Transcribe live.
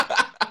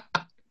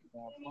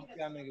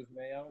y'all niggas,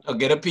 man. Yo,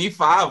 get a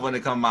P5 when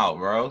it come out,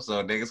 bro,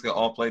 so niggas can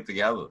all play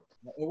together.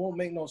 It won't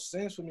make no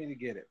sense for me to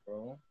get it,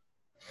 bro.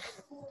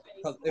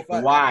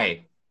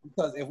 Why?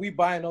 Because if we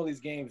buying all these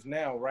games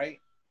now, right,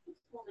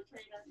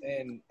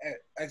 and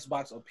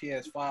Xbox or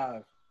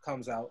PS5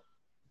 comes out,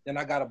 then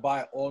I gotta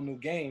buy all new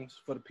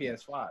games for the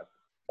PS5.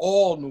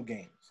 All new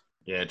games.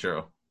 Yeah,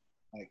 true.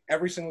 Like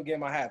every single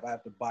game I have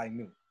to buy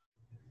new.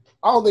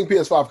 I don't think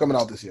PS5 coming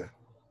out this year.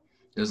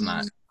 It's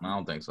not. I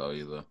don't think so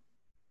either.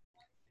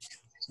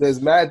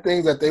 There's mad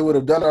things that they would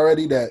have done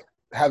already that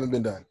haven't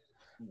been done.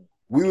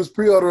 We was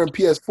pre-ordering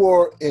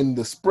PS4 in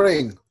the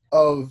spring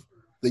of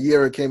the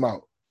year it came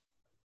out.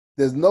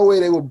 There's no way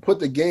they would put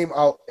the game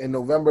out in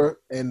November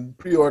and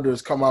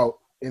pre-orders come out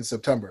in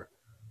September.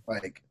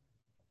 Like,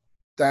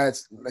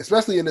 that's,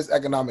 especially in this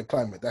economic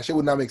climate, that shit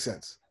would not make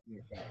sense.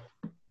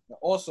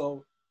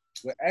 Also,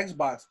 with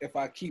Xbox, if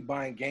I keep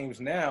buying games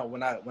now,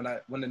 when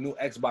the new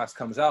Xbox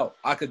comes out,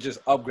 I could just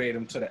upgrade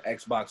them to the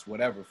Xbox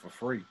whatever for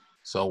free.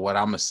 So what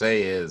I'm gonna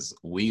say is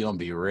we gonna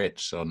be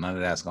rich, so none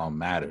of that's gonna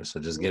matter. So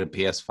just get a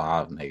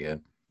PS5,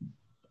 nigga.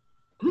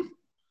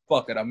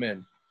 Fuck it, I'm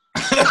in.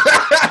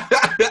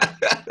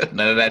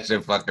 None of that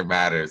shit fucking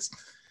matters.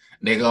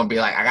 Nigga gonna be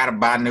like, I gotta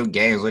buy new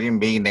games. What do you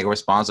mean, nigga? We're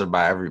sponsored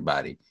by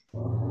everybody.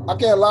 I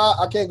can't lie.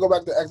 I can't go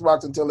back to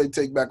Xbox until they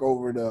take back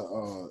over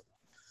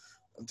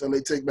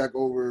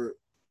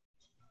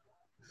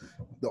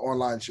the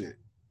online shit.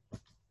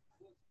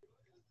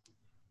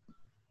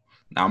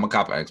 Now I'm gonna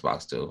cop an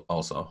Xbox too,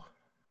 also.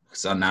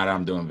 So now that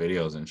I'm doing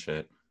videos and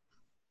shit.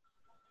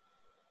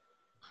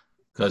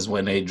 Because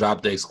when they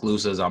drop the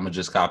exclusives, I'm gonna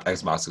just cop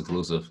Xbox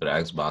exclusive for the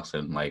Xbox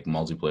and like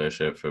multiplayer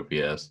shit for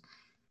PS.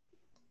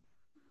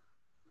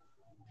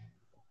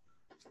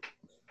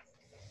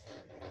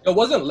 It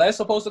wasn't Les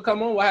supposed to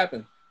come on? What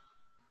happened?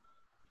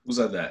 Who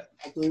said that?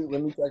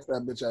 Let me text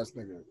that bitch ass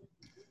nigga.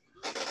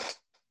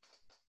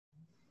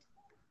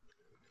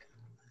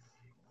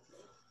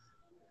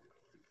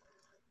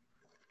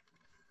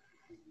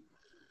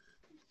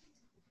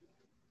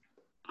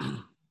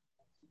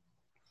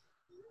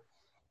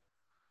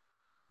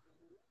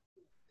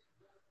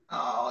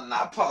 Oh,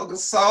 not Paul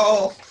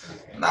Gasol.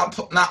 Not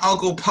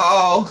Uncle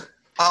Paul.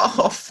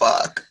 Oh,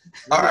 fuck.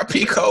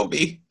 R.I.P.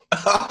 Kobe.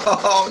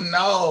 Oh,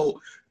 no.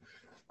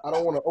 I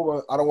don't want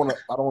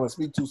to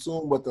speak too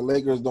soon, but the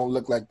Lakers don't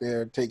look like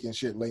they're taking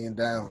shit laying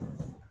down.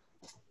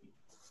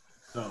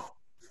 No.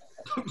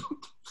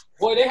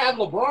 Boy, they have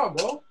LeBron,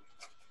 bro.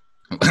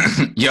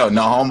 Yo,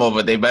 no homo,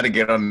 but they better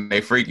get on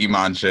their freaky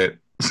man shit.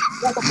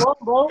 Got LeBron,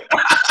 bro.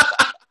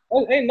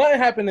 Ain't nothing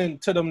happening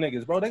to them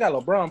niggas, bro. They got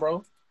LeBron,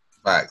 bro.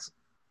 Facts.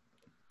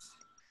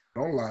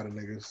 Don't lie to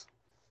niggas.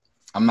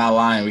 I'm not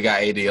lying. We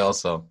got AD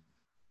also.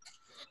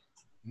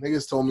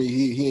 Niggas told me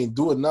he ain't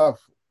do enough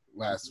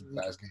last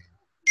game.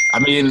 I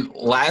mean,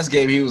 last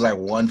game he was like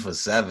 1 for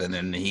 7,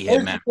 and he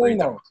hit man free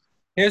throws.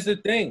 Here's the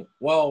thing.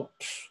 Well,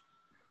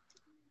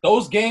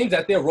 those games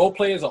that their role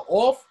players are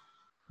off,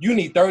 you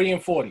need 30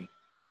 and 40.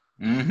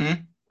 You're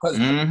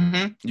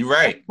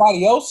right.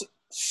 Everybody else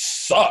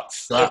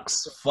sucks.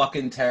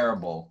 Fucking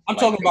terrible. I'm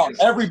talking about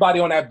everybody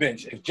on that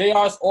bench. If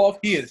JR's off,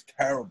 he is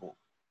terrible.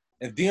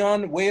 If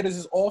Dion Waiters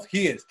is off,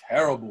 he is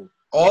terrible.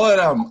 All of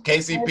them.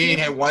 KCP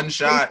hit one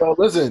shot. So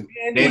listen,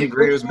 Danny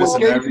Green was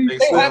missing everything.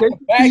 They have a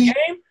bad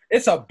game.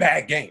 It's a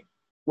bad game.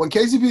 When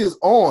KCP is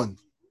on,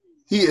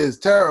 he is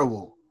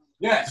terrible.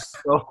 Yes.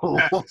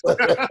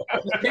 KCP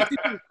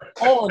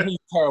on, he's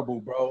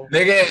terrible, bro.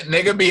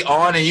 Nigga be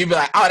on and you be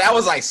like, oh, that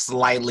was like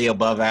slightly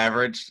above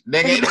average.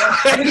 Nigga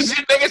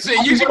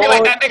shit, you should be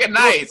like, that nigga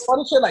nice.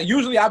 Like,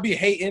 usually I be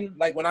hating,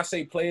 like, when I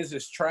say players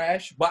is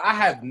trash, but I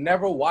have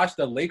never watched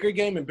a Laker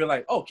game and been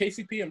like, oh,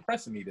 KCP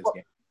impressing me this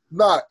game.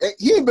 Nah,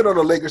 he ain't been on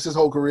the Lakers his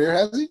whole career,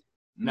 has he?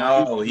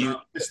 No,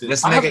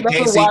 this nigga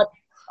KCP.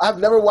 I've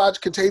never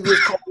watched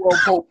Kentavious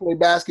Caldwell-Pope play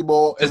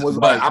basketball. But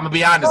I'm going to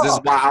be honest, this is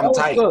why I'm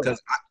tight.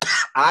 Because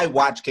I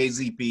watched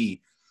KCP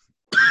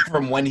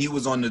from when he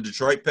was on the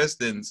Detroit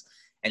Pistons,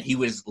 and he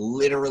was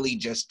literally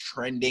just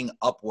trending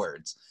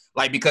upwards.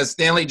 Like, because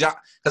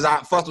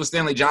I fucked with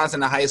Stanley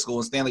Johnson in high school,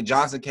 and Stanley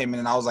Johnson came in,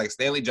 and I was like,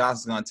 Stanley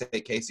Johnson's going to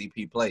take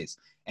KCP place.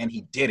 And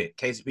he did it.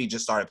 KCP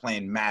just started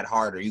playing mad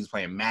harder. He was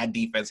playing mad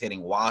defense,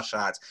 hitting wild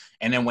shots.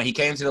 And then when he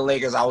came to the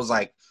Lakers, I was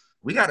like,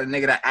 we got a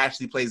nigga that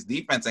actually plays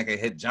defense and can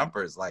hit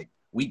jumpers. Like,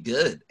 we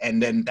good.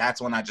 And then that's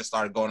when I just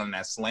started going on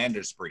that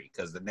slander spree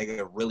because the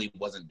nigga really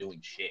wasn't doing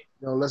shit.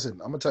 Yo, listen,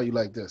 I'm going to tell you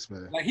like this,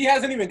 man. Like, he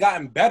hasn't even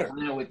gotten better.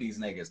 Playing with these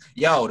niggas.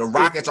 Yo, the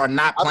Rockets are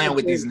not playing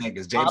with these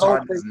niggas. James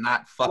Harden is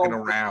not fucking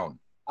around.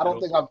 I don't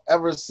think I've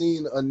ever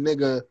seen a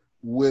nigga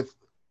with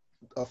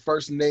a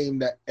first name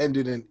that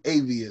ended in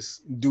Avius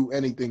do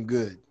anything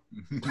good.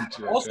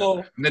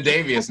 Also,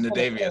 Nadavius,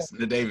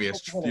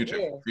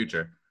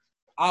 future.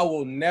 I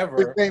will never.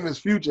 His name is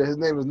Future. His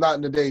name is not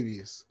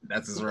Nadavius.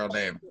 That's his real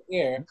name.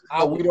 Yeah,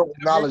 we don't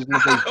acknowledge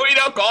Nadavius. We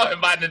don't call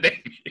him by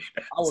Nadavius.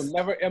 I will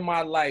never in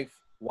my life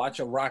watch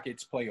a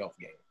Rockets playoff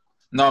game.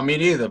 No, me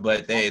neither.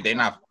 But they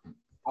not.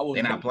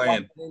 They're not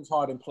playing. James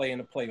Harden play in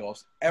the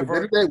playoffs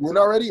ever. Did they win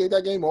already? Ain't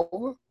that game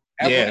over?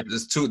 ever. Yeah,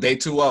 it's two. They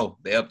 2-0.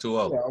 They up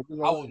 2-0.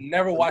 Yeah, I will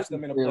never watch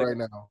them in a playoff right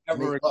now.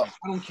 ever again.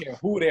 I don't care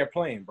who they're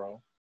playing,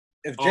 bro.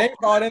 If James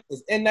Harden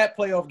is in that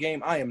playoff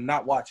game, I am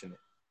not watching it.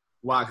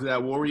 Why? Because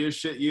that Warriors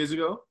shit years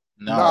ago?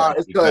 No, Nah,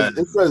 it's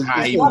because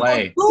how he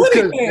play.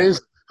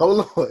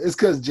 Hold on, it's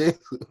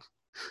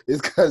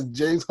because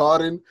James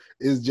Harden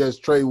is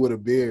just Trey with a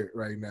beard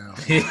right now.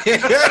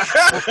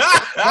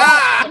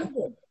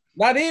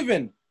 Not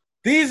even.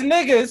 These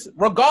niggas,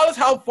 regardless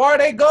how far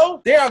they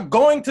go, they are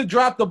going to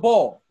drop the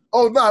ball.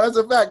 Oh no, that's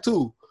a fact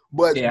too.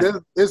 But Yeah.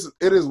 it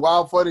is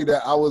wild funny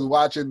that I was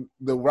watching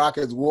the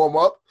Rockets warm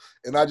up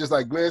and I just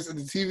like glanced at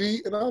the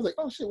TV and I was like,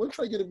 oh shit, when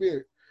Trey get a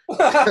beard?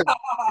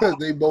 Because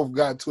they both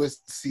got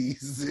twisted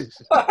C's.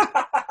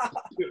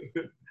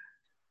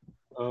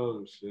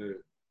 Oh shit.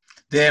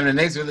 Damn, the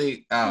Knicks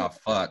really. Oh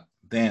fuck.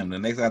 Damn, the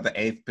Knicks got the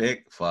 8th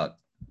pick. Fuck.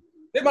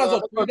 They might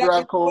as well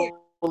draft Cole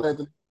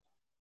Anthony.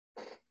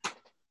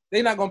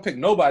 They're not gonna pick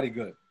nobody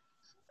good.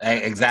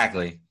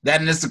 Exactly.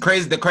 Then it's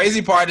the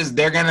crazy part is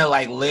they're gonna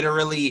like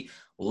literally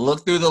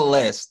look through the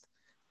list,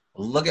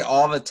 look at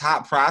all the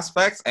top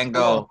prospects, and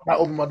go, I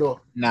open my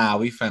door. nah,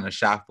 we finna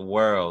shock the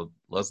world.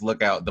 Let's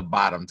look out the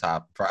bottom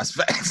top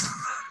prospects.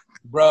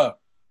 Bruh.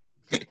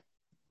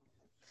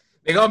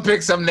 They're gonna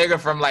pick some nigga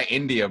from like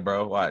India,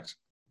 bro. Watch.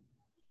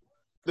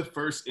 The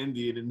first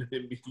Indian in the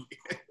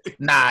NBA.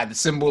 Nah, the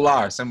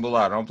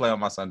Simbular. Don't play on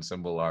my son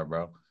Simbular,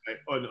 bro.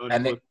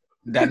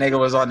 That nigga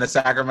was on the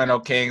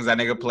Sacramento Kings. That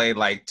nigga played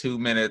like 2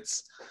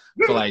 minutes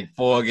for like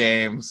 4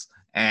 games.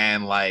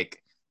 And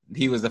like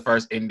he was the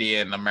first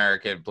Indian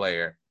American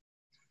player.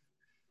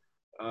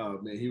 Oh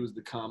man, he was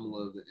the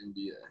Kamala of the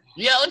NBA.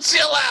 Yo,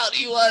 chill out.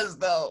 He was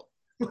though.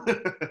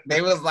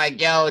 They was like,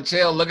 yo,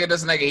 chill. Look at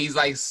this nigga. He's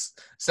like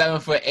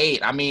 7'8".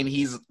 I mean,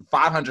 he's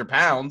 500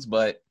 pounds,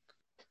 but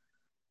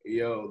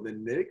yo, the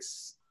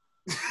Knicks.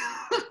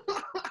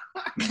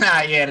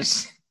 yeah.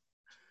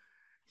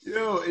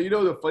 Yo, you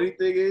know the funny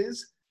thing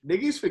is,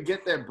 niggas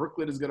forget that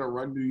Brooklyn is gonna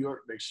run New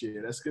York next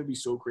year. That's gonna be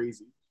so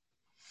crazy.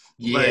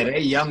 Yeah, they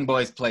young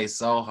boys play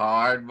so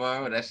hard,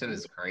 bro. That shit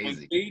is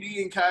crazy.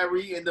 AD and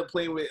Kyrie end up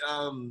playing with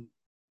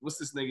what's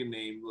this nigga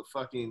name? The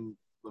fucking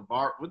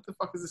LeVar. What the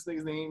fuck is this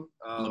nigga's name?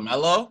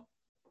 LaMelo?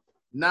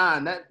 Nah,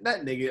 not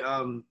that nigga.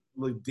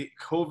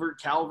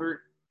 Calvert.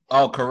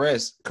 Oh,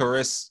 Caris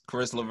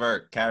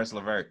LeVert. Karis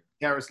LeVert.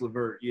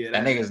 Yeah,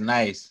 That nigga's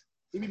nice.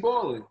 He be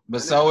balling.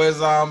 But so is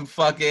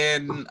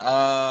fucking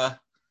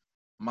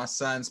my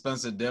son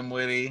Spencer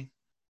Dinwiddie.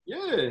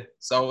 Yeah.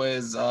 So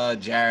is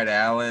Jared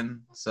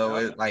Allen. So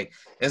it's like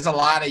it's a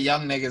lot of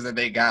young niggas that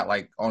they got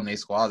like on their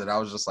squad that I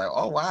was just like,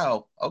 oh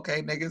wow,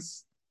 okay,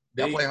 niggas.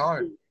 They play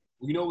hard.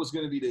 You know what's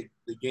gonna be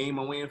the game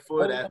I'm waiting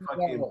for? That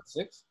fucking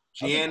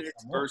Giannis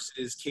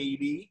versus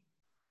KD.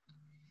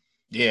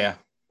 Yeah.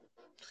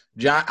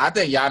 I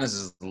think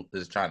Giannis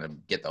is trying to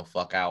get the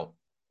fuck out.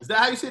 Is that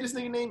how you say this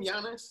nigga name?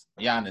 Giannis?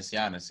 Giannis,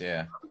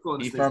 yeah.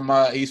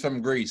 He's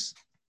from Greece.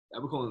 I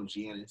would call him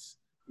Giannis.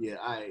 Yeah,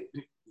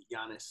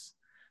 Giannis.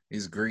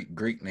 He's Greek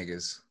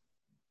niggas.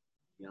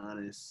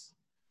 Giannis.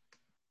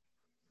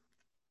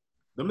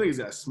 Them niggas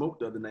got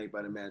smoked the other night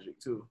by the Magic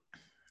too.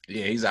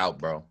 Yeah, he's out,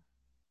 bro.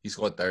 He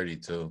scored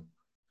 32.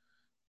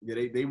 Yeah,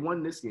 they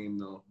won this game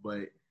though,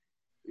 but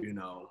you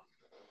know,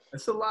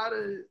 it's a lot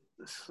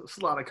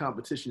of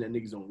competition that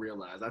niggas don't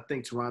realize. I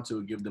think Toronto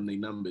will give them their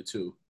number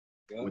too.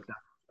 Yeah.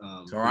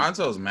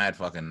 Toronto's mad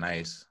fucking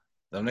nice.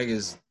 Them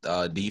niggas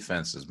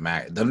defense is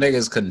mad. Them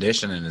niggas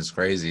conditioning is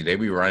crazy. They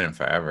be running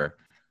forever.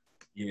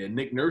 Yeah,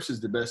 Nick Nurse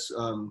is the best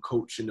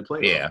coach in the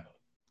playoffs. Yeah,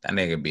 that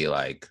nigga be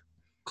like,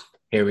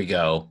 here we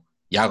go.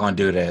 Y'all gonna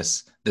do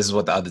this. This is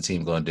what the other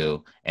team gonna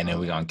do. And then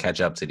we gonna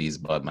catch up to these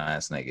bum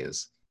ass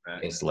niggas.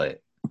 Right. It's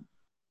lit.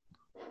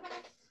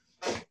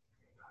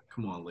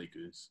 Come on,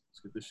 Lakers. Let's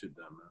get this shit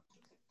done, man.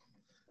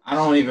 I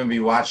don't even be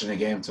watching the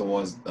game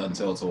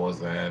until towards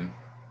the end.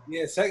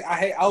 Yeah,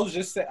 I was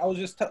just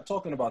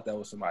talking about that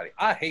with somebody.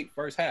 I hate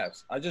first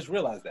halves. I just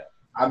realized that.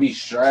 I be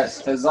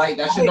stressed because like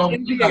that shit don't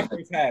mean nothing.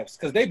 First halves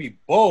because they be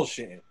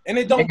bullshitting and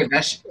it don't.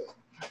 That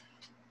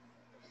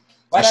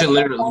shit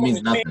literally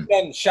means nothing.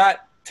 Then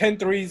shot 10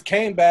 threes,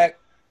 came back.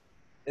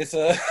 It's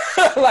a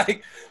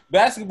like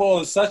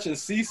basketball is such a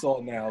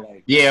seesaw now.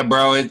 Like yeah,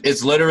 bro,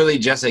 it's literally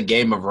just a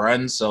game of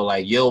runs. So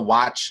like you'll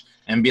watch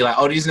and be like,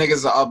 oh, these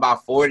niggas are up by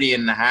 40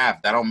 and a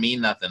half. That don't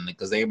mean nothing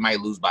because they might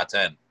lose by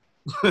 10.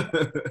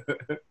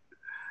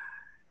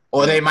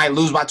 Or they might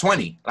lose by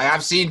 20. Like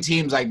I've seen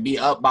teams like be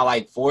up by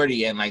like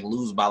 40 and like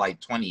lose by like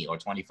 20 or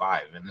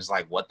 25. And it's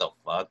like, what the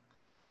fuck?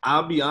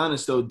 I'll be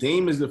honest though,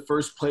 Dame is the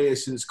first player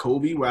since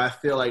Kobe where I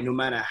feel like no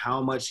matter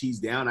how much he's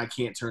down, I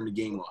can't turn the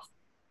game off.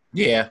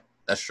 Yeah,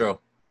 that's true.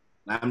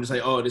 I'm just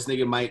like, oh, this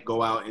nigga might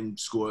go out and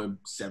score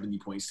 70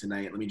 points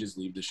tonight. Let me just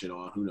leave this shit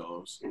on. Who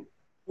knows?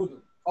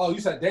 Oh, you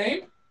said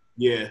Dame?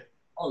 Yeah.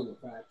 Oh, the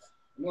facts.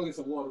 I'm gonna get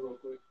some water real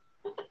quick.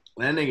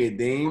 That nigga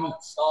Dame.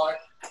 Start.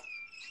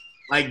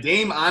 Like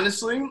Dame,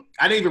 honestly,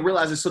 I didn't even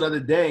realize this the other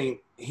day.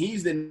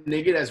 He's the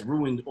nigga that's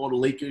ruined all the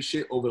Lakers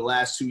shit over the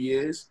last 2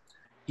 years.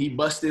 He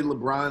busted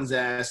LeBron's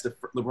ass,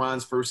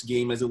 LeBron's first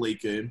game as a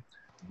Laker.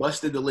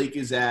 busted the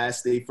Lakers'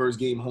 ass they first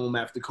game home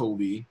after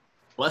Kobe,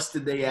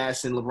 busted their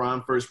ass in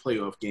LeBron first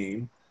playoff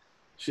game.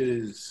 Shit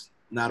is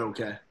not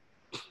okay.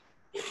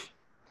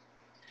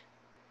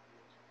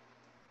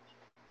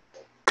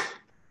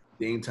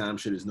 Dame time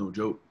shit is no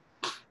joke.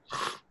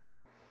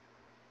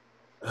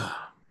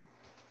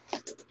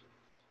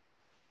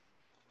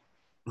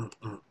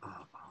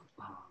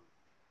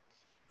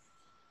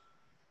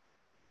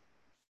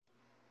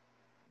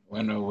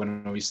 When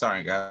are we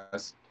starting,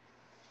 guys?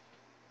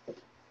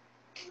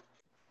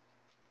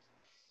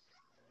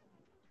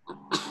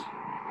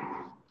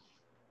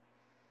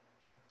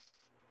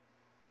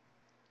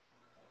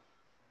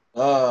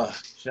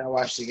 Should I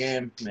watch the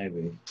game?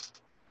 Maybe.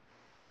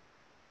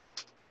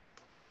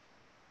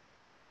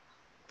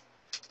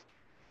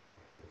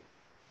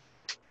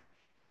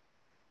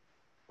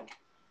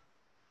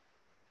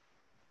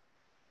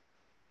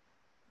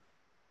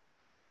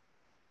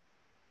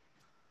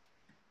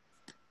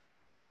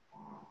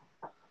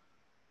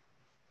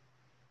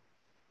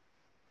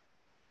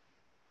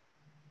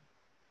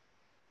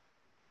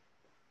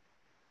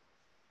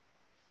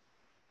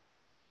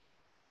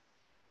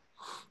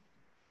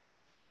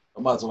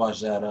 I'm about to watch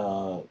that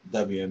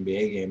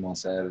WNBA game on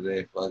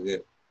Saturday. Fuck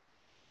it.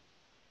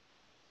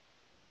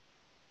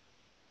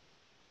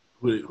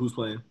 Who's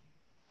playing?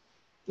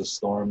 The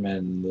Storm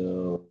and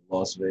the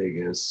Las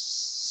Vegas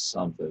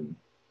something.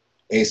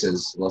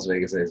 Aces. Las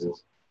Vegas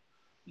Aces.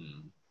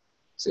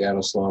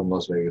 Seattle Storm,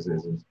 Las Vegas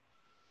Aces.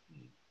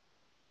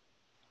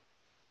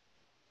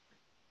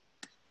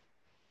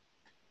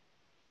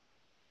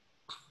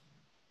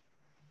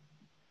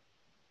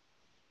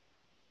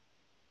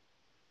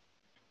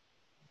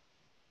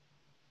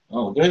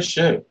 Oh, good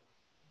shit.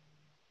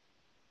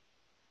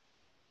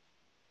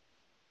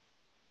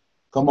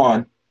 Come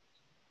on.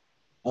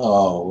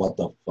 Oh, what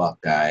the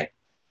fuck, guy.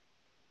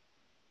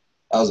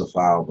 That was a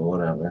foul, but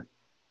whatever.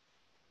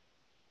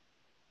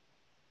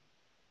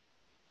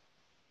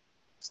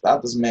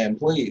 Stop this man,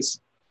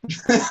 please.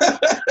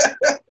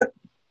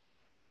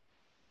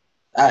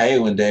 I hate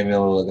when Damian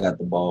Lillard got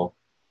the ball.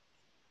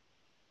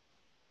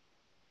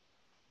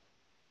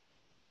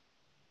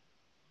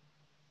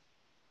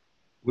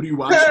 What are you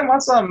watching? My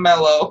son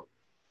Mello.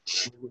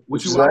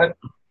 What you watching?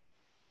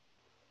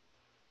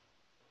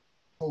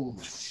 Oh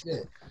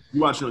shit! You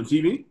watching on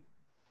TV?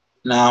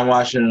 Nah, I'm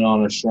watching it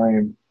on a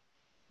stream.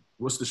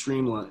 What's the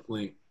stream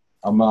link?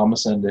 I'm gonna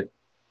send it.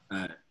 All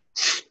right.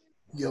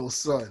 Yo,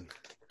 son,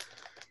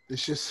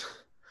 this just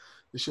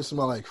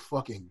smell like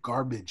fucking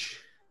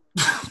garbage.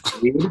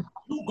 You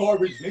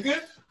garbage,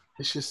 nigga.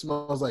 This shit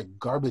smells like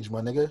garbage,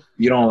 my nigga.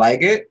 You don't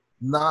like it?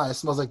 Nah, it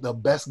smells like the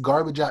best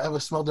garbage I ever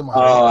smelled in my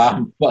Oh, life.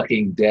 I'm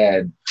fucking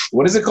dead.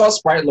 What is it called?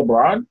 Sprite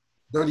LeBron?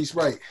 Dirty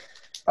Sprite.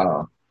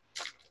 Oh.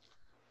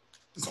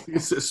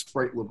 It says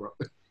Sprite LeBron.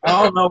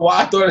 I don't know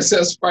why I thought it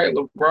said Sprite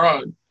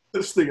LeBron.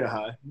 This nigga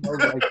high.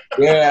 Like,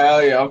 Yeah,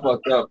 hell yeah, I'm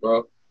fucked up,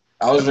 bro.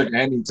 I was drinking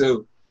Henny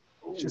too.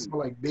 it just smell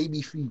like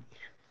baby feet.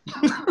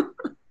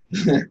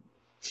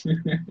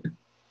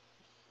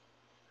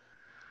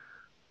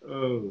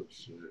 Oh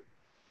shit.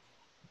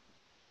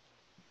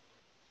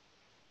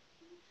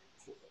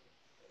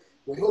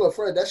 Wait, hold up,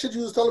 Fred. That shit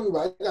you was telling me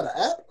about, you got an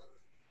app?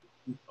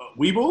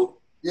 Weeble?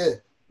 Yeah.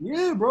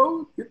 Yeah,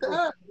 bro. Get the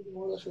app.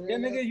 Yeah,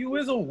 nigga, you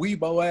is a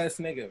weebo ass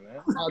nigga,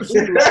 man.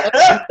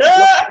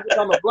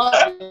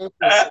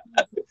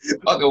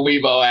 Fucking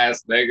weebo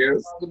ass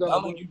niggas.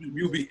 I think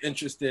you be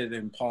interested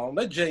in Palm.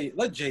 Let Jay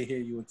hear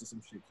you into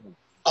some shit too.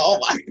 Oh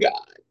my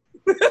god.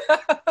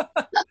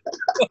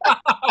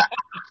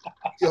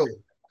 Yo.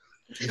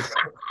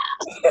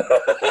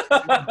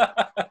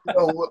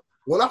 Yo,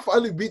 when I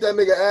finally beat that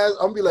nigga ass,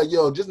 I'm gonna be like,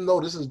 yo, just know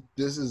this is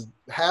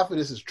half of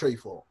this is Trey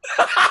fault.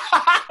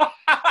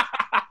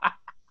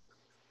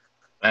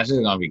 That shit's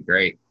gonna be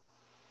great.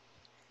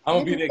 I'm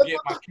gonna be there getting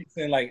my kicks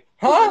in like,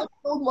 huh?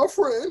 My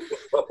friend.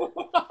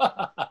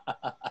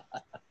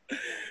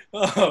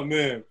 Oh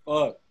man,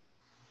 fuck.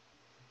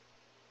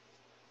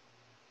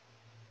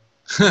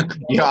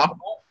 Yeah.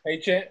 Hey,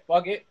 Chet,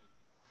 fuck it.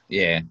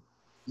 Yeah.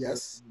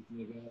 Yes.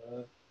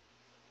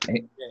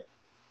 Hey.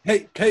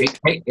 Hey.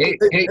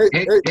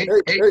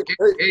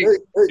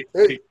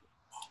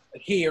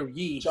 Hear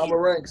ye.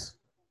 Shabba Ranks.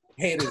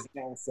 Haters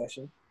down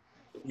session.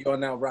 You are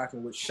now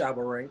rocking with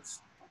Shabba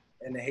Ranks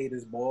and the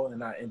Haters Ball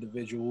and our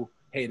individual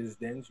Haters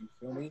Dens. You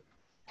feel me?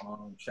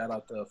 Shout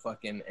out to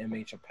fucking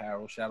MH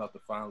Apparel. Shout out to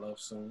Find Love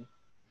Soon.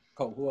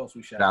 Cole, who else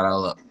we shout out?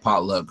 Shout out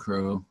Potluck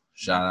Crew.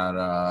 Shout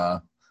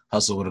out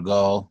Hustle with a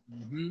Goal.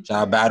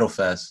 Shout out Battle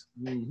Fest.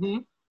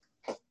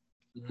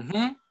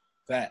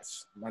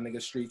 Facts. My nigga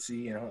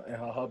Streetsy and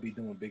her hubby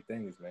doing big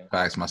things, man.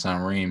 Facts, my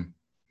son Reem.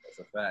 That's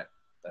a fact.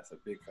 That's a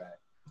big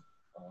fact.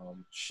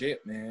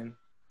 Shit, man.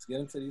 Let's get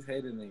into these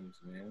hater names,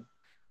 man.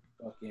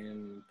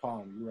 Fucking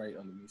Palm, you right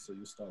under me, so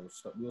we'll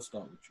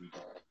start with you.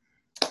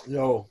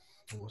 Yo,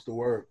 what's the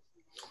word?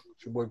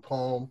 It's your boy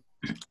Palm.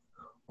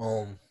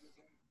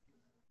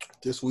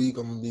 This week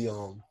I'm gonna be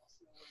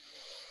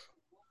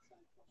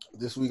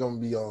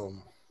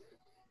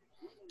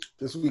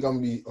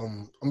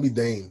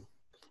Dame.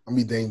 I'm gonna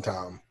be Dame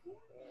time.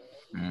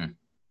 Mm.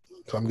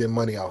 So I'm getting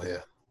money out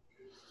here.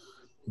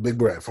 Big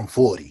bread from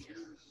 40.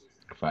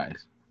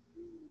 Facts.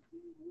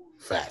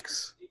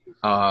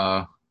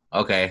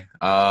 Okay.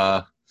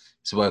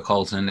 It's about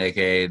Colton,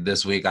 aka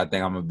this week. I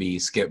think I'm gonna be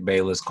Skip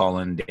Bayless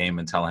calling Dame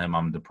and telling him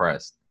I'm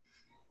depressed.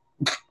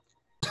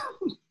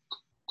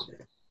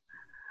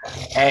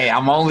 Hey,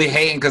 I'm only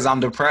hating because I'm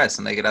depressed,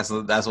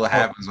 nigga. That's what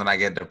happens when I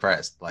get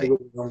depressed. Like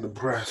I'm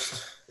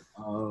depressed.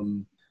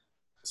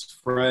 It's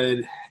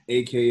Fred,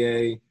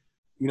 aka,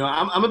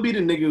 I'm gonna be the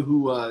nigga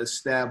who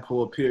stabbed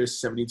Paul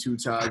Pierce 72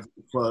 times at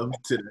the club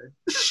today.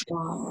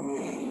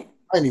 I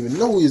didn't even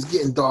know he was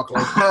getting dark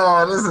like that.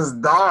 oh, this is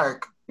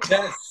dark.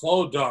 That's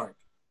so dark.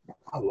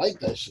 I like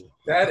that shit.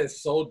 That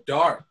is so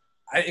dark.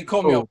 It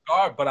caught me off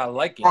guard, but I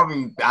like it.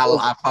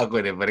 I fuck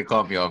with it, but it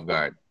caught me off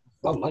guard.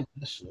 I like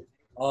that shit.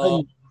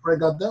 I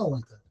got down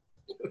like that.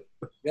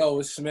 Yo,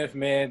 it's Smith,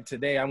 man.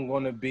 Today I'm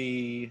going to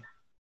be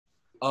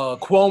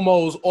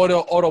Cuomo's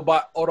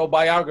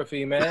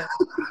autobiography, man.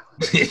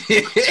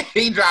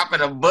 He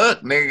dropping a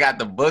book. Nigga got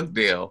the book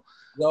deal.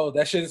 Yo,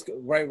 that shit is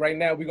right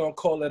now. We're going to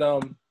call it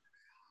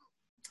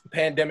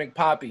Pandemic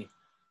Poppy.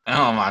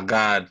 Oh, my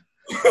God.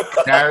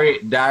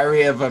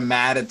 Diary of a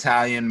Mad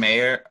Italian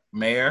mayor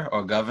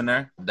or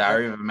governor.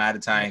 Diary of a Mad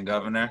Italian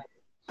governor.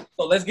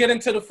 So let's get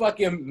into the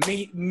fucking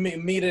meat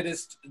of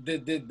this,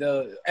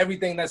 the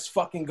everything that's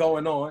fucking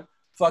going on.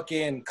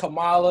 Fucking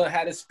Kamala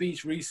had a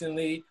speech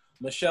recently.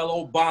 Michelle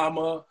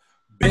Obama.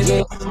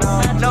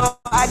 No,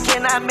 I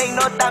cannot make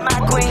no time, my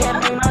queen.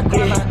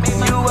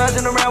 You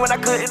wasn't around when I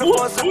couldn't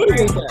afford some.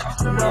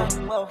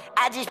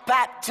 I just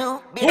popped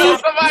two.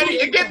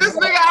 Somebody get this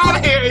nigga out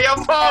of here, yo,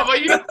 mama.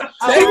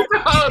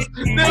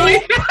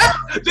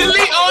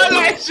 Delete all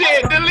that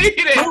shit. Delete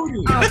it.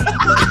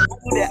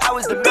 I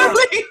was the man.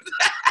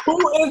 Who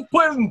is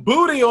putting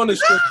booty on the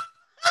street?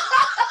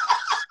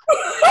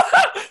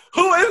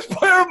 Who is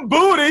putting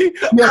booty?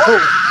 Yo,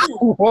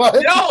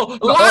 what? Yo,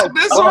 lock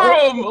this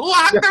room.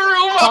 Lock the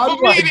room up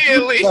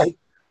immediately.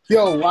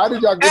 Yo, why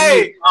did y'all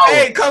get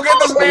Hey, come get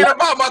this man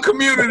about my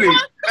community.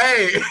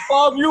 Hey.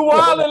 Bob, you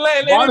wildin'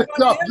 letting anybody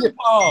in,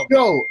 Bob.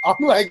 Yo,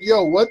 I'm like,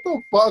 yo, what the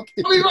fuck?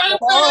 When the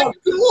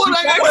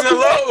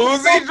little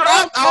Uzi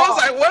dropped, I was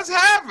like, what's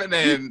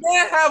happening? You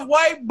can't have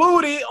white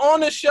booty on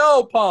the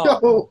show, Paul.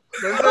 Yo.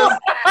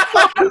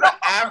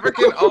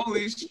 African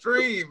only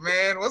stream,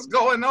 man. What's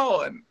going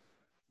on?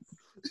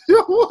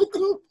 Yo, what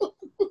the fuck?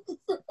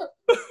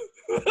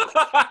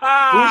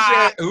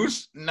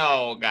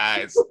 No,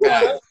 guys.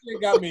 That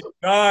shit got me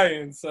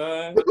dying,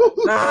 son.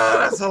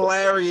 That's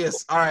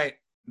hilarious. All right.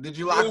 Did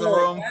you lock the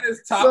room? That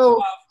is top So,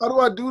 five. how do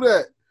I do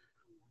that?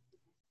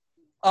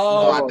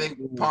 No, I think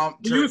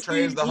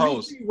Trey is the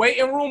host.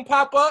 Waiting room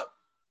pop up.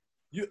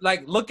 You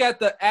look at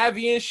the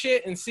Avi and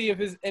shit and see if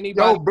there's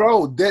anybody. Yo,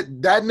 bro, that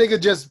nigga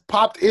just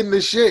popped in the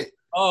shit.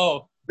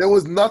 Oh. There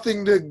was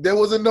nothing there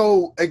wasn't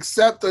no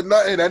accept or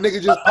nothing. That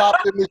nigga just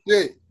popped in the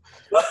shit.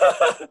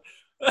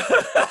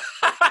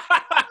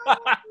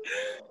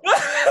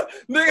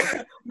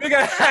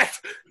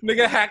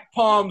 nigga hacked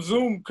Palm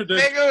Zoom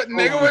credentials.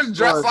 Nigga was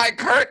dressed like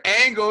Kurt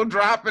Angle,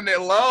 dropping it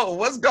low.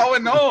 What's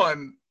going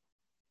on?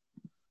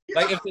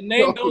 Like, if the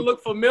name don't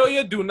look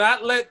familiar, do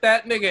not let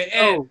that nigga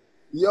in.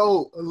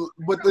 Yo,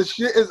 but the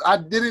shit is,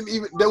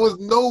 there was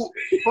no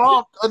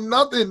prompt or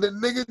nothing. The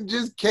nigga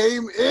just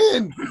came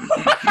in.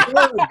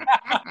 What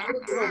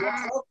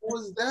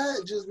was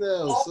that just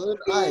now, son?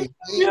 I hate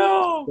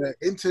the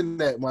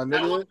internet, my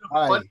nigga.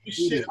 I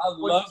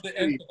love the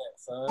internet,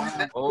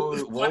 son.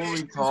 What were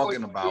we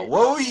talking about?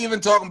 What were we even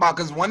talking about?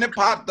 Because when it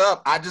popped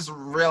up, I just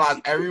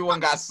realized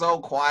everyone got so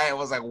quiet. I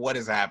was like, what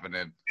is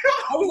happening?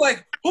 I was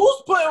like,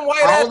 who's putting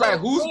white I was like,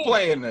 who's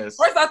playing this?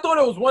 First, I thought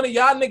it was one of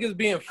y'all niggas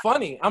being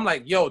funny. I'm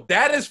like, yo,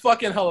 that is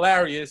fucking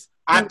hilarious.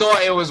 I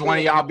thought it was one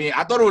of y'all being.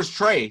 I thought it was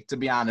Trey, to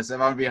be honest.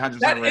 If I'm being 100%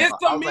 that real. is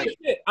some me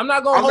shit. I'm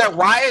not going. I was like,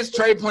 why is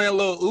Trey playing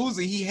Lil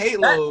Uzi? He hate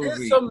Lil Uzi. That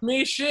is some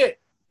me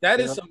shit. That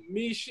is some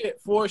me shit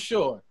for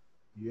sure.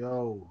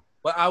 Yo,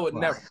 but I would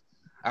never.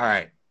 All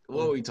right,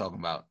 what are we talking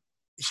about?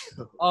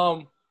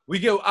 I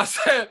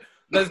said,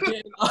 let's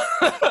get.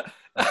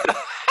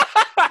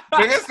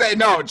 Nigga say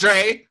no,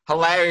 Trey.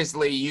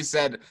 Hilariously, you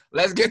said,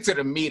 let's get to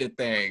the meat of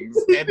things.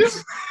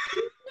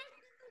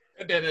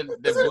 And then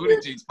the booty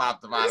cheeks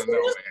popped up out of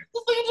nowhere.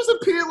 This thing just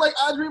appeared like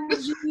Andre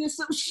Majuni and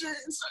some shit.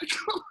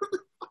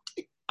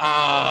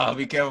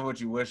 Be careful what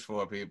you wish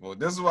for, people.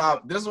 This is why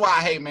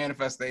I hate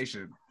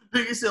manifestation.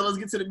 Nigga said, let's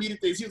get to the meat of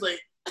things. He was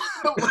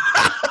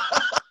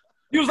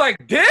like,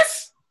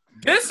 this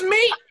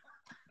meat?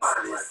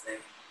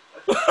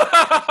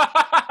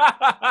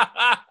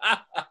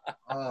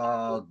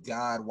 Oh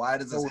God, why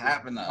does this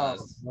happen to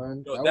us?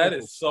 Yo, that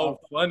is so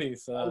funny,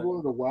 son. That was one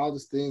of the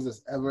wildest things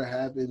that's ever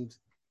happened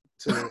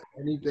to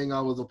anything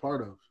I was a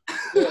part of.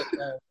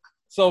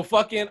 So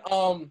fucking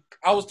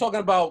I was talking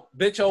about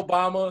bitch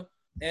Obama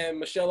and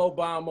Michelle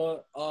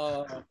Obama.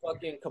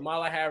 Fucking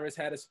Kamala Harris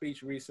had a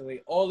speech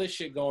recently. All this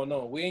shit going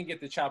on. We ain't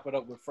get to chop it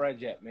up with Fred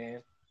yet,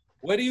 man.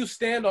 Where do you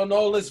stand on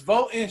all this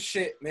voting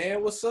shit,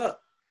 man? What's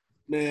up?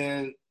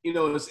 Man,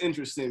 it's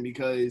interesting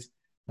because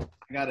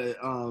I gotta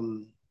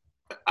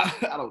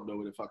I don't know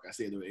what the fuck I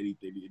say or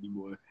anything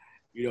anymore.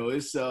 You know,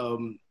 it's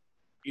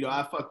you know,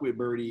 I fuck with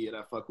Birdie and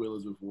I fuck with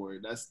Elizabeth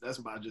Warren. That's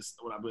about just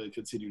what I'm gonna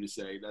continue to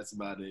say. That's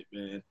about it,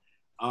 man.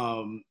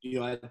 You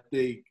know, I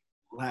think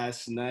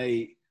last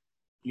night,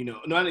 you know,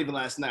 not even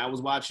last night. I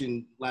was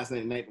watching last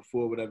night, the night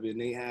before, whatever,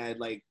 and they had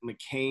like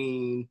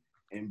McCain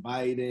and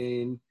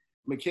Biden.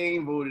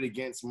 McCain voted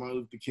against Martin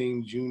Luther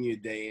King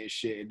Jr. Day and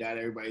shit, and now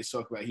everybody's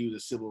talking about he was a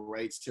civil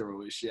rights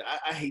hero and shit.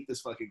 I hate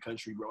this fucking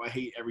country, bro. I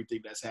hate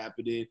everything that's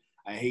happening.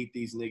 I hate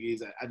these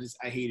niggas.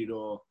 I hate it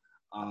all.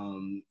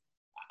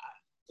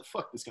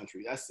 Fuck this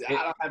country. I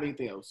don't have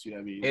anything else. You know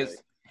what I mean?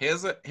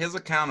 Here's a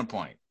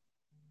counterpoint.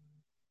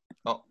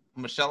 Oh,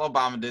 Michelle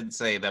Obama did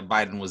say that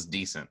Biden was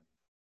decent.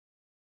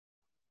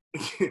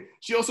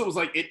 She also was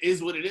like, "It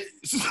is what it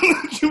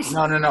is."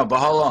 No. But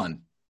hold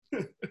on.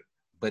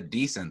 But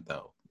decent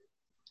though.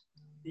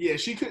 Yeah,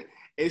 she could.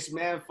 It's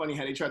mad funny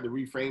how they tried to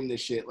reframe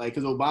this shit, like,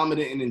 because Obama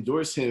didn't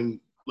endorse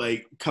him,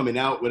 like, coming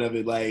out,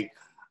 whatever, like.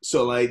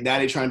 So, like, now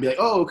they trying to be like,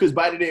 oh, because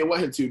Biden didn't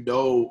want him to.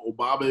 No,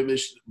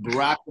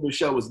 Barack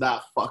Michelle was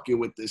not fucking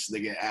with this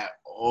nigga at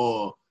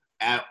all.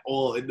 At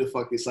all in the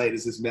fucking sight.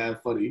 It's just mad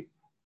funny.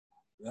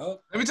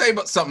 Yep. Let me tell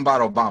you something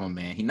about Obama,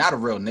 man. He not a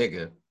real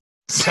nigga.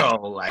 So,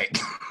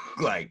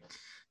 like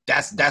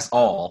that's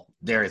all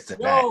there is to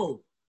that.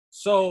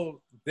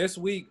 So, this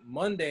week,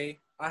 Monday,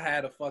 I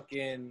had a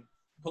fucking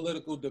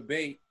political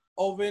debate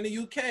over in the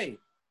UK.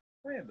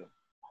 Random.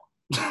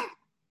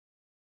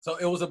 So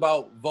it was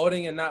about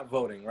voting and not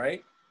voting,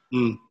 right?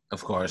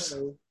 Of course.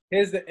 So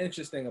here's the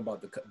interesting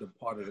about the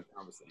part of the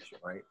conversation,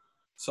 right?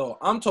 So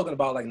I'm talking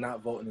about like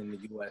not voting in the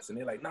U.S. and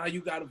they're like, "Nah,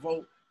 you gotta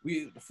vote.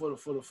 We for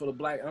the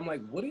black." And I'm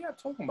like, "What are y'all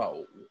talking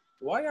about?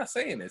 Why y'all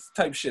saying this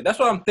type shit?" That's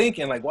what I'm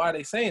thinking. Like, why are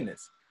they saying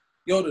this?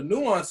 Yo, the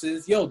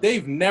nuances. Yo,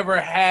 they've never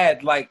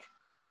had like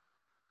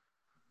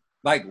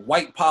white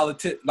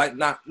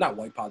not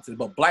white politics,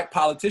 but black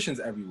politicians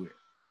everywhere.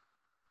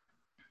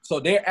 So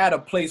they're at a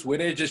place where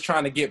they're just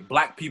trying to get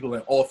black people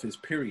in office,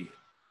 period.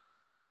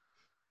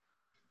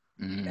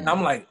 And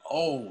I'm like,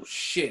 oh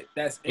shit,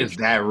 is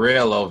that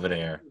real over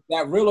there?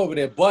 That real over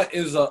there. But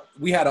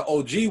we had an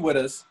OG with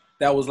us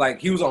that was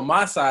like, he was on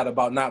my side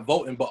about not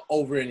voting, but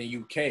over in the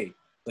UK.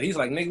 So he's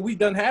like, nigga, we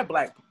done had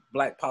black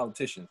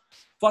politicians.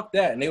 Fuck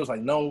that. And they was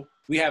like, no,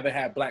 we haven't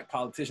had black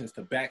politicians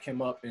to back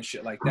him up and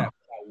shit like that.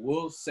 But I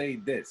will say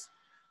this.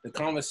 The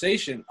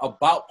conversation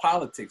about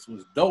politics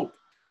was dope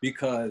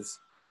because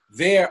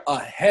they're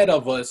ahead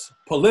of us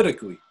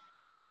politically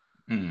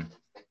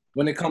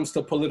when it comes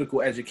to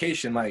political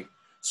education. Like,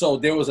 so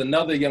there was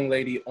another young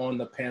lady on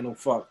the panel.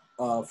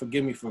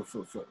 Forgive me for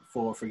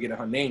forgetting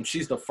her name.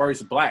 She's the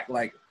first black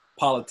like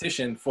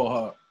politician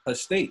for her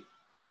state.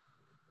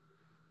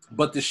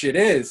 But the shit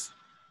is,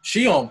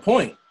 she on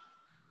point.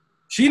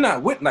 She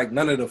not with like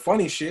none of the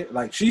funny shit.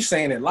 Like she's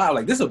saying it loud.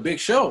 Like this is a big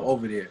show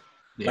over there.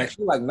 Yeah. Like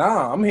she's like,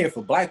 nah, I'm here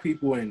for black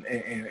people and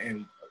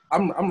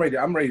I'm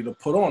ready to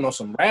put on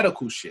some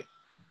radical shit,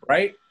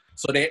 right?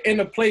 So they're in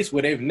a place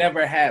where they've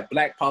never had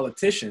black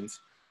politicians,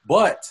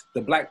 but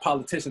the black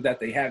politicians that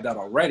they have that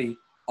already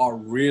are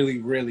really,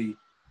 really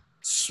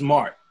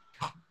smart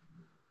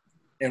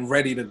and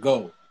ready to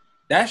go.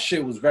 That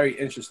shit was very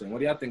interesting. What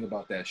do y'all think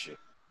about that shit?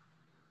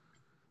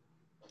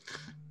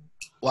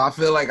 Well, I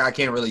feel like I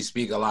can't really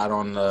speak a lot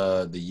on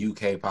the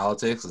UK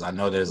politics because I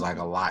know there's like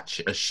a lot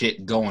of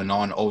shit going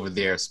on over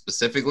there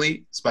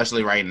specifically,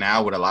 especially right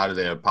now with a lot of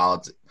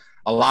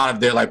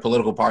their like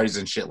political parties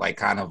and shit like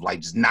kind of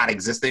like just not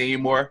existing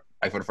anymore,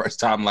 like for the first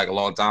time in like a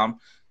long time.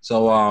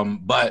 So,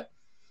 but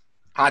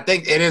I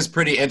think it is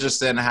pretty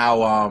interesting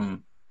how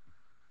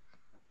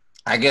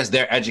I guess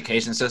their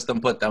education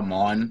system put them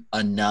on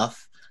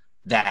enough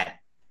that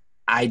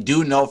I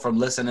do know from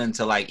listening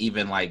to like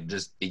even like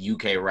just the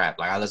UK rap,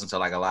 like I listened to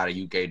like a lot of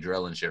UK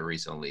drill and shit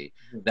recently,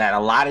 that a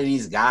lot of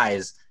these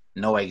guys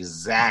know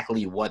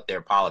exactly what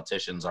their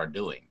politicians are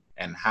doing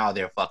and how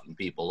they're fucking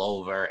people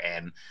over.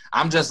 And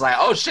I'm just like,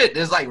 oh shit,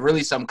 there's like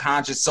really some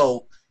conscious.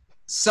 So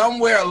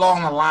somewhere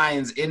along the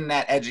lines in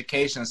that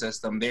education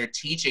system, they're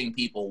teaching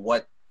people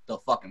what the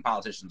fucking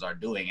politicians are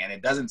doing. And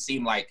it doesn't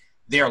seem like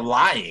they're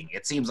lying.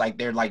 It seems like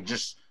they're like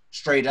just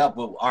straight up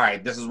with, all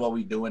right, this is what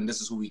we do and this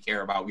is who we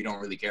care about. We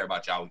don't really care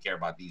about y'all. We care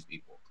about these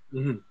people.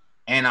 Mm-hmm.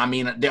 And I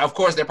mean, of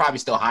course, they're probably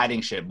still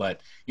hiding shit, but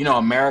you know,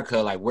 America,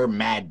 like we're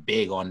mad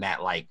big on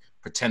that, like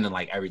pretending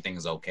like everything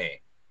is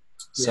okay.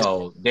 Yeah.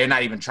 So they're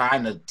not even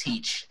trying to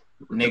teach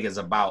niggas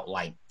about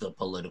like the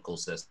political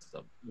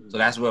system. Mm-hmm. So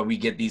that's where we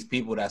get these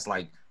people that's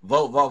like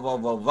vote,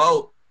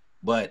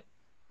 but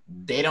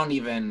they don't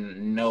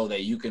even know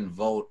that you can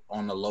vote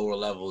on a lower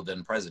level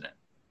than president.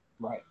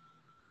 Right.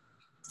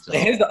 So.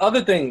 And here's the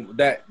other thing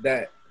that's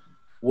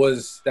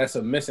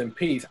a missing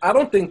piece. I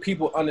don't think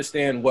people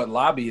understand what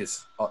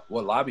lobbyists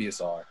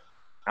are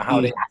and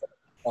how they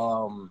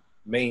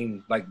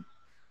main like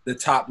the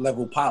top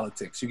level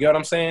politics. You get what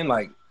I'm saying?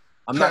 Like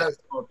I'm not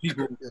sure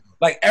people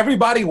like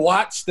everybody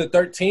watched the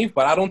 13th,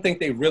 but I don't think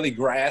they really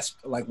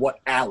grasped like what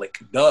Alec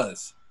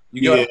does.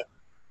 You get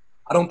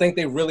I don't think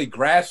they really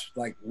grasp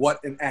like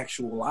what an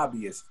actual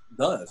lobbyist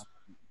does,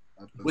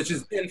 which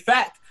is in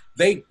fact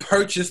they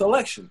purchase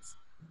elections.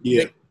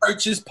 Yeah. They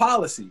purchase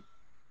policy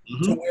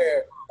to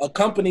where a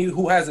company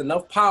who has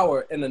enough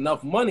power and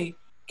enough money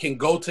can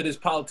go to this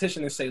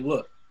politician and say,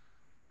 look,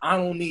 I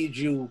don't need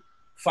you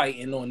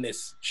fighting on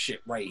this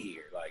shit right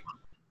here. Like,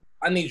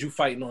 I need you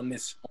fighting on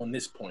this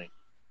point.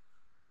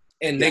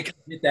 And they can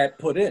get that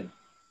put in.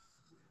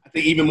 I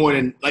think even more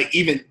than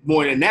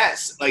that,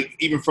 like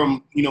even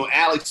from, you know,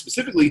 Alex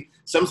specifically,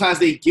 sometimes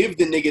they give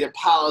the nigga the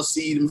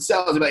policy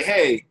themselves. They're like,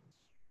 hey,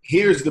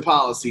 here's the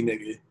policy,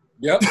 nigga.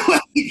 Yep.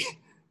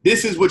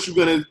 This is what you're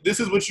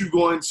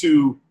going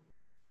to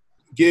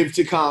give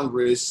to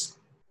Congress,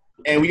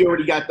 and we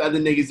already got the other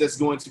niggas that's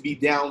going to be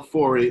down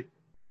for it.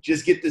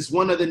 Just get this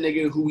one other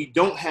nigga who we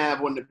don't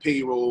have on the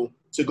payroll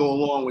to go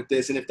along with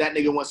this, and if that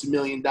nigga wants $1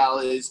 million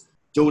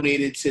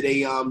donated to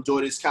their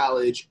daughter's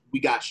college, we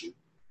got you.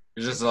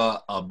 It's just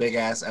a big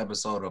ass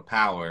episode of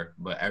Power,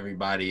 but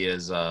everybody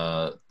is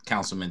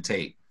Councilman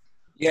Tate.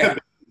 Yeah,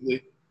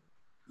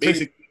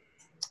 basically,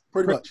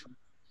 pretty much.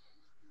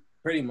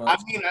 Pretty much. I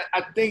mean,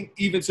 I think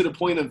even to the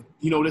point of,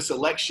 you know, this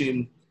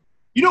election,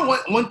 you know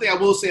what? One thing I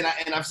will say,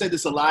 and I've said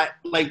this a lot,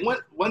 like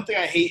one thing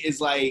I hate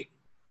is like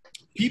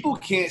people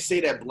can't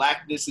say that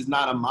blackness is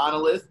not a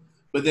monolith,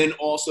 but then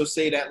also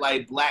say that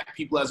like black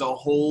people as a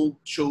whole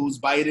chose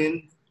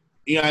Biden.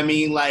 You know what I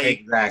mean?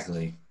 Like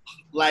exactly.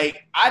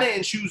 Like I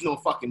didn't choose no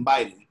fucking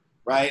Biden,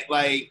 right?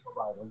 Like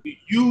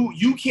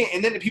you can't.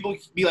 And then the people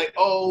be like,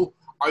 oh,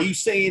 are you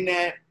saying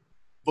that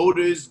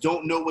voters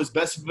don't know what's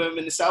best for them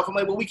in the South? I'm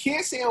like, well, we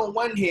can't say on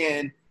one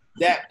hand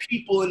that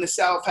people in the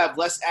South have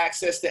less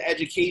access to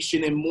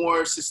education and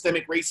more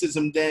systemic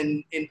racism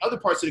than in other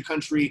parts of the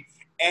country,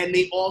 and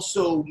they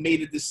also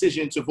made a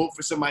decision to vote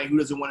for somebody who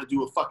doesn't want to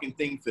do a fucking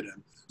thing for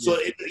them. So,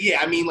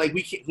 I mean, like,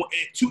 we can't,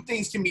 two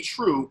things can be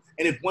true,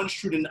 and if one's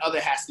true, then the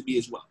other has to be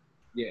as well.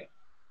 Yeah.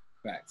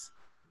 Facts.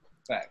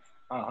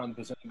 I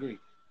 100% agree.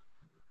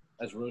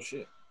 That's real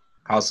shit.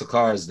 House of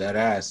Cards, that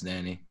ass,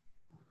 Danny.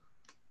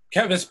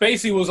 Kevin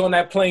Spacey was on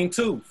that plane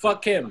too.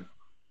 Fuck him.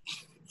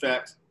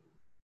 Facts.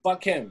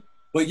 Fuck him.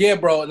 But yeah,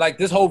 bro, like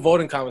this whole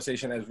voting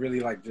conversation has really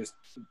like just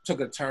took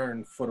a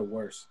turn for the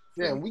worse.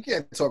 Yeah, we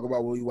can't talk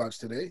about what we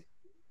watched today.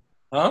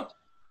 Huh?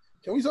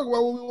 Can we talk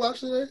about what we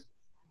watched today?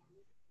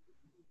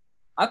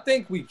 I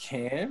think we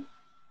can.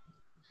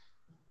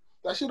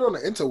 That shit on the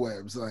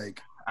interwebs,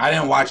 like. I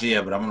didn't watch it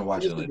yet, but I'm gonna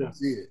watch it later.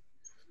 See it.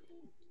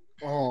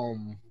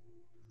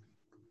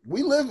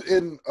 We live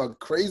in a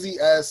crazy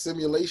ass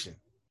simulation.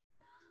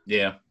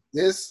 Yeah.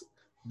 This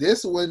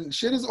when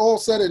shit is all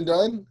said and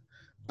done,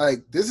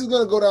 like this is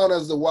gonna go down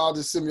as the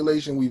wildest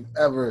simulation we've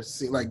ever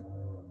seen. Like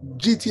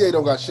GTA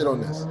don't got shit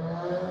on this.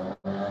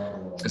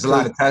 It's a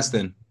lot of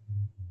testing.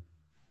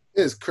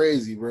 It's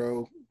crazy,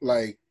 bro.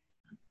 Like,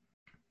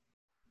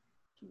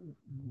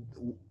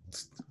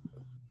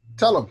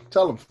 tell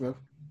him, Smith.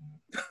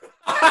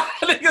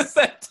 Nigga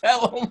said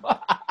tell him.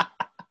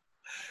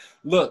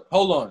 Look,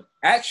 hold on.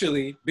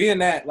 Actually, being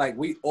that like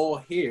we all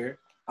here,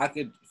 I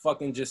could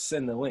fucking just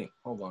send the link.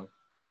 Hold on.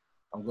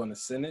 I'm going to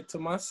send it to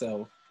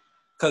myself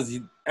because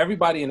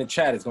everybody in the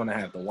chat is going to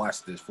have to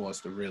watch this for us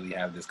to really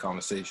have this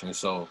conversation.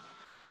 So,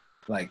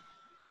 like,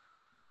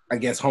 I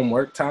guess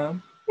homework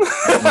time.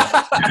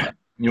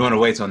 You want to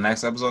wait till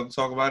next episode to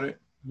talk about it?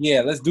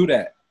 Yeah, let's do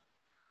that.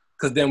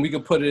 Because then we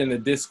could put it in the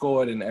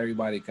Discord and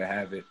everybody could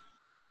have it.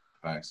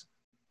 Thanks.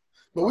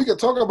 But we could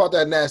talk about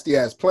that nasty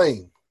ass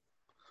plane.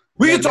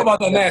 We can talk about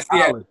that nasty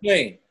ass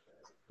plane.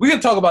 We can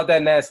talk about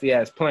that nasty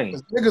ass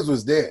plane. Niggas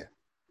was there.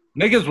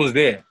 Niggas was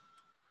there.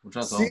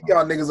 See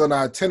y'all niggas on the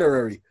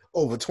itinerary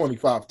over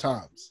 25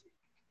 times.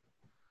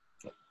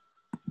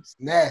 It's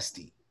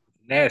nasty.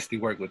 Nasty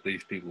work with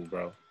these people,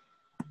 bro.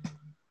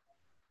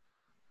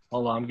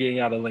 Hold on, I'm getting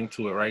y'all the link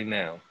to it right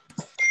now.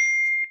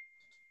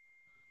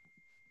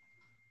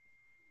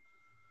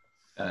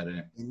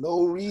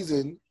 No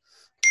reason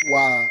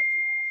why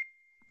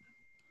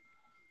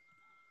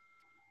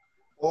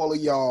all of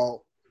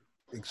y'all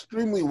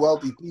extremely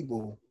wealthy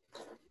people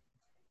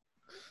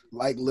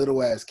like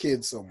little ass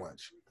kids so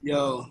much.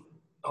 Yo,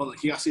 hold on,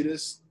 can y'all see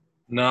this?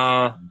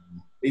 Nah.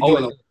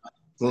 Little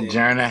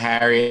Jerna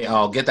Harry.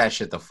 Oh, get that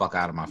shit the fuck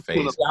out of my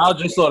face. I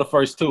just saw the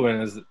first two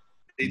and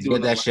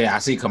get that shit. I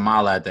see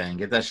Kamala at the end.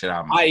 Get that shit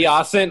out of my face. Yeah,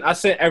 I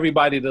sent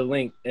everybody the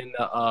link in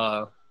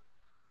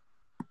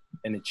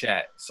the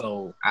chat.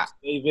 So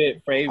save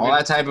it, favorite. All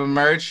that type of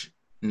merch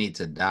need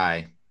to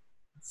die.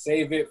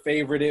 Save it,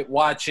 favorite it,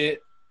 watch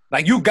it.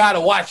 Like you gotta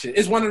watch it.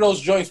 It's one of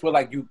those joints where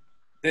like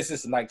this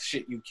is like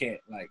shit you can't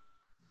like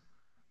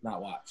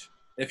not watch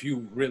if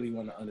you really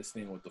want to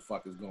understand what the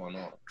fuck is going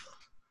on.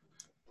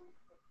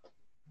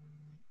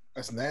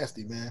 That's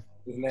nasty, man.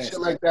 It's nasty.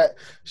 Shit like that.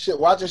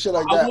 Watching shit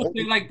like that. I will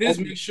say like this,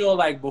 make sure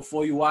like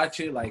before you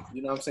watch it, like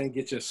you know what I'm saying,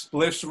 get your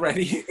spliffs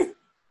ready.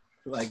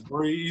 Like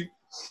breathe.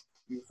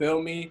 You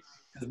feel me?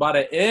 Because by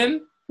the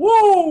end,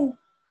 woo!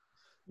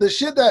 The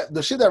shit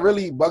that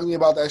really bugged me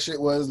about that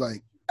shit was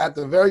like at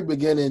the very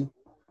beginning,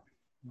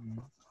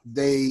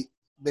 they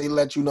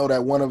let you know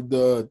that one of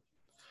the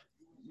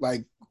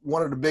like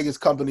one of the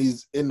biggest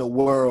companies in the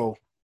world,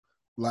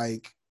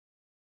 like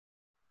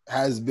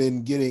has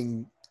been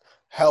getting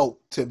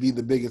help to be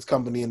the biggest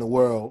company in the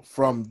world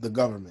from the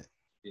government.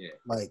 Yeah.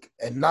 Like,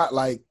 and not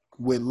like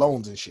with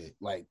loans and shit,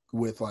 like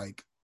with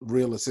like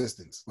real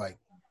assistance, like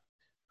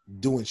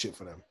doing shit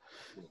for them.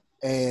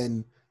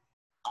 And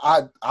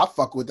I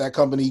fuck with that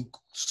company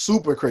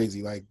super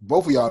crazy. Like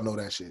both of y'all know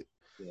that shit.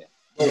 Yeah.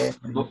 And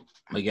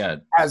Oh my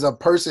God. as a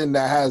person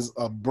that has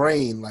a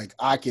brain, like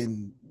I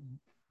can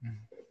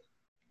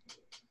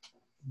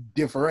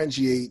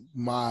differentiate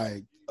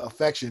my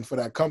affection for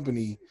that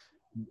company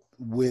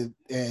with,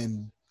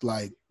 and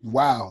like,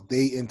 wow,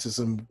 they into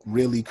some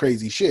really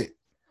crazy shit.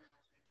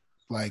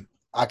 Like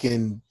I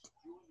can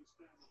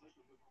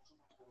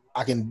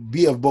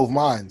be of both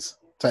minds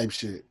type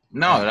shit.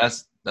 No, like,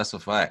 that's a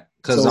fact.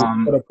 Cause so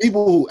for the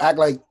people who act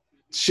like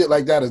shit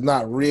like that is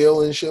not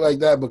real and shit like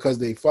that because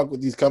they fuck with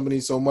these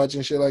companies so much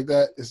and shit like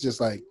that, it's just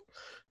like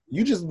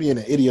you just being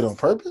an idiot on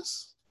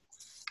purpose.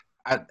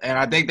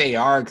 I think they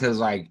are, because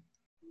like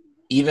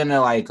even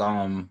like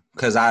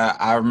because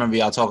I remember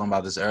y'all talking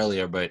about this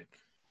earlier, but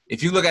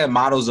if you look at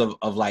models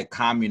of like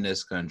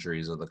communist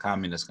countries or the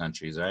communist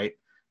countries, right?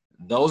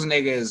 Those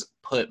niggas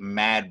put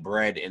mad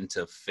bread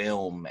into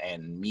film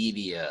and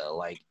media,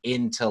 like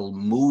into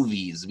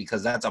movies,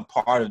 because that's a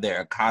part of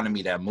their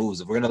economy that moves.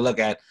 If we're gonna look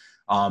at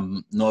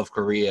North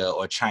Korea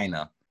or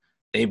China,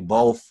 they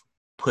both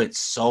put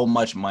so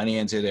much money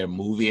into their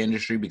movie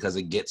industry because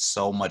it gets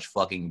so much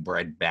fucking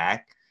bread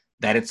back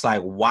that it's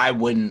like, why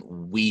wouldn't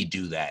we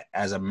do that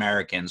as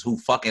Americans who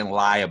fucking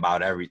lie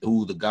about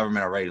who the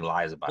government already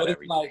lies about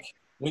everything? Like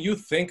when you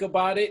think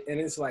about it, and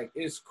it's like,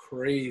 it's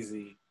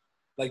crazy.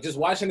 Like just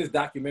watching this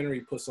documentary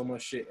put so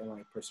much shit in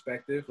like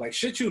perspective. Like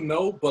shit you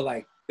know, but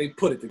like they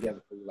put it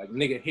together for you. Like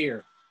nigga,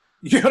 here.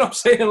 You know what I'm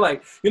saying?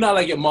 Like, you know,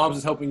 like your mom's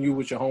is helping you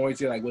with your homework.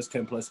 You're like, what's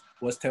 10 plus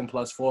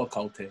 4,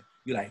 Colton?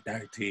 You're like,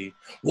 13.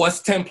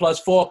 What's 10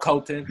 plus 4,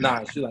 Colton?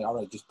 Nah, she's like, all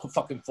right, just put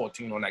fucking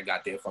 14 on that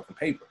goddamn fucking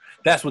paper.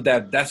 That's what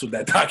that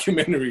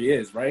documentary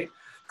is, right?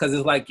 Because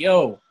it's like,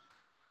 yo,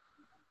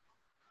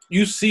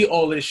 you see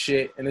all this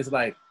shit, and it's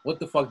like, what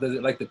the fuck does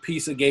it, like the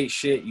Pizzagate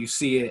shit, you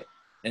see it,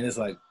 and it's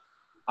like,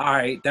 all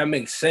right, that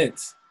makes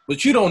sense.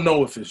 But you don't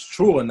know if it's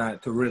true or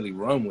not to really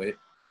run with.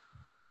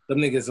 Them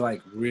niggas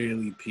like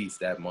really piece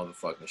that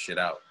motherfucking shit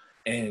out.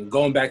 And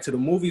going back to the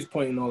movies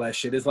point and all that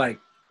shit, it's like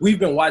we've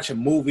been watching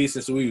movies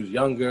since we was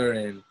younger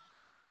and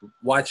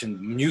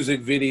watching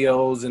music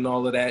videos and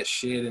all of that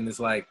shit. And it's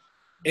like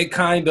it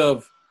kind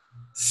of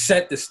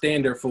set the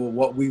standard for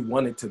what we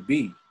want it to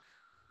be.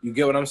 You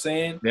get what I'm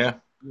saying? Yeah.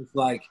 It's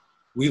like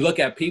we look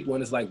at people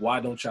and it's like,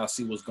 why don't y'all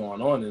see what's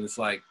going on? And it's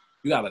like,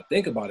 you got to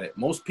think about it.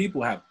 Most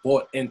people have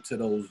bought into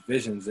those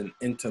visions and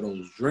into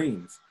those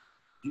dreams.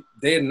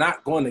 They're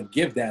not going to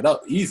give that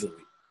up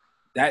easily.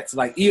 That's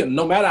like, even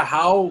no matter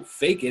how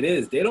fake it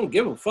is, they don't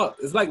give a fuck.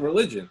 It's like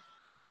religion.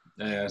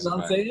 Yeah, you know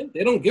what I'm saying?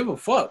 They don't give a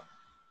fuck.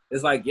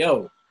 It's like,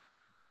 yo,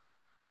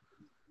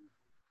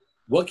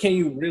 what can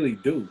you really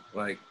do?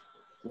 Like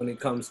when it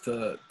comes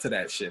to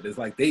that shit, it's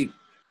like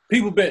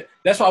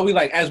that's why we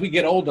like, as we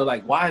get older,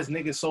 like, why is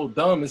niggas so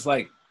dumb? It's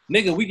like,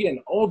 nigga, we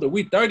getting older.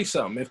 We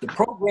 30-something. If the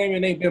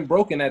programming ain't been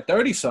broken at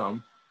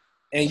 30-something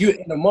and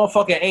the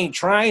motherfucker ain't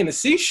trying to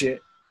see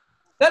shit,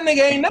 that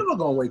nigga ain't never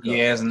gonna wake up.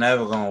 Yeah, it's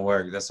never gonna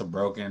work. That's a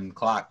broken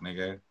clock,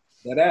 nigga.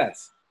 That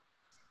ass.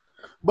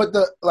 But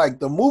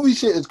the movie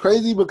shit is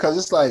crazy because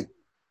it's like,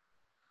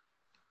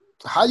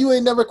 how you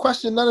ain't never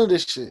questioned none of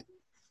this shit?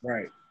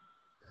 Right.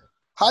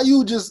 How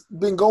you just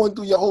been going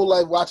through your whole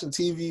life watching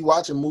TV,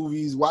 watching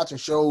movies, watching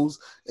shows,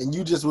 and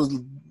you just was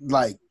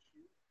like,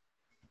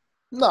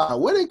 nah,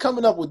 where they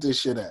coming up with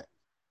this shit at?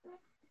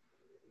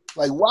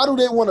 Like, why do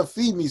they want to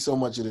feed me so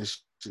much of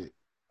this shit?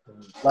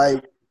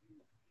 Like,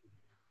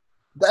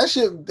 that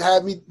shit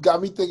got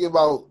me thinking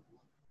about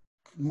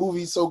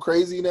movies so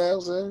crazy now,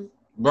 saying.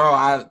 Bro,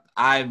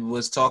 I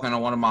was talking to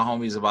one of my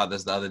homies about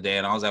this the other day,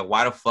 and I was like,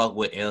 why the fuck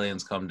would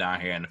aliens come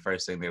down here and the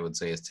first thing they would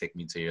say is take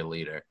me to your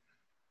leader?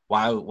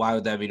 Why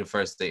would that be the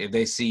first thing? If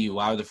they see you,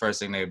 why would the first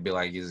thing they would be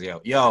like is,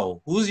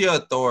 yo, who's your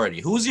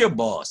authority? Who's your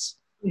boss?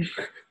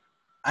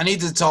 I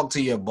need to talk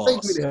to your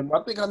boss. I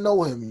think I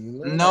know him.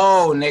 You know?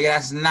 No, nigga,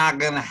 that's not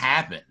gonna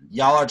happen.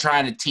 Y'all are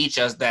trying to teach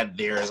us that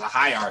there is a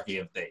hierarchy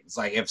of things.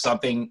 Like if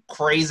something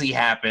crazy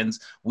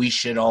happens, we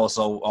should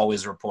also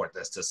always report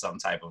this to some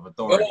type of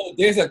authority. Yo,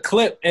 there's a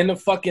clip in the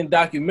fucking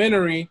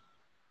documentary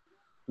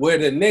where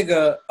the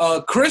nigga,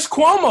 Chris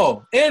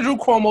Cuomo, Andrew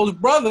Cuomo's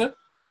brother,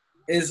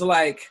 is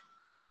like,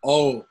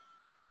 oh,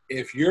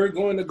 if you're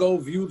going to go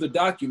view the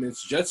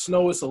documents, just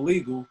know it's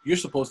illegal. You're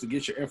supposed to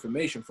get your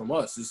information from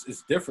us.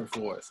 It's different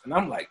for us. And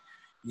I'm like,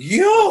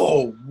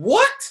 yo,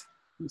 what?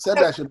 He said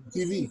that shit on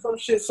TV. Some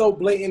shit so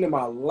blatant in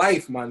my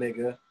life, my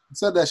nigga. He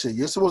said that shit.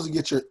 You're supposed to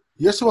get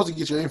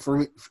your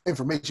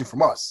information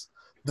from us,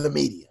 the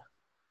media.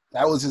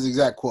 That was his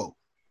exact quote.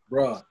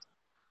 Bruh.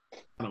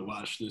 I'm gonna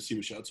watch this, see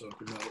what y'all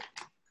talking about.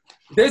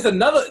 There's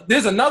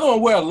another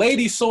one where a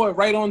lady saw it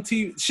right on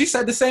TV. She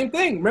said the same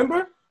thing,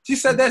 remember? She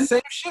said that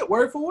same shit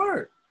word for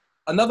word.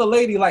 another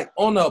lady like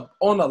on a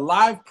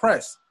live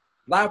press.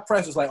 Live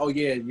press was like, oh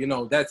yeah, you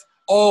know, that's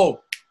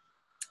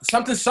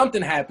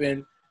something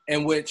happened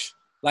in which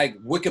like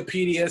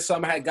Wikipedia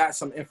somehow had got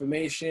some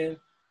information.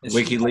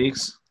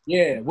 WikiLeaks?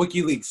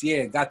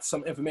 WikiLeaks, got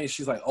some information.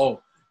 She's like,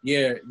 oh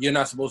yeah, you're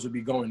not supposed to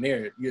be going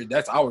there.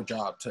 That's our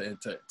job to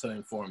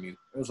inform you.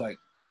 It was like,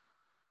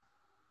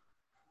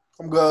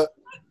 I'm good.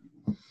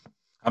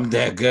 I'm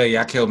that good.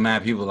 Y'all killed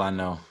mad people I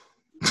know.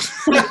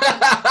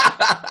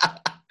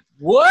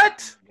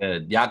 what?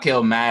 Good. Y'all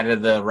killed mad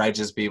of the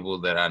righteous people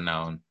that I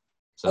know.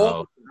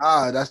 So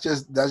that's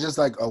just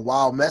like a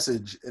wild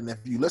message, and if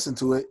you listen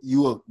to it,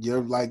 you're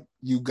like,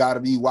 you gotta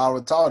be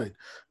wild retarded,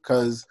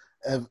 because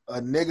if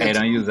a nigga, hey,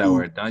 don't use that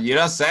word. You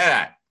don't say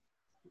that.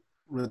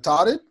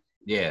 Retarded?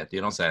 Yeah,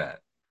 you don't say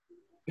that.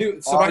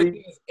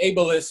 Somebody is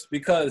ableist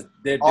because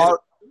they're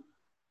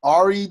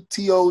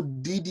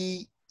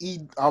RETODDE.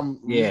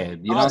 Yeah,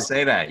 you don't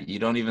say that. You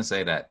don't even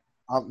say that.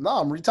 I'm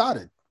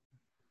retarded.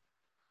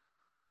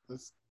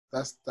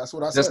 That's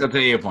what I said. Just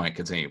continue your point.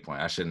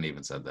 I shouldn't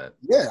even said that.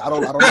 Yeah, I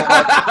don't know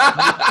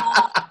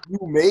how you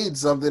made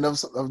something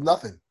of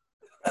nothing.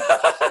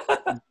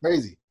 It's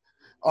crazy.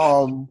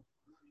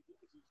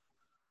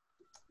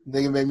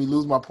 They made me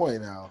lose my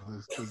point now.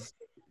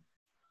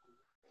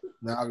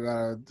 Now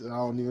I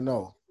don't even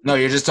know. No,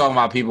 you're just talking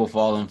about people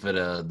falling for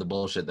the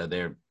bullshit that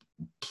they're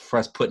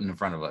putting in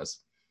front of us.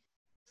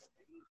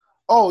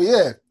 Oh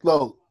yeah,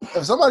 look,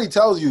 if somebody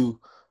tells you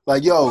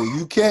like, yo,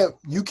 you can't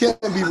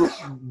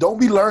don't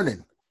be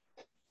learning.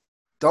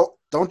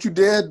 Don't you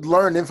dare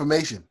learn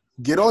information.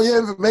 Get all your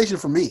information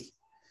from me.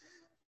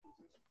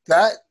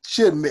 That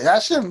should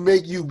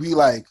make you be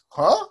like,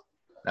 huh?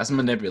 That's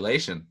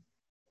manipulation.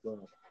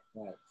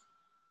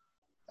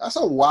 That's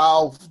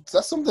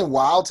something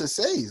wild to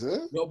say,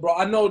 sir. Yo, bro,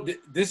 I know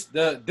this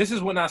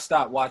is when I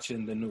stopped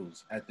watching the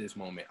news at this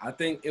moment. I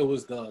think it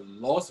was the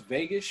Las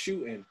Vegas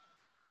shooting.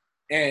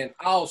 And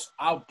I'll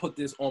put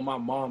this on my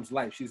mom's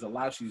life. She's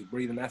alive, she's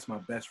breathing. That's my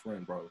best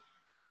friend, bro.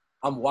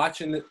 I'm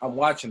watching it. I'm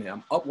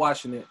up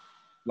watching it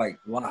like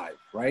live,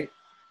 right?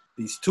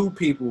 These two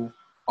people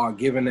are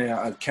giving their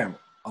account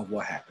of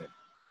what happened.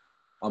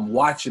 I'm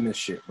watching this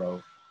shit,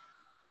 bro.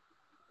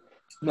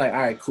 I'm like, all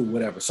right, cool,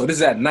 whatever. So this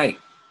is at night.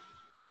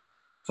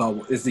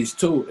 So it's these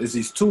two,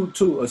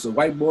 it's a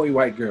white boy,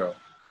 white girl.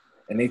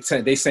 And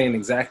they saying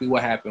exactly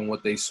what happened,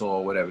 what they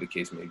saw, whatever the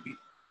case may be.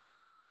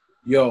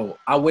 Yo,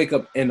 I wake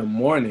up in the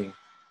morning,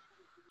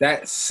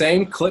 that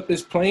same clip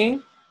is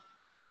playing,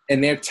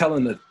 and they're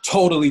telling a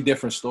totally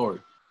different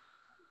story.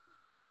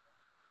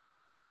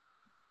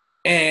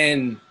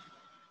 And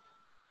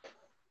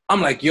I'm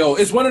like, yo,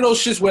 it's one of those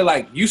shits where,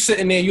 like, you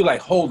sitting there, you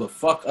like, hold the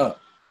fuck up.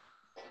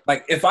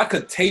 Like, if I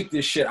could tape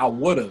this shit, I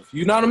would have.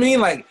 You know what I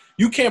mean? Like,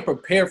 you can't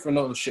prepare for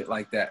no shit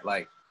like that.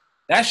 Like,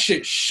 that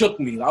shit shook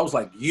me. I was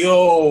like,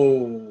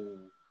 yo,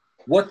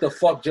 what the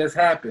fuck just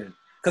happened?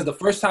 Because the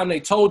first time they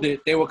told it,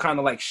 they were kind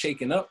of like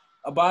shaken up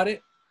about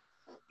it.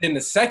 Then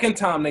the second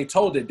time they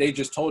told it, they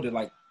just told it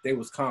like they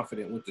was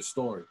confident with the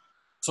story.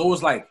 So it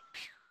was like,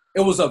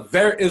 it was a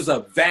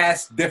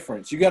vast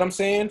difference. You get what I'm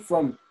saying?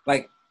 From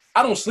like,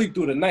 I don't sleep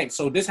through the night.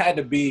 So this had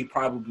to be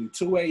probably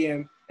 2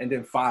 a.m. and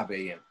then 5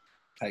 a.m.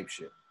 type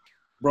shit.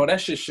 Bro,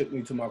 that shit shook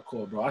me to my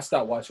core, bro. I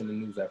stopped watching the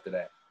news after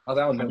that. I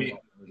don't know.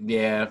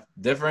 Yeah,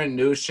 different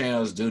news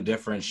channels do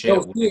different shit.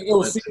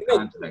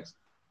 Context.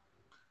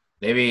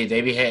 They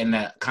be hitting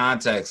that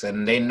context,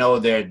 and they know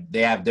they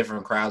have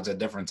different crowds at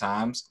different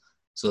times.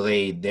 So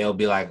they'll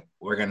be like,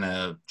 we're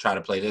gonna try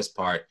to play this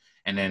part,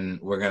 and then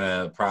we're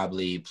gonna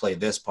probably play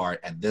this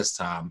part at this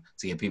time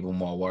to get people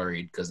more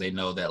worried, because they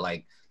know that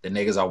like the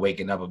niggas are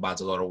waking up about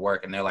to go to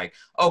work, and they're like,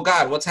 oh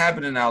God, what's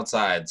happening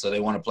outside? So they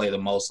want to play the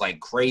most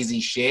like crazy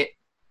shit.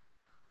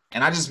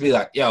 And I just be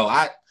like, yo,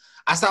 I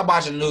stopped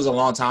watching the news a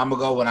long time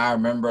ago when I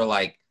remember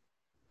like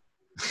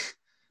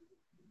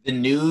the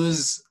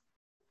news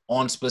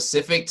on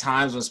specific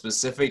times when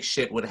specific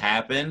shit would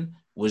happen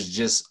was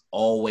just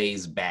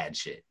always bad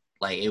shit.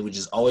 Like, it would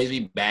just always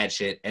be bad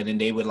shit. And then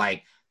they would,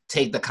 like,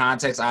 take the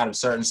context out of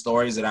certain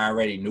stories that I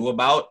already knew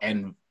about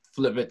and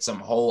flip it some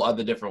whole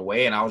other different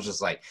way. And I was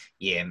just like,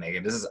 yeah,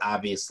 nigga, this is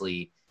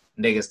obviously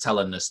niggas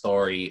telling the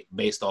story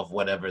based off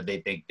whatever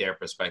they think their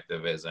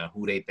perspective is and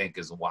who they think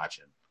is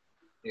watching.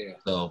 Yeah.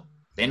 So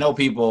they know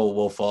people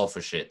will fall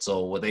for shit.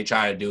 So what they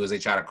try to do is they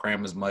try to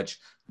cram as much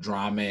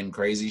drama and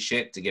crazy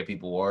shit to get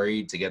people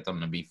worried, to get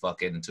them to be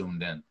fucking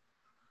tuned in.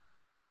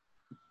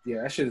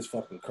 Yeah, that shit is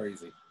fucking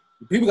crazy.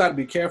 People got to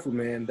be careful,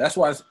 man. That's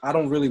why I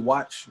don't really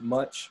watch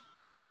much.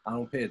 I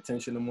don't pay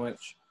attention to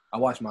much. I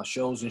watch my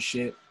shows and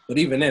shit. But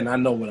even then, I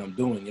know what I'm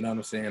doing. You know what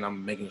I'm saying?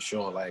 I'm making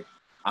sure, like,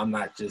 I'm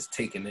not just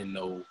taking in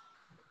no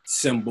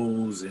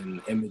symbols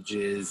and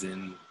images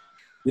and,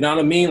 you know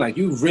what I mean? Like,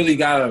 you really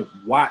got to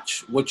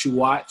watch what you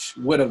watch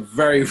with a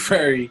very,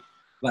 very,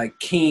 like,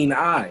 keen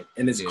eye.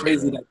 And it's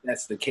crazy that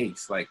that's the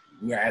case. Like,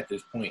 we're at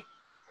this point.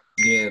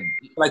 Yeah.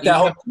 Like that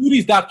whole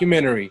Cuties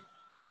documentary.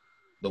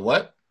 The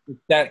what?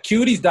 That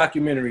Cuties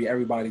documentary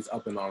everybody's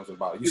up in arms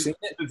about. You seen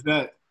it? It's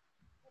that.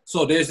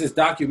 So there's this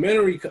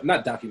documentary,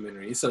 not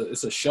documentary, it's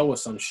a show or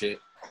some shit.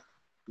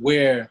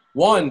 where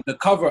one, the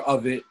cover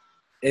of it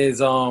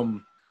is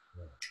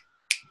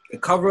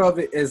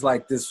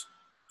like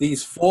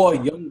these 4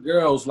 young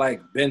girls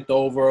like bent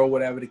over or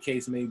whatever the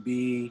case may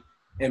be,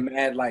 and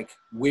mad like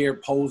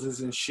weird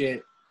poses and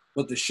shit.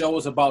 But the show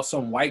is about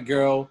some white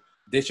girl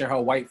ditching her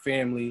white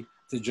family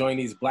to join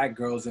these black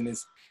girls in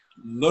this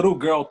little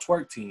girl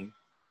twerk team,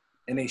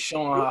 and they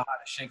showing her how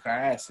to shake her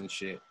ass and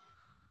shit.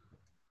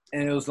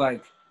 And it was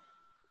like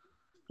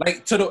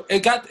it's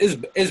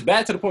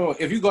bad to the point where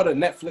if you go to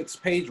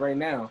Netflix page right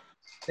now,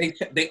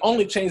 they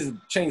only changed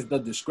the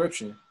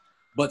description,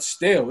 but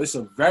still it's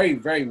a very,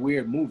 very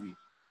weird movie.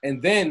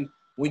 And then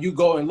when you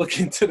go and look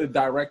into the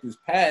director's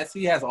past,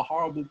 he has a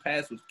horrible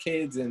past with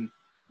kids, and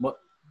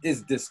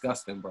it's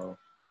disgusting, bro.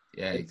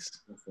 Yikes. It's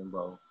disgusting,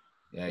 bro.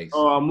 Yikes.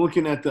 Oh, I'm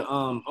looking at the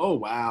oh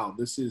wow,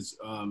 this is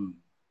wow.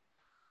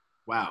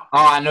 Oh,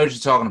 I know what you're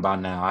talking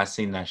about now. I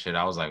seen that shit.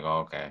 I was like, oh,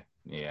 okay.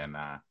 Yeah,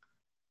 nah.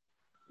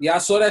 Yeah, I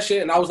saw that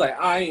shit and I was like,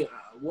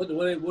 what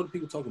are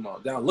people talking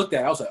about? Then I looked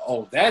at it, I was like,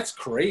 oh, that's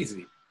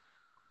crazy.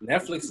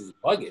 Netflix is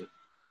bugging.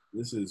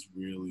 This is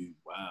really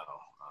wow.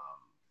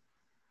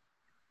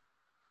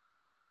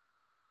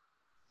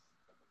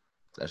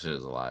 That shit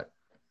is a lot.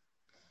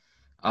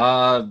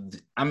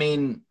 I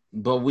mean,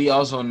 but we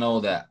also know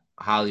that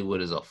Hollywood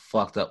is a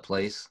fucked up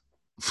place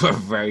for a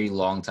very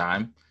long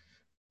time.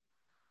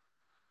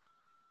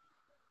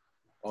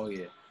 Oh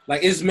yeah,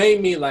 like it's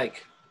made me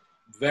like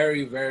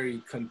very, very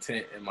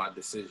content in my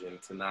decision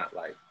to not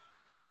like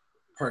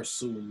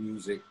pursue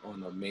music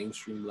on a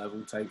mainstream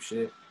level type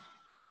shit.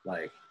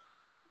 Like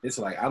it's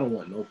like I don't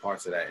want no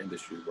parts of that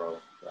industry, bro.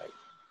 Like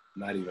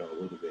not even a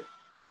little bit.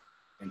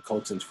 And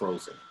Colton's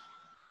frozen.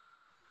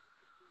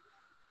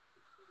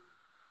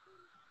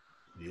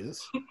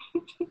 Yes.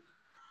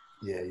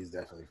 Yeah, he's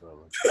definitely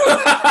frozen.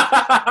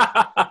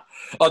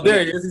 Oh,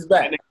 there he is. He's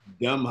back.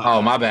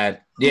 Oh, my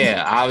bad.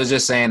 Yeah, I was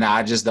just saying that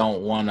I just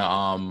don't want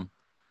to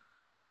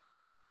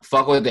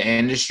fuck with the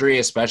industry,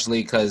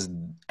 especially because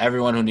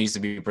everyone who needs to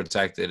be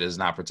protected is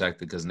not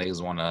protected because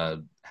niggas want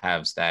to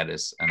have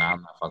status, and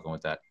I'm not fucking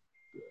with that.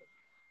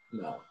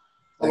 No.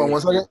 Hold on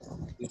 1 second.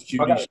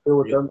 If I gotta deal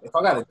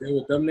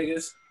with them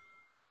niggas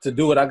to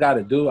do what I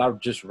gotta do,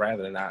 I'd just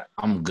rather not.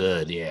 I'm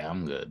good. Yeah,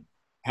 I'm good.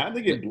 How'd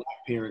they get black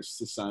parents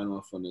to sign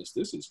off on this?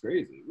 This is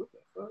crazy. What the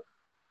fuck?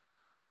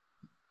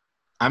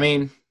 I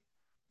mean,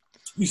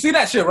 you see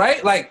that shit,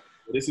 right? Like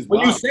this is when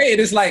wild. you say it,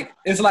 it's like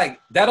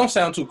that don't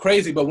sound too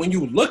crazy, but when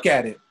you look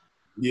at it,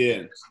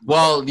 yeah.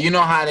 Well, you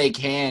know how they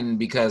can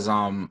because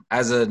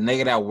as a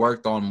nigga that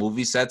worked on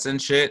movie sets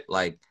and shit,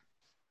 like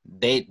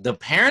the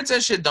parents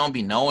and shit don't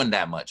be knowing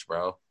that much,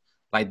 bro.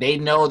 Like they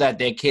know that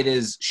their kid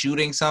is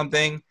shooting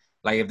something.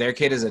 Like if their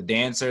kid is a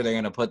dancer, they're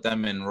gonna put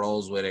them in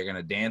roles where they're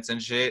gonna dance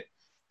and shit.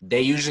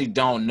 They usually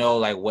don't know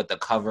like what the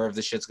cover of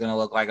the shit's gonna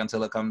look like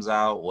until it comes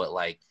out, what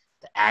like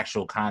the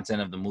actual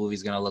content of the movie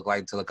is gonna look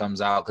like until it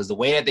comes out. Because the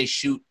way that they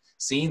shoot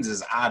scenes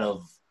is out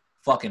of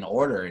fucking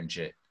order and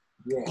shit.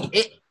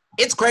 Yeah.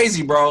 It's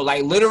crazy, bro.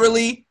 Like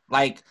literally,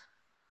 like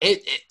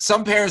it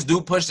some parents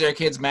do push their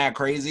kids mad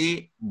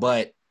crazy,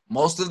 but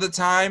most of the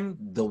time,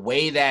 the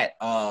way that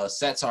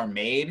sets are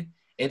made,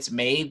 it's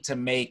made to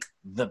make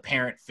the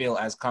parent feel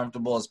as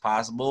comfortable as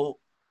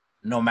possible,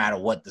 no matter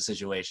what the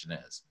situation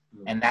is.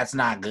 And that's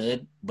not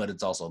good, but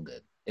it's also good.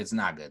 It's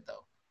not good,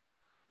 though.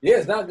 Yeah,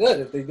 it's not good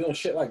if they're doing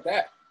shit like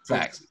that.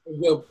 Facts.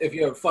 If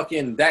you're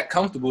fucking that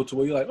comfortable to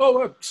where you're like, oh,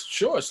 well,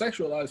 sure,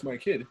 sexualize my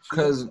kid.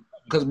 Because,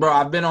 bro,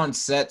 I've been on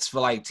sets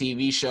for, like,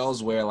 TV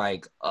shows where,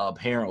 like, a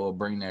parent will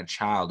bring their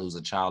child who's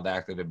a child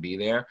actor to be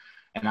there.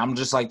 And I'm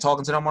just, like,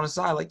 talking to them on the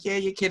side, like, yeah,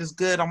 your kid is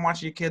good. I'm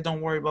watching your kid.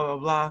 Don't worry, blah, blah,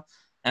 blah.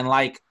 And,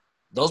 like,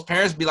 those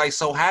parents be, like,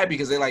 so happy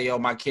because they're like, yo,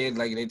 my kid,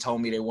 like, they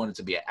told me they wanted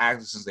to be an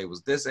actor since they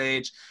was this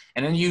age.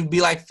 And then you'd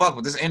be like, fuck,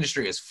 but this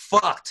industry is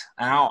fucked.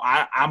 And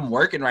I'm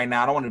working right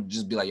now. I don't want to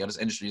just be like, yo, this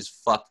industry is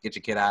fucked. Get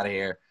your kid out of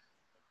here.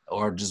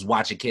 Or just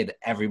watch your kid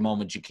every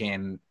moment you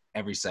can,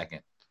 every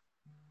second.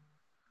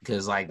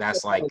 Because, like,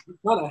 that's, like, you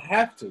kind of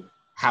have to.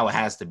 How it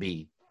has to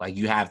be. Like,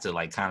 you have to,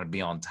 like, kind of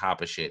be on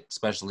top of shit,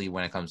 especially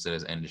when it comes to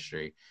this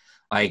industry.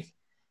 Like,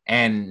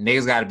 and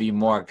niggas got to be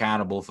more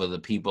accountable for the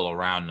people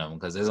around them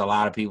because there's a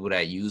lot of people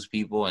that use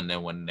people, and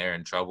then when they're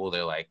in trouble,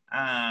 they're like,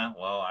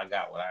 well, I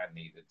got what I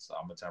needed, so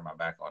I'm going to turn my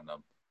back on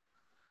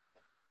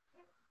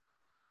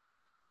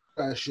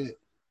them. Shit.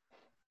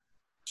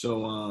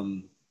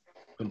 So,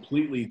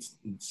 completely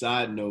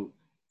side note,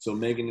 so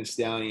Megan Thee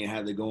Stallion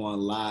had to go on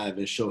live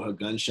and show her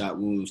gunshot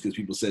wounds because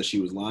people said she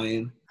was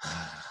lying.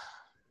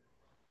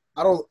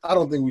 I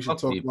don't think we should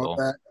talk about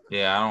that.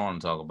 Yeah, I don't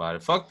want to talk about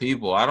it. Fuck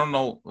people. I don't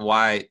know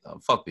why.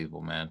 Fuck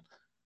people, man.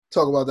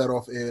 Talk about that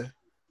off air.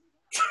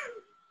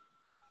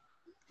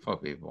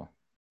 Fuck people.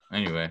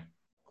 Anyway,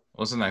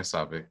 what's the next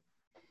topic?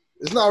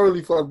 It's not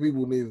really fuck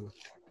people neither.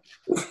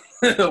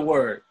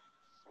 Word.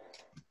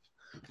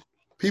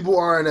 People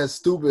aren't as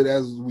stupid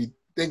as we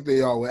think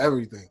they are with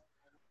everything.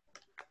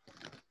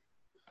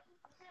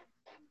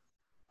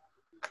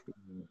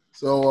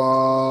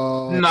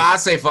 So no, I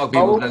say fuck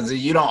people because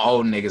you don't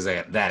owe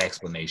niggas that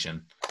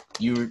explanation.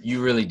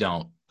 You really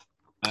don't.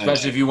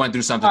 Especially if you went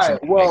through something. All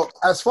right. Well,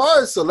 as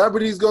far as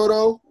celebrities go,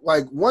 though,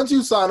 like once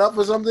you sign up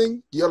for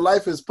something, your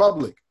life is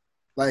public.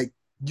 Like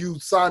you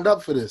signed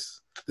up for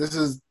this. This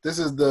is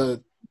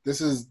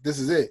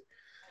it.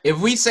 If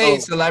we say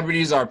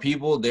celebrities are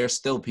people, they're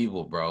still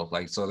people, bro.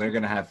 Like, so they're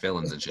gonna have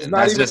feelings and shit.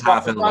 That's even just how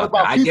I feel about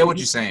that. I get what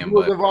you're saying, but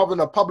was involved in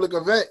a public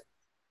event.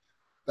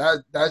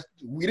 That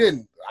we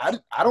didn't.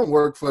 I don't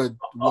work for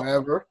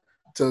whatever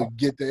to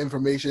get the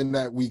information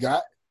that we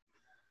got.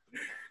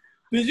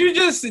 Did you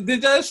just see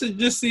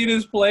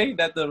this play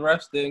that the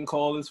refs didn't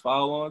call this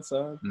foul on,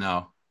 son?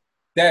 No.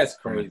 That's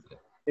crazy.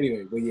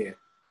 Anyway, but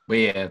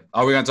yeah.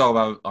 Are we gonna talk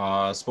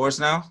about sports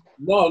now?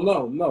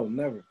 No,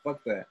 never.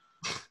 Fuck that.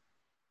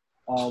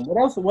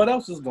 What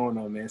else is going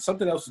on, man?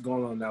 Something else is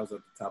going on that was at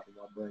the top of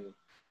my brain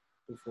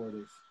before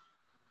this.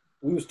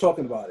 We was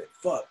talking about it.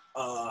 Fuck.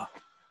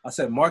 I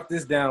said mark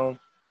this down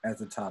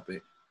as a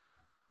topic.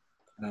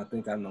 And I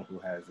think I know who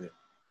has it.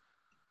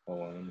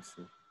 Hold on, let me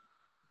see.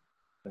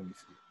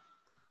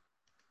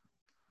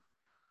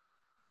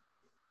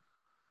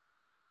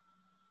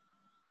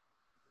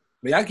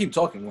 But I keep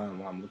talking while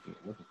I'm looking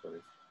for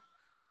this.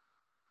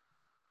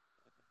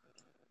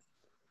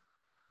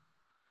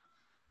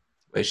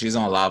 Wait, she's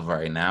on live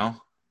right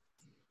now?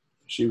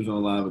 She was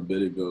on live a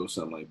bit ago,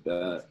 something like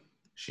that.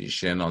 She's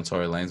shitting on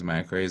Tory Lanez,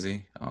 man,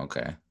 crazy.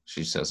 Okay.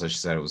 She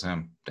said it was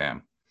him.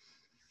 Damn.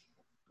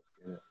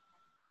 Yeah.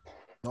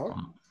 No.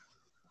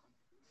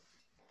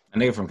 A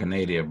nigga from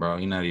Canada, bro.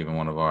 He's not even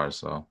one of ours,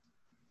 so.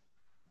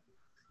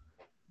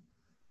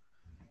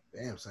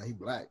 Damn, son, he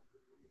black.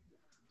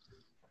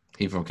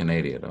 He from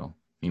Canada, though.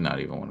 He not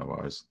even one of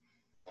ours.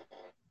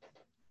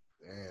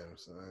 Damn,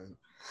 son.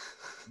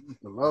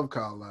 I love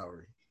Kyle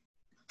Lowry.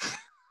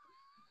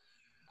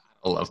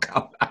 I love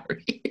Kyle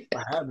Lowry.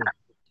 What happened?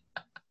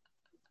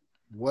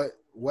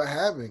 What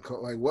happened?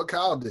 Like, what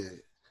Kyle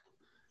did?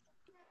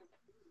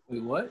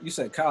 Wait, what? You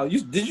said Kyle?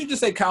 Did you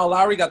just say Kyle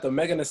Lowry got the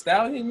Megan Thee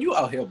Stallion? You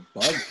out here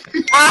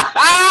bugging.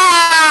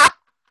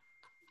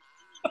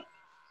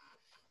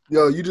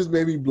 Yo, you just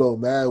made me blow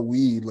mad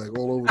weed like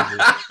all over the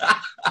place.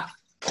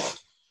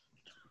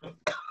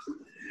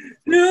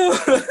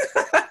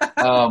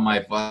 Oh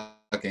my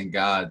fucking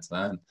God,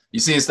 son! You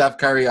see Steph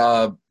Curry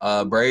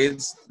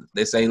braids?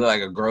 They say he look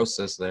like a gross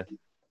sister.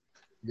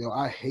 Yo,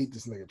 I hate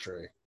this nigga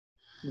Trey.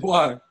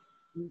 Why?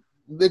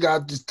 Nigga, I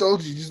just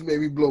told you just made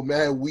me blow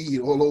mad weed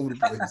all over the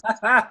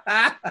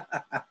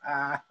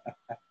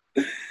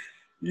place.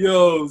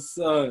 Yo,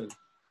 son.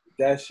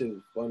 That shit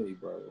is funny,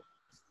 bro.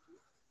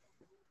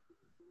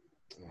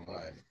 All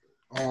right.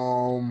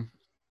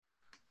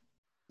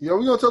 Yo,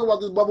 we gonna talk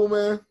about this bubble,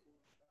 man?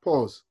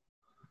 Pause.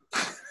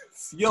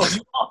 Yo,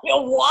 you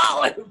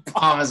wildin'.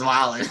 Palmer's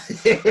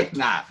wildin'.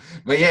 Nah.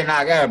 But yeah,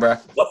 go ahead, bro.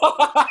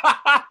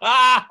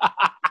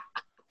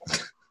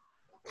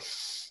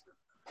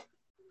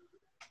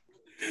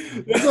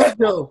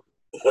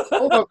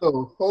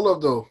 Hold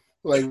up though.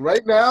 Like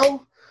right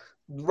now,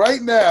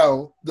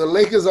 the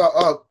Lakers are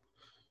up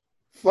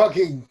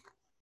fucking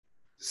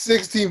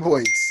 16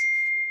 points.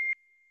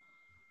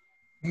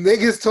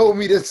 Niggas told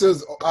me this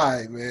is all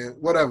right, man.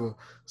 Whatever.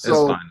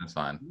 So it's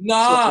fine.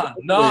 Nah,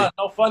 no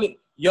funny.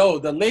 Yo,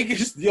 the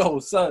Lakers,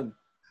 son.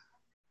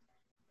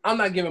 I'm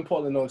not giving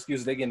Portland no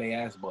excuses. They getting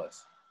their ass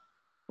bust.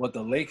 But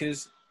the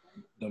Lakers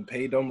done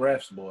paid them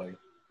refs, boy.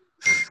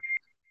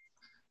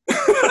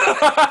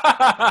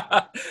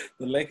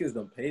 The Lakers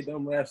done paid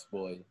them refs,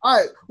 boy. All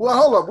right.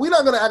 Well, hold up. We're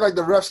not gonna act like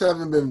the refs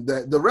haven't been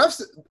that. The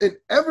refs in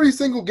every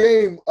single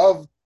game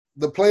of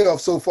the playoffs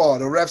so far,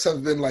 the refs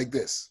have been like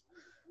this.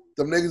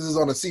 Them niggas is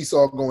on a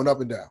seesaw going up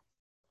and down.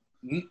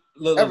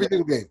 Every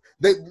single game.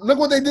 Look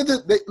what they did.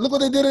 Look what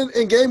they did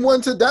in game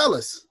 1 to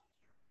Dallas.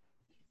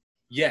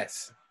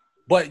 Yes,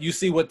 but you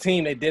see what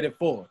team they did it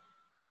for.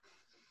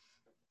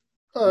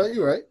 All right,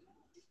 you're right.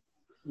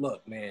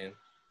 Look, man.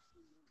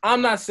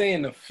 I'm not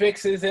saying the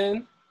fix is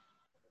in,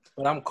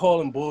 but I'm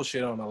calling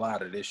bullshit on a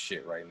lot of this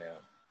shit right now.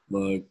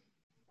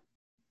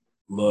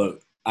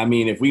 Look. I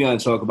mean, if we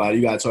gotta talk about it,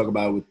 you gotta talk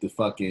about it with the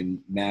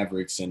fucking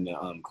Mavericks and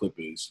the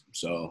Clippers.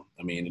 So,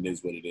 I mean, it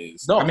is what it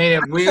is. No, I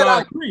mean,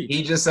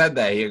 he just said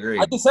that. He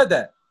agreed. I just said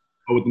that.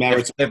 Oh, with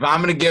Mavericks. If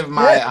I'm gonna give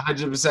my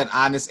 100%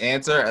 honest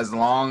answer, as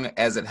long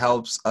as it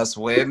helps us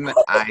win,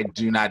 I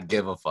do not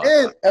give a fuck.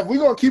 And if we're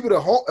gonna keep it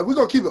all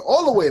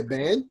the way,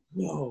 man.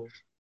 No.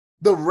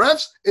 The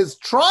refs is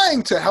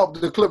trying to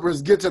help the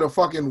Clippers get to the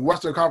fucking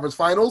Western Conference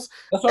Finals,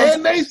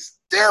 and they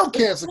still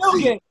can't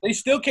succeed. They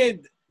still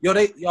can't. Yo,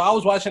 I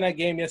was watching that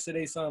game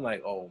yesterday, son.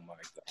 Like, oh my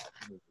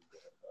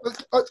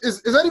God.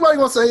 Is anybody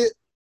gonna say it?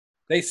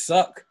 They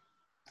suck.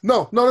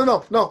 No. We ain't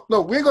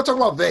gonna talk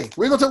about they.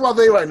 We ain't gonna talk about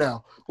they right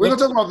now. We're gonna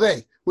talk about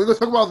they. We're gonna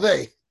talk about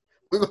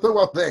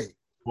they.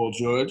 Paul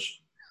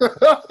George.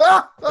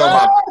 That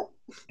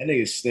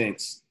nigga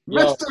stinks.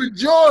 Mr.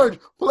 George,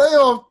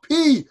 playoff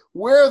P.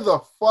 Where the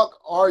fuck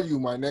are you,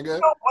 my nigga?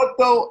 You know what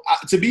though?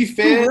 To be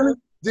fair.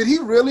 Did he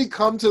really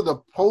come to the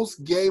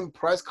post-game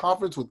press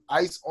conference with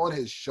ice on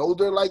his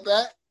shoulder like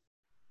that?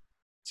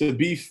 To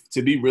be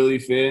really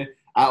fair,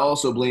 I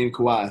also blame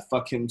Kawhi.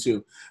 Fuck him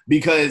too.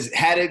 Because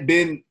had it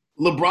been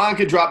LeBron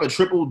could drop a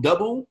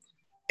triple-double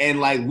and,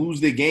 like, lose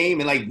the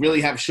game and, like,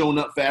 really have shown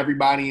up for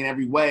everybody in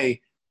every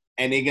way,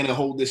 and they're going to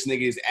hold this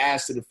nigga's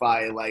ass to the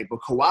fire. Like,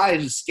 but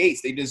Kawhi just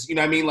skates. They just, you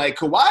know what I mean? Like,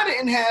 Kawhi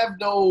didn't have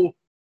no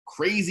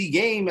crazy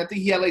game. I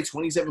think he had, like,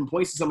 27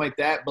 points or something like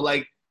that. But,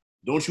 like,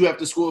 don't you have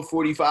to score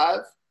 45?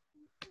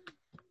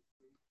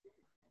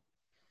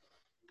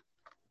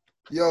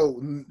 Yo,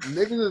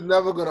 niggas is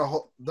never gonna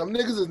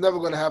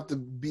have to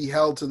be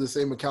held to the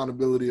same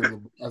accountability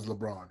as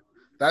LeBron.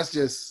 That's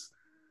just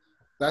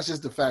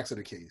the facts of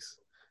the case.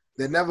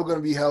 They're never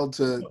gonna be held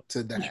to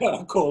that. You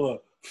gotta call a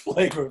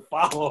flagrant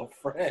foul a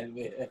friend,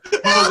 man.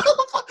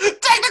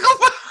 Technical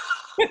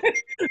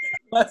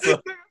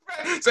foul.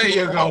 Say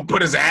you're gonna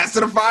put his ass to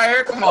the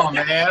fire? Come on,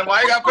 man.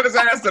 Why you gotta put his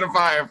ass to the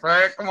fire,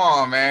 Frank? Come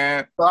on,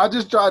 man. So I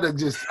tried to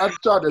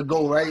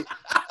go right.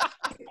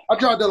 I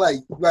tried to like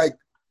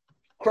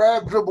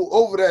crab dribble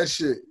over that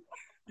shit.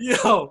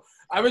 Yo,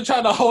 I've been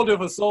trying to hold it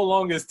for so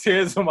long, it's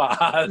tears in my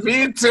eyes.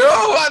 Me too.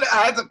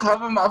 I had to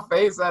cover my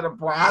face at a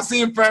point. I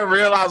seen Fred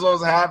realize what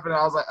was happening.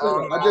 I was like,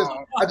 oh, no.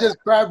 I just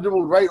crab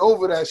dribbled right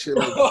over that shit.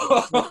 Like,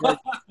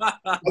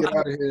 get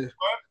out of here.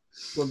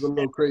 Was a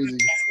little crazy. As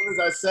soon as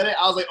I said it,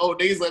 I was like, oh,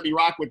 niggas let me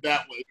rock with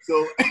that one.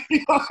 So,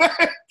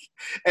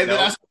 and then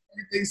I saw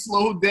everything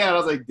slowed down. I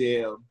was like,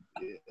 damn.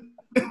 Yeah.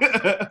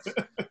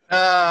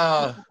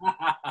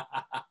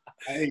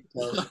 I hate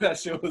that. That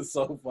shit was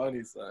so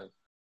funny, son.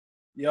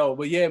 Yo,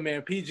 but yeah,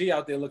 man, PG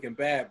out there looking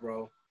bad,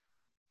 bro.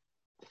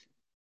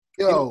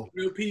 Yo,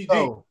 real PG.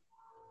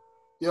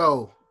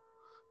 Yo,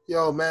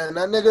 man,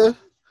 that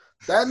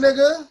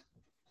nigga,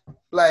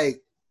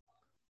 like,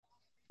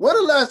 when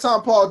the last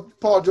time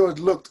Paul George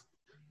looked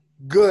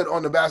good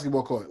on the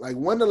basketball court? Like,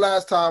 when the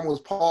last time was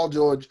Paul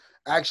George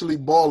actually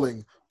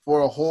balling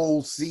for a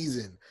whole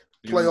season,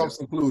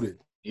 playoffs included?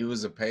 He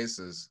was a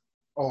Pacers.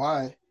 Oh, all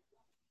right.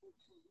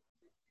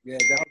 Yeah,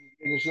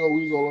 making sure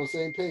we was all on the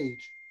same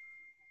page.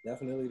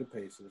 definitely the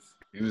Pacers.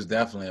 He was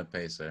definitely a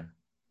Pacer.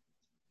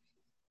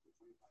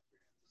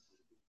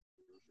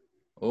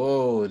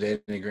 Oh,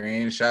 Danny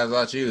Green, shouts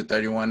out you,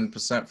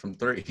 31% from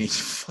three. You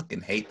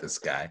fucking hate this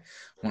guy.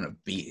 I want to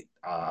beat.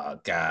 Oh,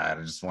 God,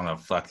 I just want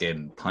to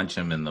fucking punch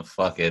him in the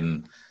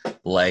fucking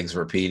legs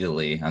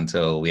repeatedly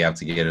until we have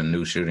to get a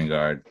new shooting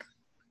guard.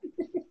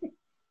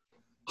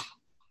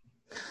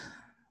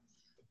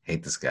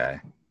 Hate this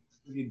guy.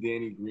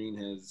 Danny Green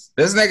has.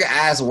 This nigga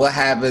asked what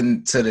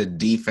happened to the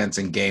defense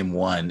in game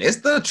one. It's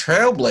the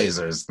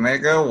Trailblazers,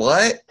 nigga.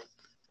 What?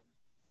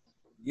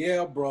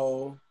 Yeah,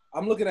 bro.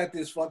 I'm looking at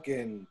this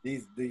fucking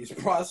these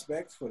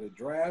prospects for the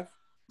draft.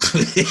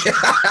 Niggas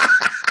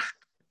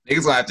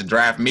gonna have to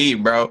draft me,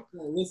 bro.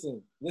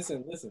 Listen.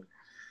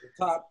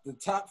 The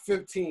top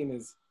 15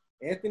 is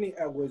Anthony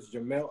Edwards,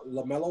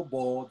 LaMelo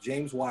Ball,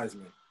 James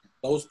Wiseman.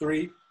 Those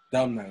three,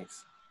 dumb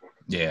nice.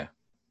 Yeah.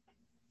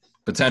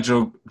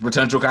 Potential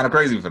kind of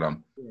crazy for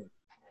them.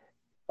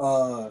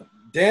 Yeah.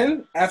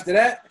 Then after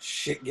that,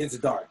 shit gets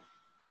dark.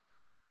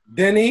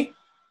 Denny,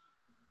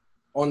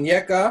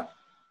 Onyeka,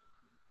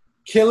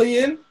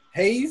 Killian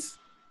Hayes,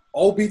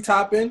 Obi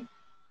Toppin,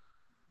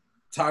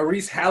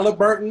 Tyrese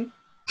Halliburton,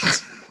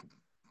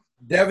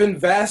 Devin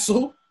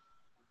Vassell,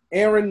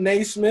 Aaron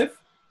Naismith,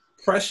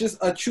 Precious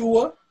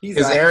Achua.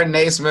 Is Aaron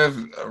Naismith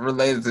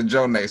related to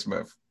Joe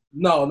Naismith?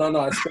 No.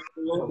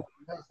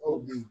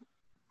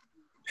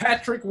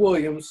 Patrick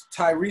Williams,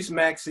 Tyrese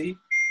Maxey,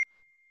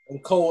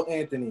 and Cole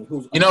Anthony.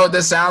 You know what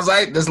this sounds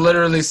like? This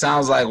literally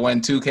sounds like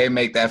when 2K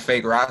make that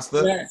fake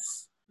roster.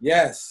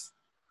 Yes.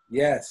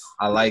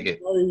 I like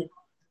it.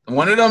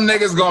 One of them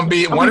niggas gonna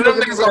be an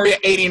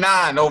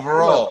 89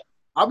 overall.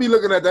 I'll be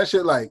looking at that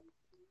shit like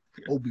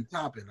Obi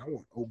Toppin. I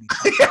want Obi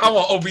Toppin. I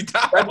want Obi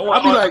Toppin.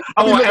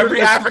 I want every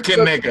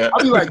African nigga.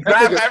 I'll be like,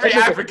 every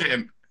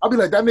African. I'll be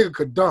like, that nigga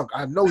could dunk.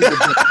 I know he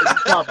could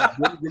dunk.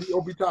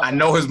 Obi Toppin. I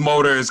know his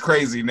motor is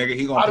crazy, nigga.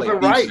 He gonna play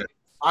defense.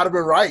 I'd have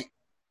been right.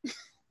 You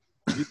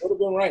would have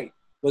been right.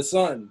 But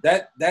son,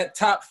 that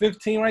top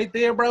 15 right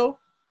there, bro,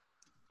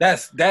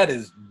 that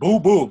is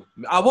boo-boo.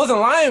 I wasn't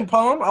lying,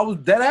 Palm. I was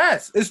dead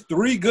ass. It's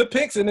 3 good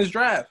picks in this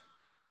draft.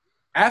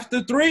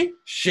 After 3,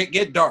 shit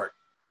get dark.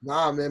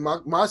 Nah, man.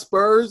 My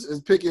Spurs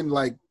is picking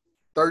like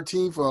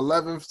 13 for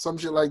 11, some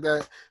shit like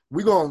that.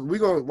 We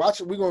gonna watch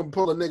it. We gonna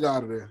pull a nigga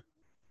out of there.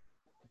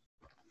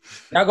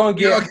 Y'all gonna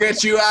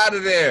get you out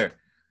of there.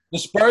 The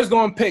Spurs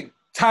gonna pick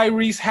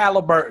Tyrese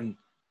Halliburton.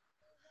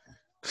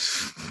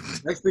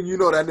 Next thing you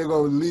know, that nigga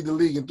gonna lead the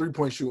league in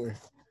 3-point shooting.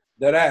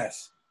 That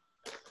ass.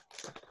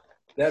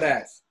 Yo,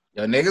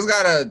 niggas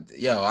gotta.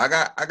 Yo, I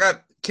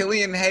got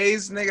Killian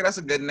Hayes, nigga. That's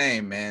a good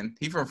name, man.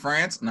 He from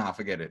France? Nah,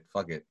 forget it.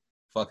 Fuck it.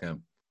 Fuck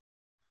him.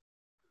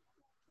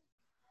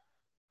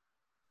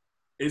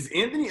 Is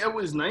Anthony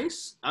Edwards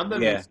nice?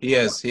 He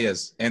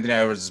is. Anthony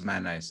Edwards is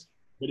mad nice.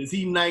 But is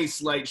he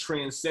nice, like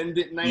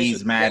transcendent nice?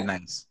 He's mad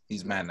nice.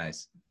 He's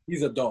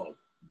a dog.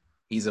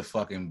 He's a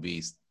fucking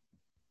beast.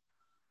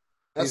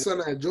 That's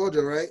son at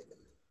Georgia, right?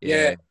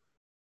 Yeah.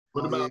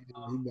 What about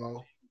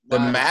the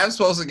Mavs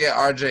supposed to get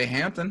RJ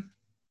Hampton?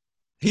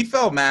 He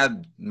felt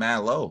mad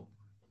low.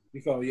 He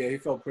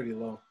felt pretty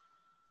low.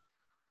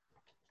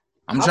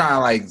 I'm trying to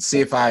like see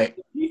if I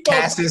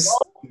Cassis.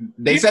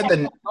 They said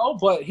the no,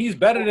 but he's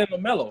better than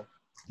LaMelo.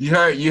 You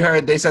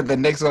heard they said the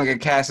Knicks gonna get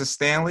Cassius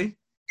Stanley.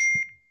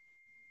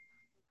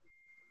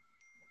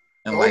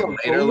 And like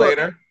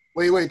later.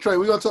 Wait, Trey,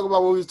 we're gonna talk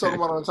about what we was talking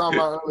about on the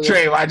timeline earlier.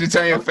 Trey, why'd you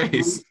turn your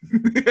face?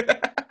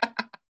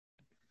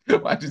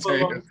 Why'd you turn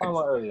your face?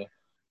 Earlier?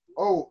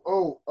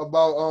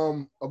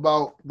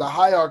 About the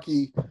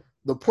hierarchy,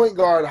 the point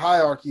guard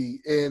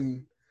hierarchy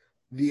in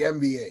the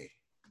NBA.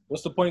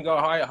 What's the point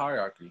guard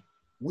hierarchy?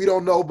 We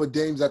don't know, but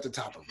Dame's at the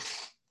top of it.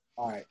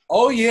 All right.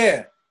 Oh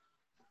yeah.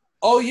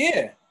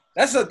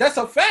 That's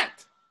a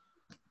fact.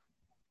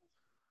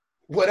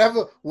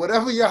 Whatever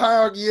your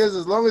hierarchy is,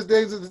 as long as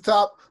Dame's at the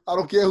top, I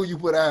don't care who you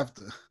put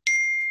after.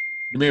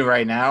 You mean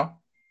right now?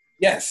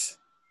 Yes.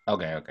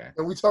 Okay.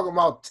 And we talking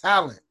about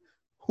talent.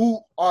 Who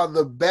are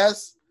the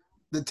best?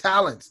 The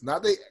talents,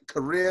 not their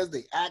careers,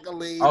 the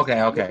accolades.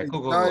 Okay.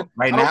 Cool.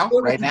 Right now?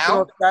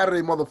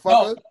 Saturday, motherfucker.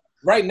 No,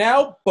 right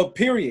now, but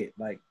period.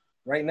 Like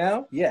right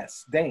now,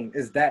 yes, Dame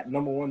is that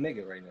number one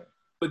nigga right now.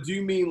 But do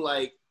you mean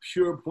like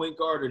pure point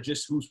guard or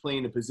just who's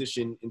playing the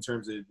position in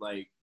terms of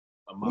like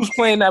who's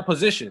playing that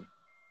position?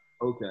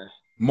 Okay.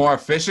 More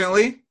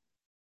efficiently?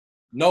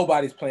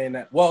 Nobody's playing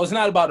that. Well, it's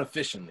not about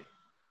efficiently.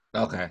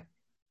 Okay.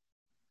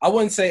 I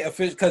wouldn't say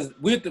efficient because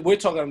we're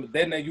talking.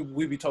 Then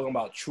we be talking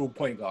about true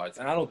point guards,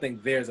 and I don't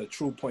think there's a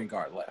true point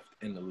guard left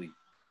in the league.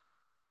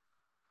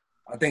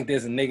 I think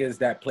there's niggas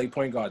that play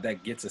point guard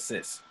that gets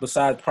assists.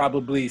 Besides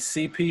probably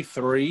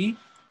CP3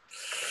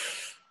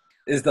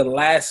 is the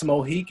last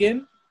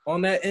Mohican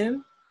on that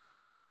end.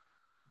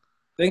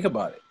 Think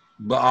about it.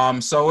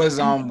 But so is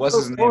what's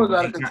his name?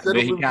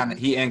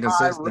 He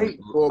inconsistent.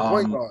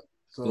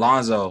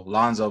 Lonzo,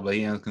 but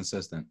he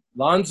inconsistent.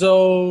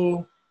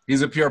 Lonzo.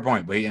 He's a pure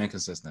point, but he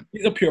inconsistent.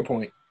 He's a pure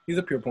point.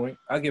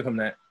 I'll give him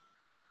that.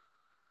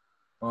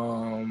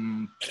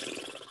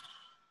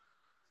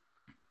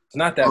 It's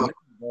not that much,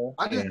 bro.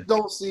 I just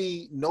don't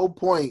see no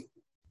point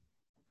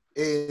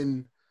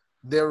in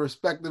their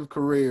respective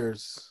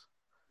careers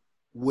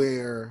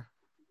where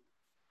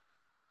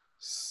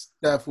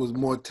Steph was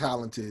more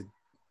talented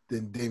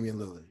than Damian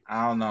Lillard.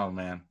 I don't know,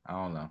 man.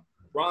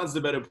 Ron's the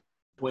better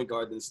point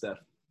guard than Steph.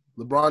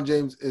 LeBron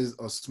James is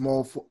a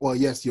small – well,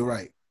 yes, you're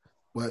right.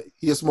 But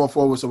he's a small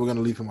forward, so we're going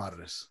to leave him out of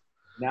this.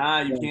 Nah,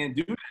 you can't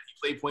do that. He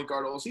played point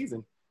guard all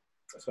season.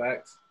 That's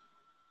facts.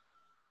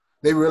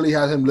 They really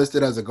had him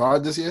listed as a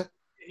guard this year?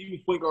 He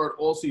was point guard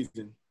all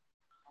season.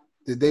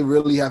 Did they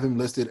really have him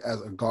listed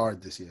as a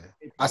guard this year?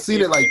 I seen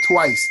it like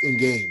twice in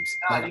games.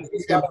 Like,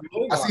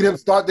 I seen him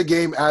start the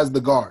game as the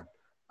guard.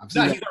 I've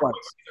seen it twice.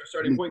 He's our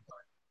starting point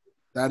guard.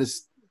 That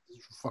is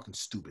fucking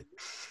stupid.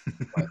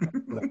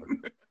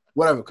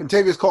 Whatever.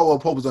 Contavious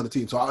Caldwell-Pope was on the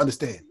team, so I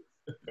understand.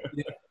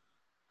 Yeah.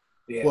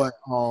 But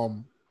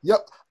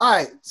yep. All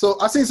right. So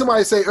I seen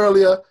somebody say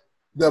earlier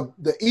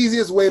the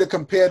easiest way to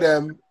compare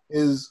them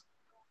is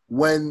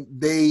when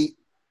they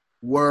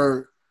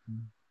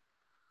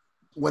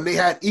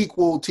had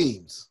equal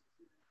teams.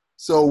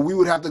 So we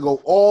would have to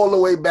go all the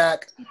way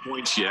back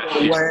when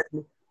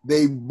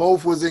they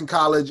both was in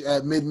college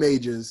at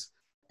mid-majors,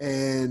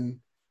 and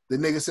the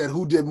nigga said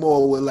who did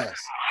more with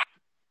less.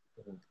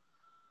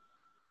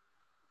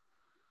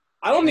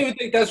 I don't even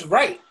think that's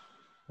right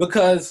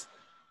because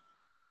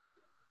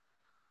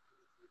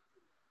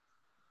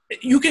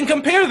you can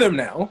compare them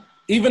now,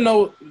 even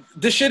though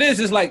the shit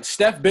is like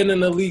Steph been in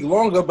the league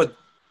longer, but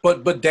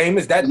Dame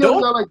is that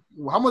dope.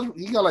 How much?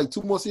 He got like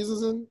 2 more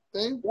seasons in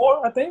Dame?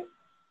 4, I think.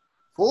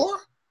 4?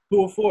 2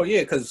 or 4,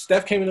 yeah, because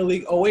Steph came in the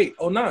league 08,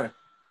 09.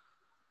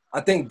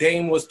 I think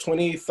Dame was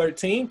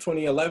 2013,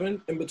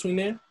 2011, in between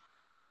there.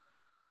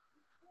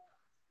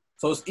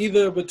 So it's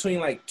either between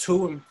like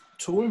 2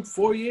 and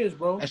 4 years,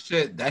 bro.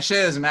 That shit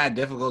is mad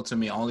difficult to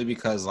me only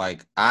because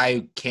like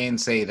I can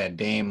say that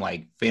Dame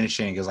like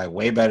finishing is like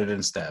way better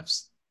than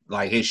Steph's.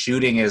 Like his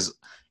shooting is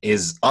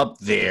up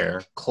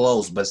there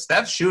close, but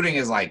Steph's shooting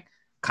is like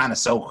kind of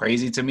so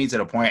crazy to me to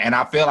the point, and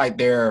I feel like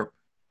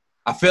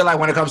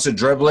when it comes to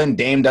dribbling,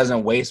 Dame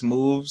doesn't waste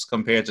moves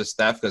compared to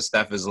Steph because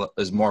Steph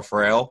is more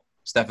frail.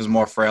 Steph is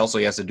more frail, so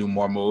he has to do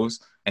more moves,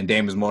 and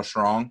Dame is more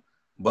strong.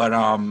 But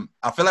I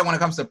feel like when it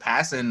comes to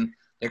passing,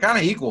 they're kind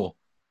of equal.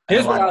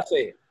 Here's what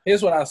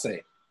I'll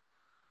say.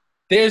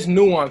 There's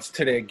nuance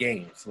to their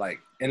games,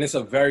 and it's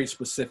a very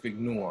specific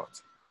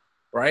nuance,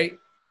 right?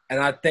 And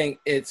I think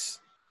it's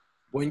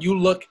when you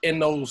look in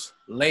those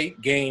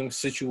late game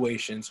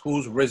situations,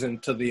 who's risen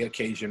to the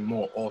occasion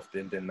more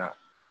often than not.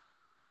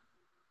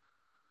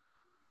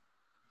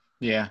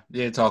 Yeah,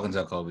 you're talking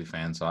to a Kobe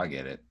fan, so I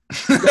get it.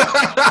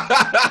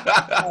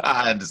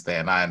 I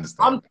understand.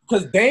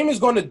 Because Dame is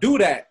going to do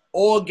that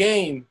all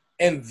game,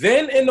 and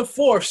then in the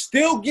fourth,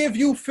 still give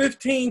you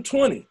 15,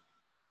 20.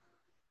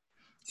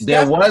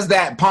 There was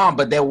that pump,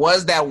 but there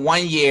was that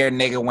 1 year,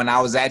 nigga, when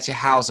I was at your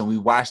house and we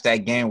watched that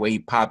game where he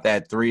popped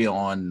that 3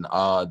 on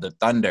the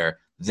Thunder.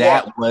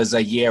 That was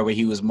a year where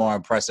he was more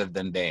impressive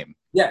than Dame.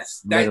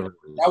 Yes, that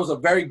was a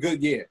very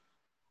good year.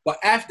 But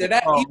after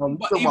that, even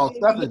look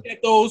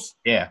at those.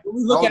 Yeah, that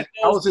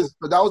was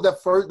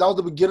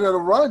the beginning of the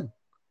run.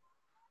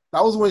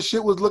 That was when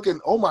shit was looking.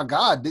 Oh my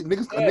God, a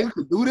nigga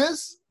could do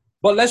this.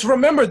 But let's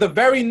remember the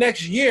very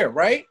next year,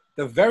 right?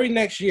 The very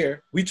next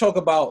year, we talk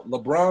about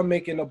LeBron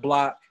making a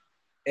block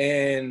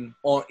and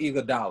on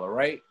Iguodala,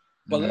 right?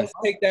 But let's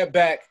take that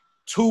back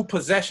 2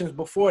 possessions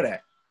before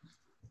that.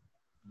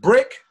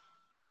 Brick,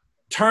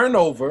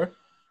 turnover,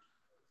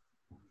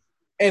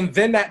 and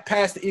then that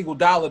pass to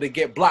Iguodala to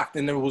get blocked,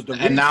 and there was the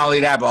and not only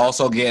that, but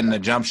also getting the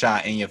jump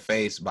shot in your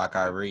face by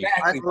Kyrie.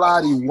 I ain't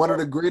lie to you, one of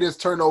the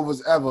greatest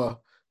turnovers ever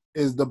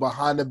is the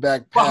behind the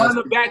back pass.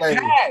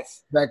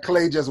 That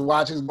Clay just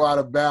watches go out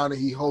of bounds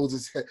and he holds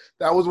his head.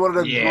 That was one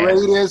of the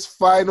greatest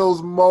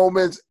finals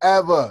moments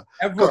ever.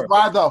 Because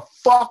why the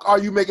fuck are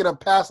you making a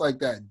pass like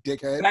that,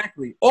 dickhead?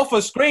 Exactly. Off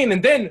a screen,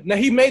 and then now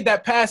he made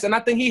that pass, and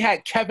I think he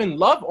had Kevin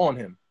Love on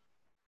him.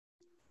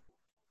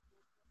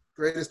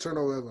 Greatest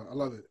turnover ever. I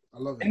love it.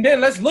 And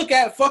then let's look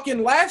at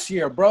fucking last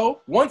year,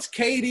 bro. Once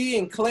KD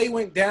and Clay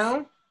went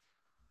down,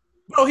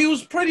 bro, he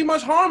was pretty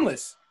much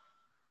harmless.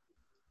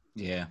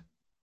 Yeah.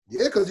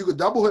 Yeah, because you could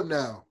double him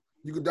now.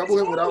 You could double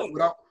him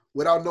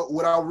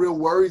without real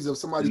worries of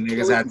somebody. The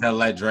niggas had to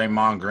let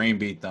Draymond Green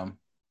beat them.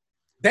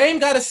 Dame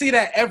got to see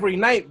that every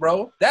night,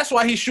 bro. That's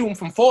why he's shooting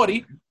from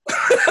 40.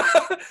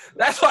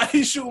 That's why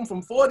he's shooting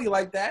from 40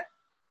 like that.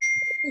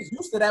 He's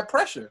used to that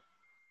pressure.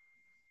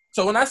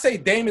 So when I say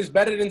Dame is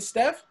better than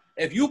Steph,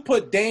 if you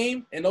put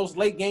Dame in those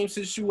late game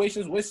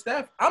situations with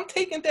Steph, I'm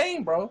taking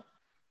Dame, bro.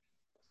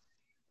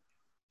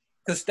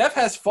 Because Steph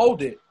has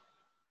folded.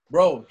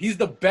 Bro, he's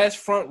the best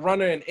front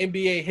runner in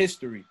NBA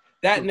history.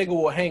 That nigga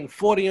will hang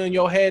 40 on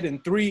your head in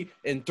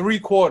three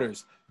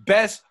quarters.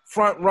 Best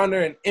front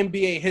runner in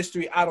NBA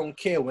history. I don't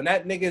care. When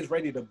that nigga is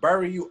ready to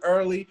bury you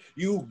early,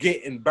 you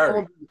getting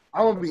buried.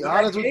 I'm gonna be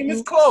honest with you. The game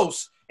is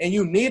close, and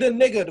you need a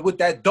nigga with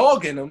that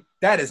dog in him.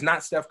 That is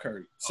not Steph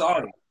Curry.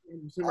 Sorry.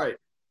 You're right.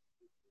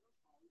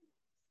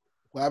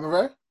 What happened,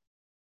 Ray?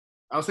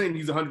 I was saying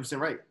he's 100%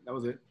 right. That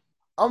was it.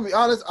 I'm gonna be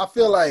honest. I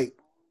feel like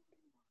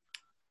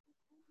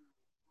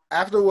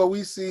after what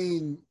we've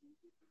seen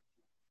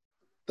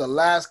the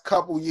last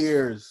couple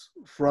years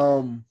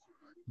from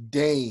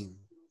Dame,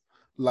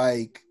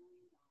 like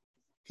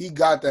he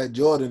got that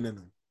Jordan in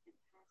him.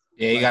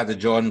 Yeah, he got the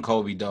Jordan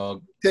Kobe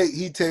dog.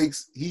 He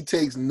takes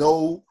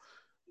no,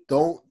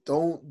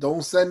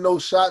 don't send no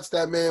shots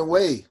that man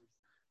way,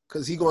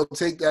 because he gonna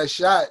take that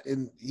shot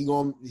and he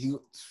gonna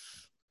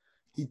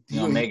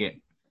make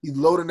it. He's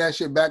loading that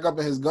shit back up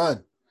in his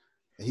gun,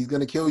 and he's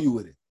gonna kill you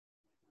with it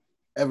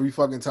every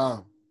fucking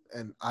time.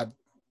 And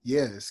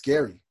it's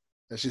scary.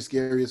 That shit's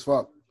scary as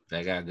fuck.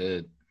 That got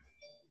good.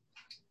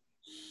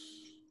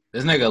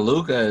 This nigga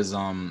Luka is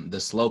the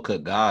slow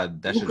cook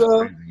god. That shit's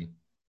crazy.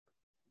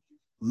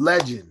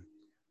 Legend.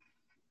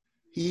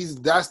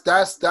 That's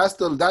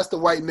the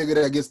white nigga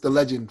that gets the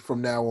legend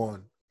from now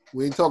on.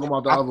 We ain't talking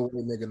about the other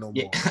white nigga no more.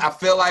 Yeah, I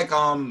feel like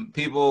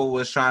people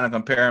was trying to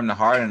compare him to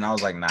Harden, and I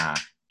was like, nah.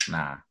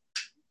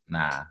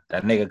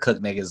 That nigga cook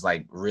niggas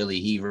like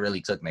he really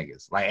cook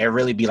niggas. Like it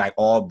really be like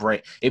all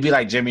brain. It'd be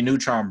like Jimmy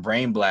Neutron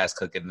brain blast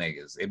cooking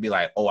niggas. It'd be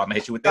like, oh, I'm gonna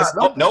hit you with this.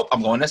 Nope,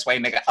 I'm going this way,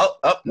 nigga.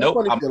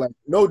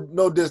 Nope.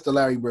 No diss to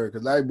Larry Bird,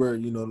 because Larry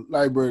Bird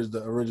is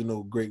the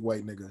original great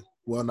white nigga.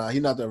 Well, nah,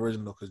 he's not the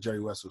original because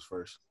Jerry West was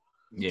first.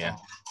 Yeah.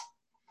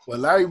 But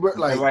Larry Bird,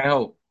 like, I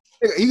hope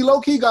he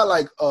low key got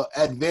like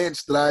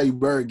advanced Larry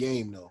Bird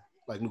game though,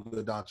 like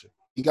Luka Doncic.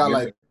 He got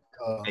a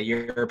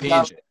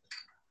European shit.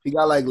 He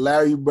got like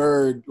Larry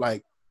Bird,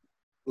 like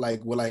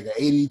with like an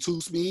 82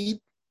 speed.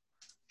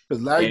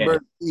 Because Larry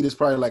Bird's speed is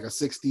probably like a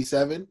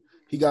 67.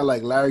 He got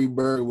like Larry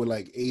Bird with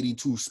like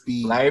 82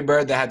 speed. Larry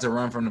Bird that had to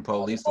run from the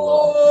police.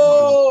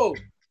 Oh,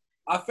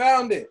 I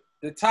found it.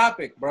 The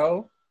topic,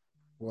 bro.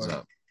 What's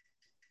up?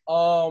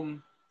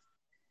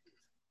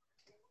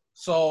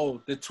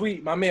 So the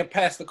tweet, my man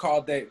Pastor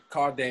Carday,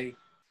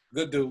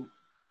 good dude.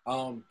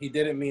 He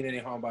didn't mean any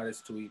harm by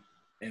this tweet,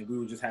 and we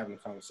were just having a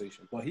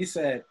conversation. But he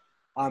said,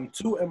 I'm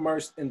too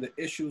immersed in the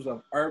issues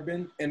of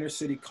urban inner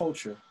city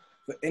culture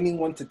for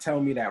anyone to tell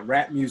me that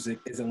rap music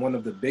isn't one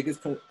of the biggest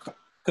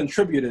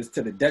contributors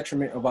to the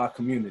detriment of our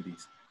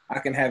communities. I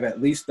can have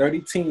at least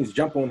 30 teens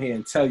jump on here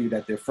and tell you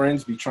that their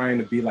friends be trying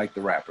to be like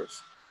the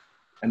rappers.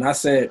 And I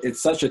said,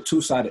 it's such a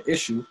two-sided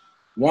issue.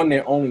 One,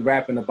 they're only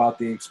rapping about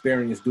the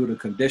experience due to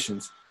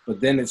conditions, but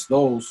then it's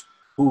those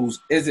who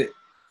isn't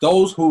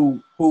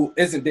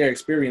their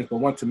experience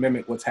but want to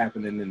mimic what's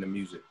happening in the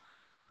music.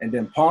 And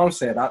then Palm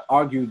said, I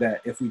argue that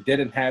if we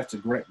didn't have to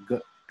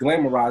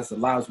glamorize the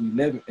lives we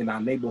live in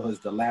our neighborhoods,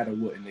 the latter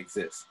wouldn't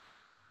exist.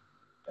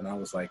 And I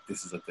was like,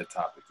 this is a good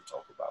topic to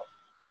talk about.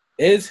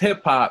 Is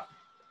hip-hop,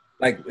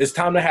 like, it's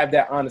time to have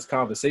that honest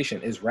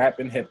conversation. Is rap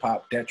and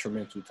hip-hop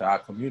detrimental to our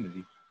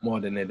community more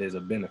than it is a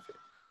benefit?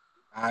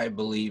 I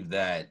believe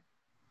that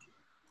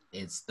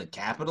it's the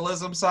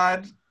capitalism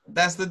side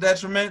that's the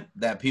detriment,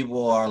 that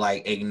people are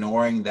like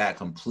ignoring that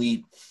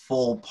complete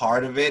full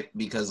part of it,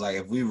 because like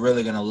if we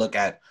really gonna look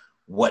at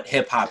what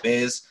hip hop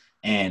is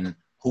and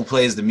who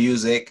plays the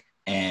music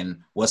and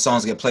what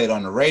songs get played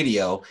on the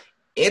radio,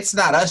 it's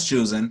not us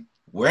choosing.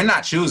 we're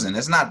not choosing.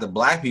 It's not the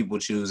black people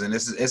choosing.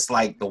 It's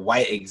like the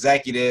white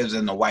executives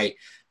and the white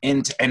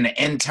and the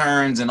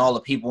interns and all the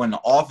people in the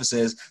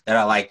offices that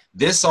are like,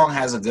 this song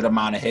has a good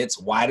amount of hits.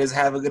 Why does it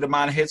have a good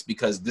amount of hits?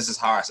 Because this is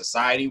how our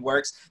society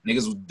works.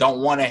 Niggas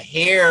don't want to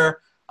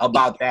hear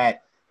about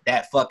that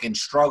fucking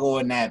struggle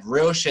and that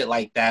real shit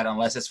like that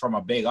unless it's from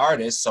a big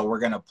artist. So we're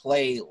gonna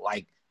play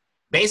like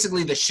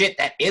basically the shit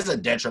that is a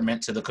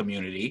detriment to the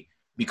community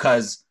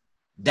because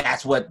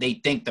that's what they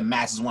think the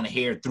masses want to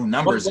hear through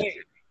numbers.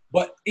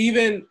 But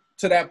even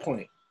to that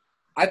point,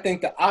 I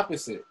think the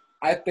opposite.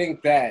 I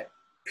think that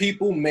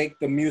people make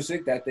the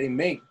music that they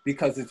make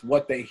because it's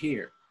what they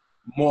hear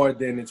more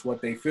than it's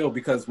what they feel.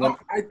 Because when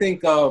I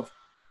think of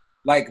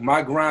like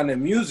my grind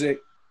in music,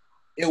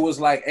 it was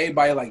like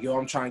everybody like, yo,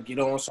 I'm trying to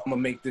get on, so I'm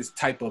gonna make this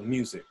type of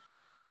music.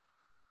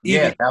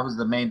 Even that was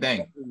the main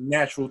thing.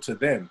 Natural to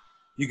them.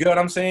 You get what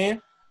I'm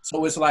saying?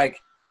 So it's like,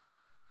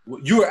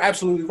 you are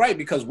absolutely right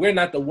because we're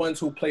not the ones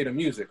who play the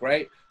music,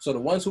 right? So the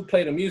ones who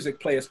play the music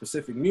play a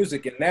specific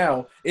music, and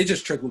now it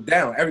just trickled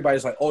down.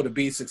 Everybody's like, oh, to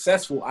be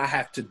successful, I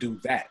have to do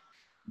that.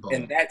 Boom.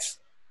 And that's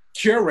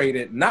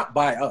curated not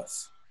by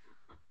us,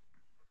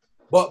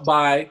 but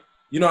by,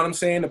 you know what I'm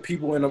saying, the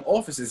people in them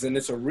offices. And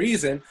it's a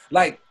reason,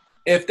 like,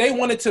 if they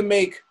wanted to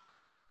make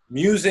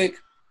music,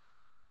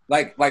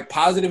 like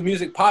positive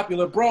music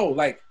popular, bro,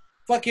 like,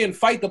 fucking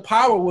Fight the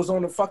Power was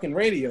on the fucking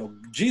radio.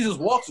 Jesus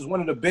Walks is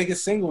one of the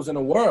biggest singles in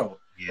the world.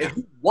 Yeah. If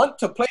you want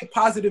to play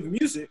positive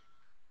music,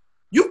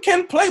 you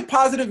can play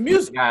positive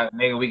music.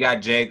 We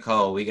got J.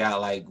 Cole. We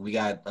got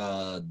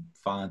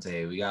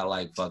Fonte. We got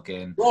like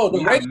fucking. Bro,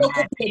 the radio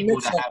could be a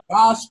mix of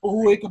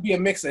gospel. It could be a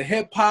mix of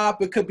hip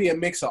hop. It could be a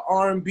mix of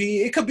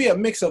R&B. It could be a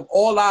mix of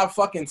all our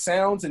fucking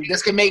sounds. And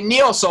this could make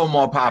neo soul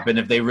more popping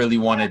if they really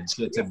wanted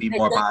to be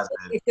more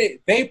positive.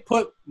 They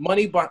put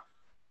money behind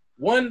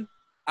one.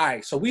 All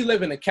right, so we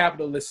live in a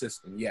capitalist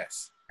system.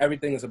 Yes,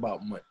 everything is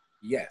about money.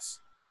 Yes,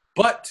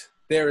 but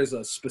there is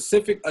a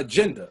specific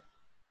agenda.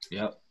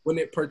 Yep. When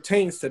it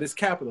pertains to this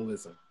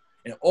capitalism.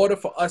 In order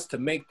for us to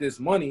make this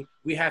money,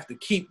 we have to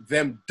keep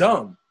them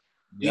dumb.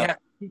 Yep. We have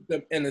to keep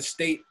them in a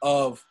state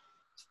of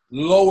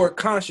lower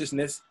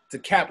consciousness to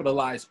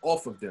capitalize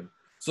off of them.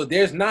 So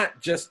there's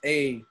not just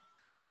a,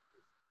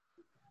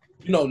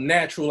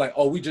 natural, like,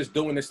 oh, we just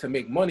doing this to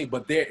make money,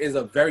 but there is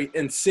a very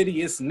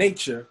insidious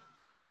nature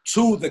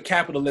to the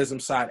capitalism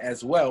side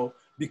as well,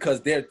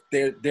 because they're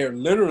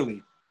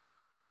literally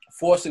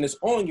forcing this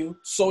on you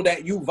so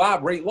that you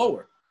vibrate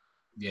lower.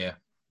 Yeah.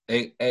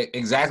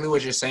 Exactly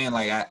what you're saying.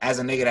 Like, as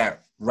a nigga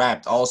that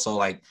rapped also,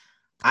 like,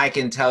 I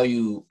can tell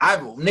you,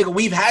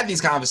 we've had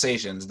these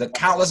conversations. The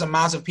countless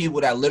amounts of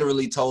people that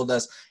literally told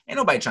us, ain't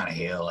nobody trying to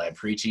hear all that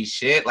preachy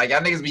shit. Like, y'all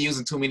niggas be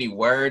using too many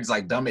words,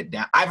 like dumb it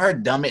down. I've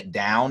heard dumb it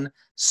down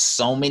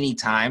so many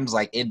times,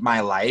 like, in my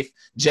life,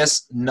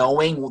 just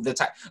knowing the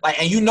type,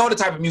 like, and the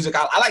type of music,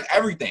 I like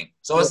everything.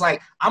 So it's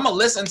like, I'm gonna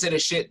listen to the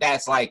shit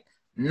that's like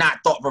not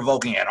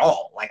thought-provoking at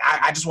all. Like,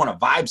 I just want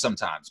to vibe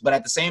sometimes. But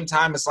at the same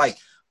time, it's like,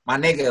 my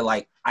nigga,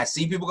 like, I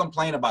see people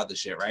complain about this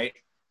shit, right?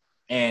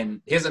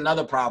 And here's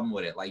another problem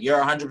with it. Like,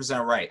 you're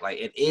 100% right. Like,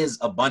 it is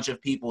a bunch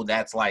of people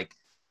that's like,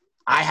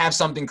 I have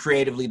something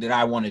creatively that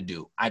I want to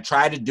do. I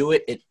try to do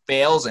it. It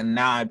fails. And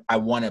now I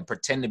want to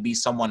pretend to be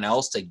someone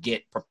else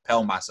to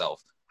propel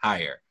myself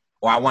higher.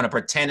 Or I want to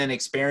pretend an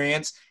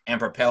experience and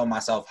propel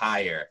myself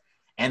higher.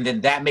 And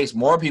then that makes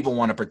more people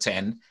want to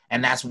pretend.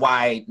 And that's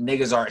why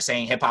niggas are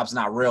saying hip hop's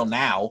not real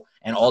now.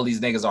 And all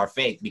these niggas are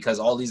fake, because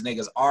all these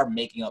niggas are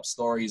making up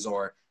stories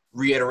or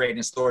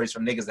reiterating stories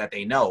from niggas that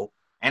they know.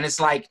 And it's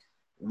like,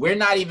 we're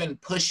not even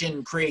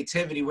pushing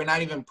creativity. We're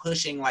not even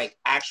pushing like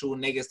actual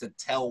niggas to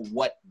tell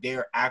what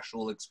their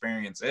actual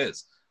experience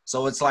is.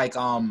 So it's like,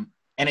 and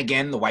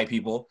again, the white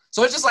people.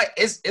 So it's just like,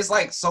 it's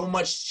like so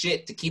much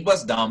shit to keep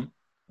us dumb,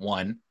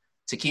 one,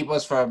 to keep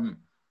us from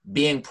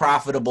being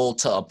profitable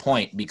to a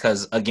point.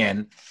 Because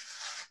again,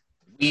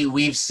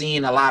 we've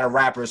seen a lot of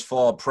rappers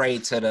fall prey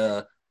to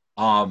the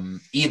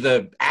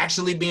either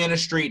actually being a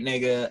street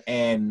nigga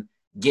and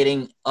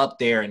getting up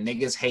there and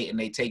niggas hate and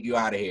they take you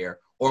out of here,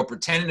 or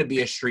pretending to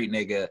be a street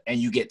nigga and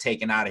you get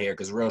taken out of here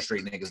because real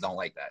street niggas don't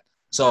like that.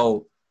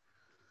 So,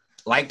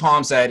 like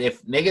Palm said,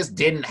 if niggas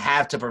didn't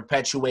have to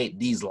perpetuate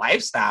these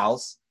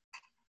lifestyles,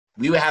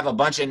 we would have a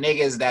bunch of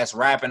niggas that's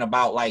rapping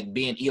about like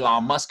being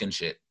Elon Musk and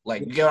shit.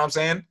 Like, you get what I'm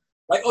saying?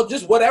 Like, oh,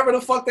 just whatever the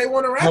fuck they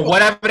want to rap about.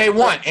 Whatever they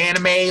want.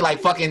 Anime, like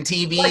fucking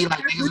TV, like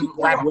niggas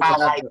rap about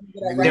like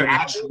their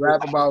actual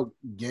rap about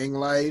gang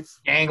life.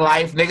 Gang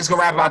life. Niggas can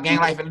rap about gang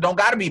life and it don't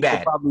gotta be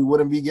bad. It probably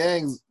wouldn't be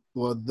gangs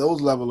or those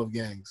level of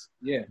gangs.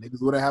 Yeah.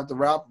 Niggas wouldn't have to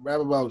rap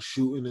about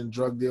shooting and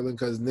drug dealing,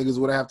 because niggas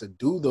wouldn't have to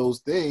do those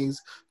things,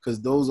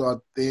 because those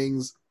are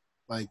things,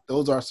 like,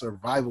 those are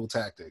survival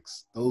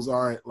tactics. Those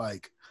aren't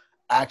like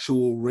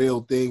actual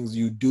real things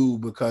you do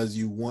because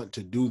you want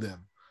to do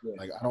them. Yeah.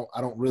 Like,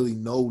 I don't really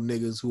know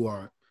niggas who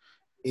are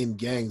in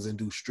gangs and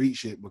do street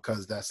shit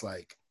because that's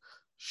like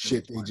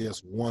shit they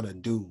just want to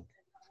do.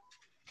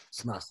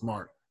 It's not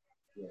smart.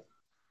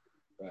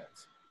 Yeah,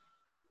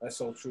 that's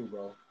so true,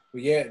 bro.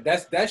 But yeah,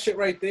 that shit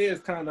right there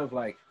is kind of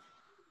like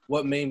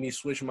what made me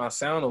switch my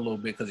sound a little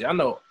bit, because y'all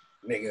know,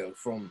 nigga,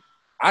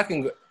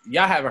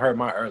 y'all haven't heard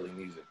my early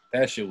music.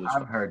 That shit was.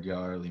 I've heard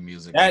your early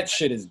music. That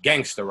shit is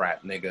gangster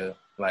rap, nigga.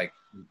 Like,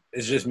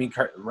 it's just me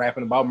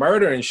rapping about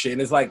murder and shit. And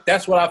it's like,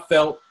 that's what I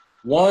felt.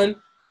 One,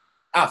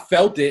 I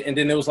felt it, and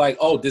then it was like,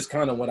 oh, this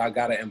kind of what I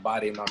gotta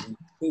embody in my music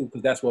too,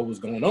 because that's what was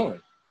going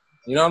on.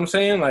 You know what I'm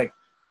saying? Like,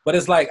 but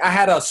it's like I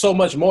had so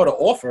much more to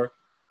offer.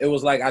 It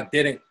was like I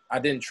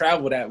didn't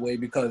travel that way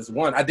because,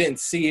 one, I didn't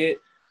see it.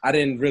 I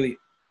didn't really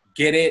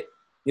get it.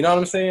 You know what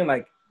I'm saying?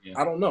 Like,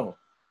 I don't know.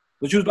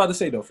 What you was about to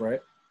say, though, Fred?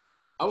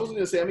 I was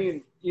going to say, I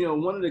mean, you know,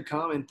 one of the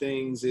common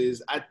things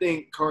is I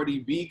think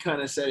Cardi B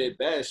kind of said it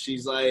best.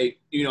 She's like,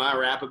 you know, I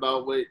rap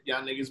about what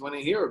y'all niggas want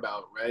to hear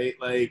about, right?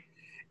 Like,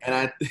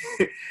 and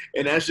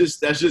and that's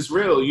just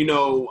real. You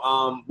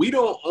know, we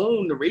don't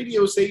own the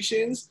radio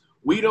stations.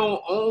 We're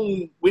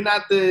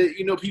not the,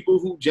 you know, people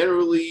who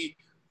generally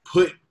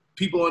put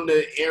people on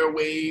the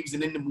airwaves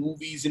and in the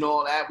movies and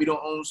all that. We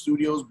don't own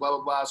studios, blah,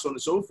 blah, blah, so on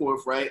and so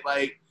forth, right?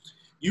 Like,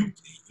 you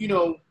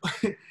know,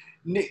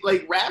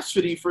 like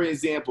Rhapsody, for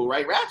example,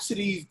 right?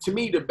 Rhapsody, to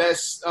me, the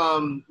best,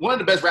 one of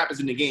the best rappers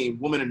in the game,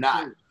 woman or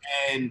not.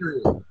 And,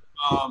 you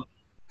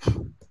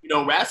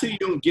know, Rhapsody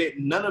don't get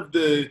none of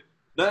the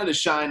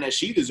shine that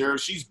she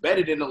deserves. She's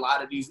better than a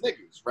lot of these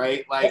niggas,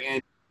 right? Like,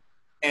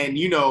 and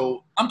you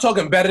know, I'm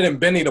talking better than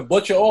Benny the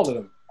Butcher, all of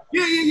them.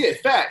 Yeah,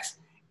 facts.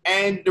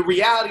 And the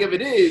reality of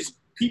it is,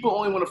 people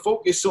only want to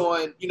focus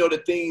on, you know, the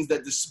things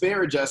that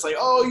disparage us, like,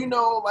 oh, you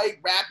know, like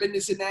rapping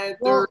this and that,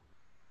 third,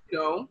 you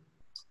know.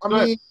 I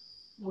mean,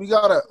 we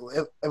gotta,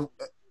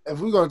 if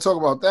we're gonna talk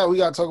about that, we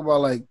gotta talk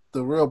about like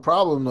the real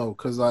problem though,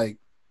 because like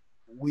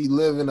we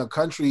live in a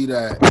country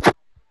that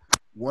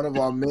one of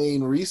our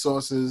main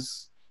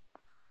resources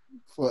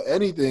for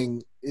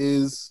anything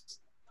is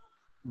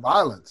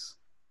violence.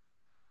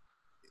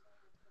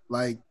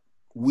 Like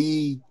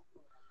we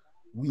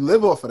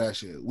live off of that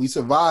shit. We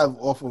survive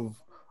off of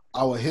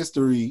our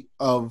history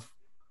of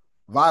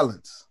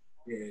violence.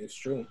 Yeah, it's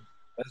true.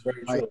 That's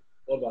very true.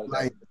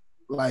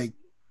 Like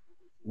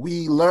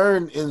we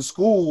learn in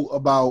school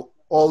about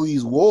all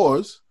these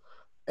wars,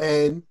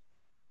 and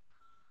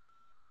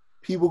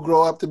people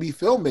grow up to be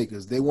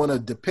filmmakers. They want to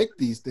depict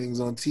these things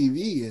on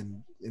TV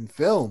and in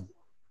film.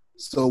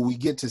 So we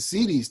get to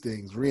see these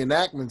things,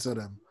 reenactments of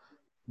them.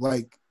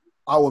 Like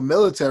our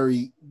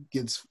military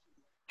gets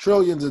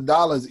trillions of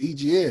dollars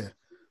each year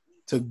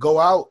to go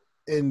out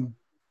and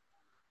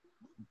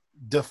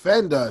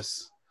defend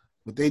us,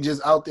 but they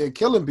just out there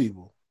killing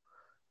people.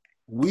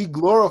 We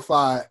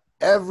glorify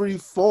every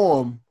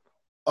form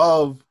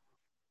of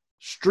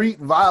street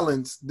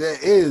violence there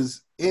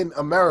is in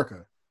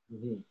America.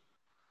 Mm-hmm.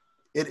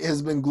 It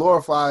has been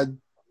glorified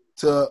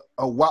to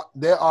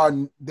there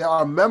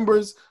are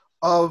members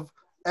of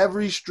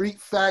every street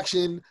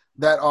faction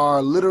that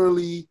are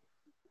literally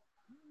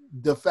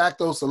de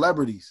facto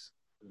celebrities.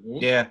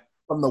 Yeah.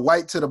 From the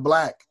white to the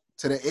black,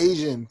 to the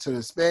Asian, to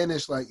the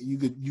Spanish. Like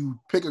you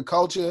pick a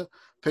culture,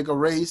 pick a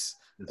race,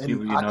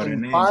 and I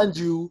can find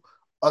you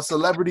a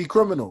celebrity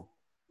criminal.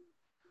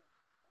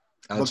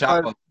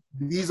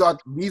 These are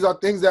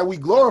things that we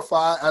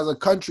glorify as a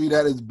country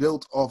that is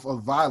built off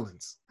of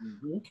violence.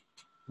 Mm-hmm.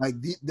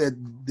 Like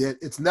that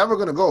it's never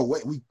gonna go away.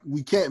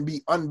 We can't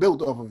be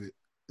unbuilt off of it.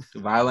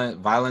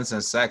 Violence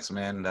and sex,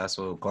 man. That's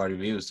what Cardi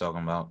B was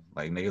talking about.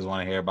 Like niggas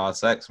want to hear about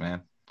sex,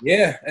 man.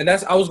 Yeah, and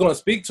I was gonna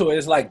speak to it.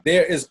 It's like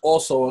there is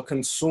also a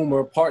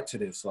consumer part to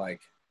this,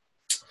 like,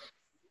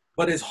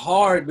 but it's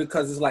hard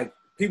because it's like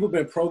people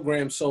been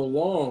programmed so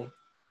long.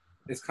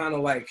 It's kind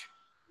of like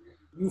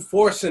you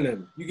forcing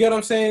them. You get what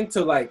I'm saying?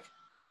 To like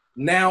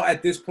now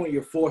at this point,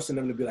 you're forcing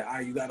them to be like, all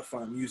right, you gotta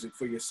find music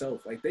for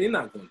yourself. Like they're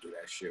not gonna do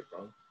that shit,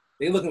 bro.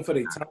 They looking for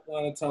their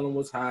timeline and tell them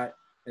what's hot,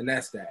 and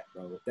that's that,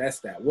 bro. That's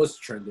that. What's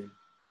trending?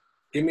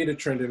 Give me the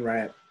trending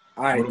rap.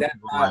 All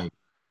right,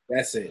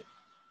 that's it.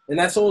 And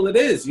that's all it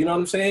is, you know what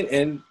I'm saying?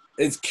 And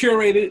it's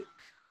curated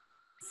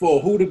for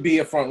who to be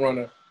a front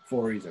runner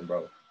for a reason,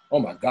 bro. Oh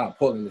my God,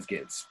 Portland is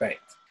getting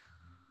spanked.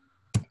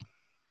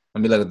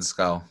 Let me look at the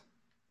skull.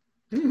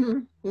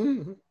 But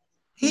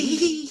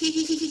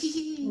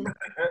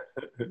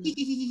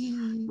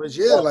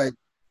yeah, like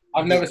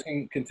I've never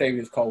seen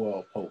Contavious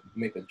Caldwell Pope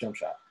make a jump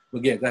shot.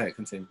 But yeah, go ahead,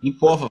 continue. He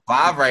 4 for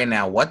 5 right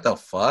now. What the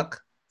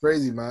fuck?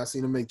 Crazy, man. I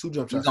seen him make 2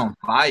 jump shots. He's on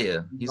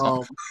fire.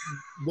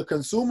 The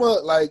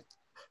consumer, like,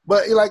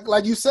 but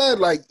like you said,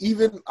 like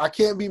even I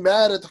can't be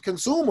mad at the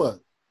consumer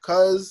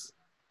because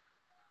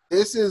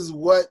this is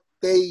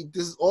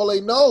all they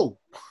know.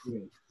 Yeah.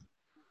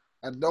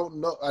 I don't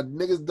know.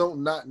 Niggas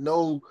don't not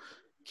know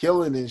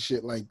killing and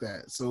shit like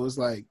that. So it's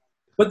like,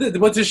 but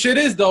the shit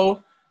is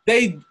though,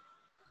 all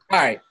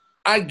right,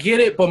 I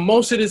get it, but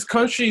most of this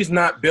country is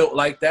not built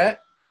like that.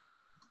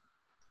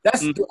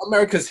 That's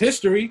America's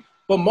history,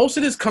 but most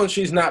of this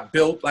country is not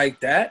built like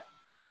that.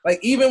 Like,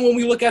 even when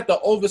we look at the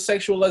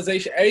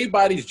over-sexualization,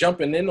 everybody's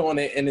jumping in on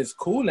it, and it's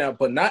cool now,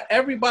 but not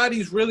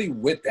everybody's really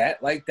with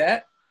that like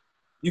that.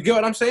 You get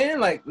what I'm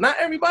saying? Like, not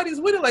everybody's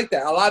with it like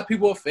that. A lot of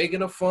people are faking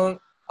the funk.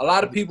 A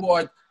lot of people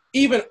are,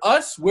 even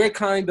us, we're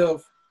kind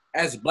of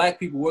as black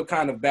people, we're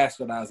kind of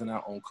bastardizing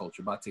our own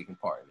culture by taking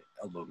part in it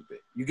a little bit.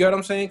 You get what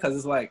I'm saying? Because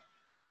it's like,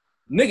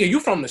 nigga, you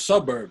from the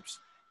suburbs.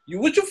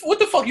 What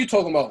the fuck you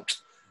talking about?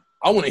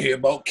 I want to hear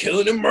about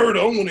killing and murder.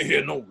 I don't want to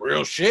hear no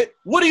real shit.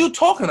 What are you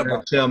talking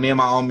about? Chill, me and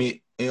my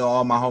homie,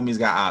 all my homies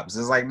got ops.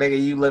 It's like, nigga,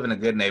 you live in a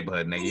good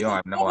neighborhood, nigga. You don't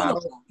have no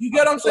ops. You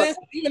get what I'm saying?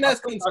 Even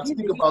as I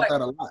speak about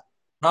that a lot.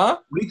 Huh?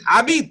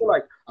 I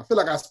feel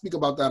like I speak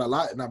about that a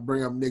lot, and I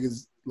bring up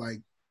niggas like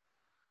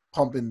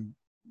pumping,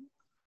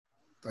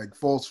 like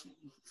false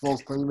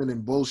claiming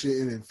and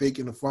bullshitting and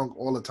faking the funk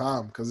all the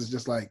time. Because it's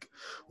just like,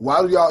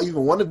 why do y'all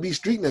even want to be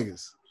street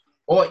niggas?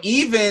 Or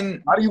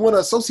even, how do you want to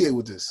associate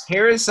with this?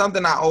 Here is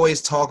something I always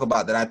talk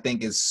about that I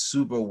think is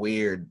super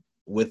weird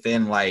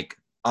within like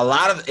a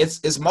lot of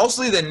it's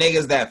mostly the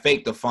niggas that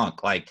fake the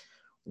funk. Like,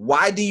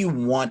 why do you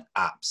want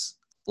ops?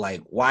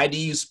 Like, why do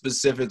you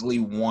specifically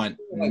want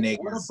niggas?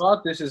 What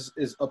about this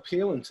is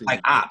appealing to you?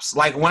 Like ops.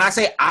 Like when I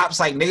say ops,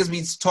 like niggas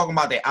be talking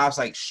about their ops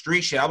like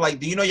street shit. I'm like,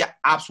 do you know your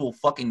ops will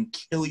fucking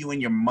kill you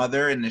and your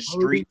mother in the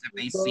streets if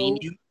they seen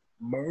you?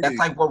 That's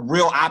like what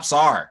real ops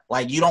are.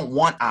 Like, you don't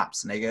want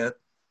ops, nigga.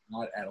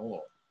 Not at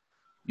all.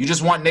 You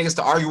just want niggas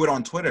to argue with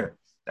on Twitter.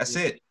 That's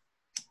it.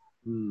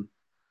 Mm.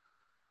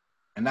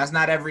 And that's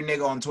not every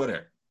nigga on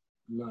Twitter.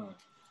 No.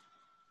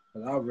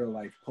 But I'll real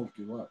life poke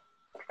you up.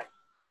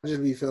 I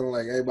just be feeling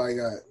like everybody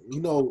got,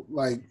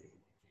 like,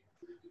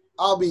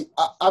 I'll be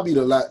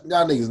the lot.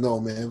 Y'all niggas know,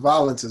 man.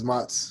 Violence is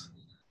my.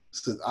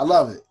 I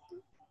love it.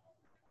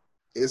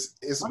 It's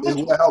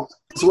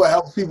what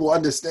helps people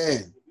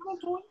understand.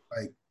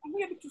 Like, I'm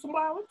gonna get to some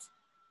violence.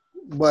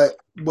 But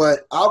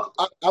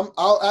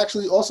I'll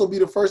actually also be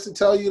the first to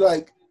tell you,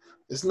 like,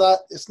 it's not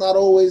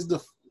always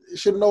it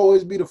shouldn't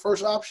always be the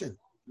first option.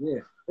 Yeah,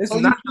 it's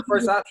not the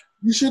first option.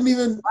 You shouldn't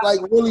even like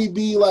really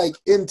be like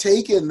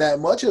intaking that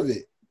much of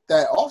it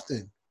that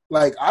often.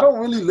 Like, I don't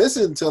really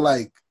listen to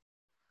like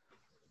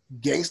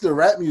gangster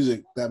rap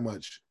music that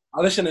much.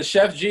 I listen to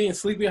Chef G and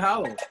Sleepy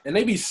Hollow, and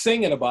they be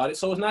singing about it,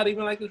 so it's not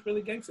even like it's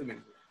really gangster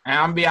music. And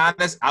I'm gonna be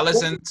honest, I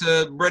listen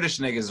to British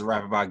niggas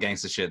rap about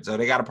gangster shit, so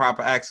they got a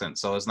proper accent,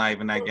 so it's not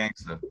even that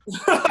gangster.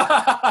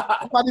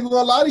 I'm not even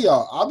gonna lie to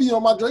y'all. I'll be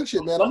on my Drake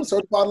shit, man. I'm a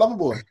certified lover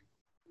boy.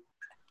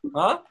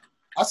 Huh?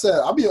 I said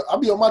I'll be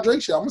on my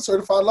Drake shit. I'm a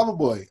certified lover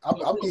boy.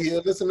 I'll be here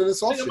listening to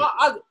soft shit.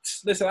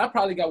 Listen, I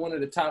probably got one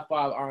of the top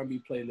 5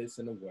 R&B playlists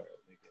in the world.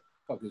 Nigga.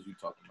 What the fuck is you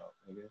talking about,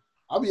 nigga?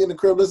 I'll be in the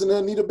crib listening to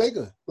Anita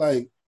Baker.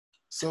 Like,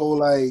 so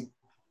like,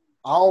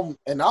 I'll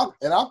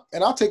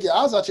take your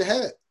eyes out your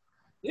head.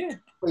 Yeah.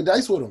 Play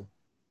dice with them.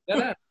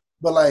 Yeah.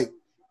 But like,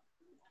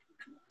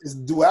 it's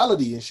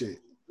duality and shit.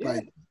 Yeah.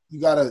 Like, you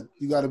gotta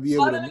be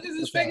able to. A lot of niggas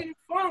is faking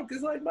funk.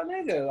 It's like, my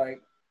nigga,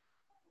 like,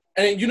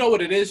 and you know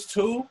what it is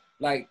too?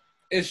 Like,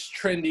 it's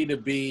trendy to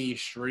be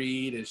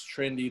street. It's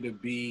trendy to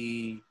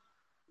be.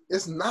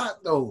 It's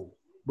not though,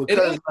 because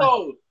it is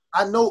though.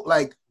 I know,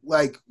 like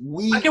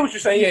we. I get what you're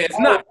saying. Yeah, it's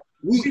not.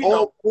 We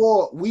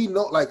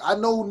know, like, I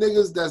know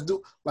niggas that's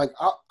do, like,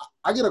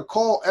 I get a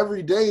call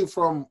every day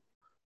from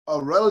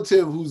a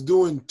relative who's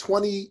doing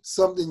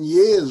 20-something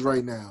years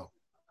right now.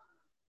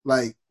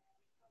 Like,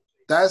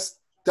 that's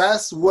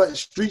what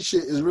street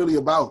shit is really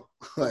about.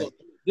 Like,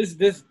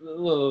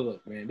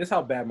 look, man, this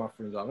how bad my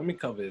friends are. Let me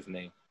cover his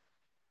name.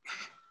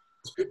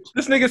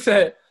 This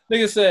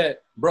nigga said,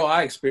 bro,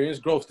 I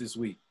experienced growth this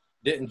week.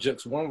 Didn't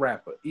jux one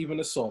rapper, even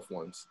the soft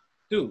ones.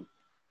 Dude.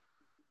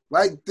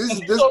 Like, this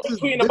is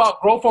tweeting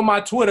about growth on my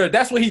Twitter.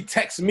 That's what he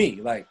texts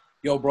me. Like,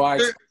 yo, bro,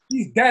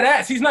 he's dead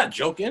ass. He's not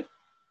joking.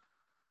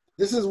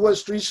 This is what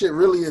street shit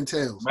really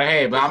entails. But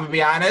hey, I'm gonna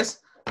be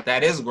honest,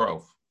 that is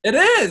growth. It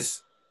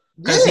is.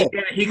 Because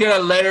he could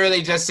have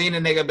literally just seen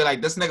a nigga be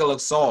like, this nigga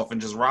looks soft, and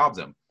just robbed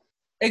him.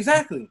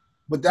 Exactly.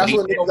 But that's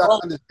what niggas gotta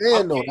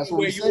understand, though. That's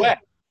what we say.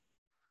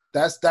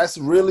 That's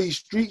really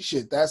street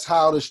shit. That's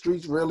how the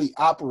streets really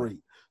operate.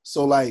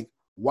 So, like,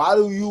 why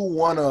do you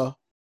wanna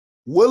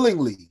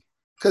willingly?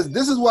 Because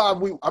this is why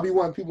I be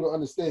wanting people to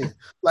understand.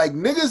 Like,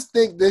 niggas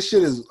think this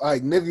shit is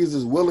like niggas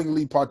is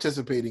willingly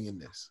participating in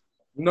this.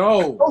 No,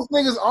 like, those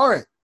niggas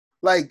aren't.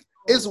 Like,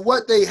 it's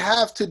what they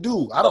have to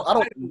do. I don't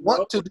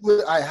want to do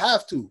it. I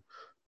have to.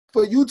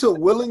 For you to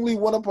willingly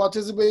want to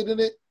participate in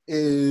it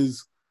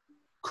is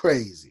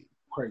crazy.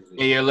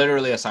 Yeah, you're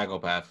literally a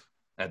psychopath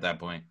at that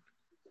point,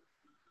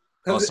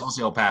 or a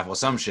sociopath or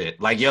some shit.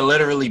 Like, you're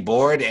literally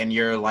bored and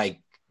you're like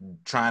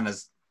trying to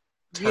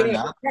turn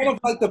up. Kind of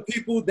like the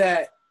people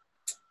that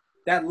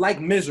like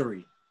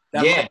misery,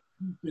 that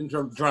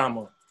like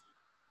drama.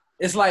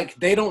 It's like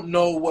they don't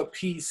know what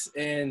peace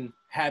and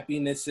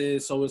happiness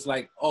is, so it's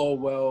like, oh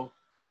well,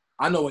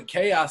 I know what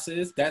chaos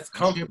is. That's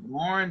comfortable. You're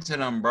boring to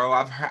them, bro.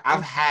 I've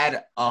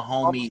had a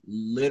homie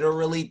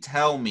literally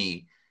tell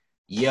me,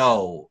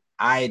 yo,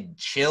 I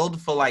chilled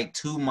for like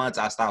 2 months.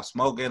 I stopped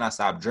smoking. I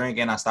stopped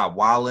drinking. I stopped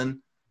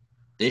wilding.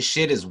 This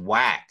shit is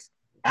whack.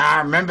 And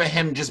I remember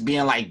him just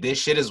being like, this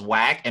shit is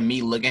whack, and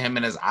me looking him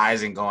in his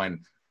eyes and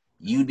going,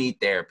 you need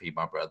therapy,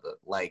 my brother.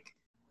 Like,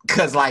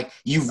 Because like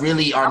you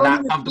really are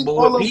not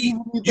comfortable with peace.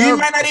 You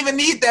might not even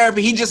need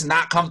therapy. He just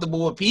not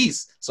comfortable with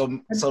peace. But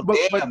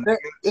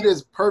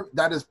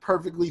that is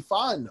perfectly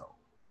fine though.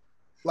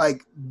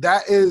 Like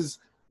that is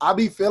I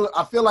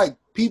feel like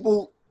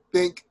people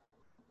think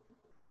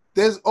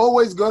there's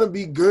always gonna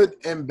be good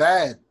and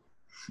bad.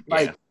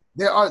 Like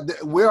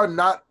we are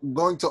not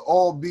going to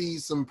all be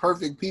some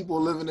perfect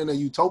people living in a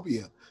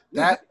utopia.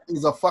 That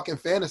is a fucking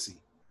fantasy.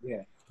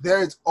 Yeah.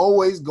 There's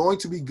always going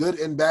to be good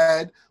and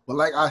bad, but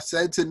like I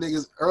said to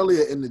niggas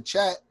earlier in the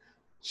chat,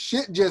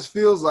 shit just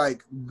feels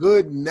like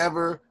good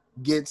never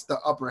gets the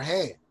upper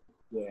hand.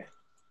 Yeah.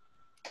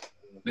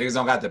 Niggas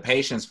don't got the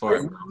patience for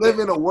it. We live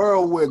in a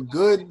world where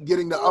good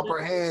getting the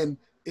upper hand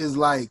is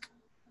like,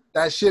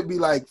 that should be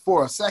like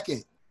for a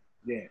second.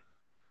 Yeah.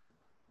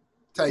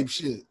 Type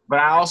shit. But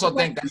I also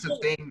think that's a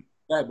thing.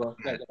 Right, bro.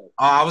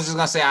 I was just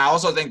going to say, I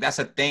also think that's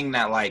a thing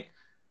that like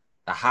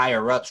the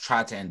higher ups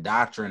try to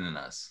indoctrinate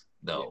us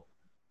though.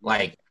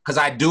 Like, because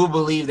I do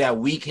believe that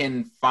we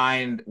can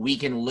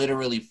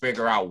literally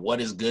figure out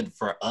what is good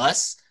for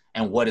us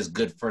and what is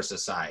good for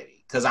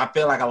society. Because I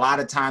feel like a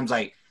lot of times,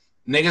 like,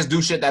 niggas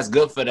do shit that's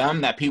good for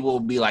them that people will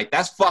be like,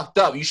 that's fucked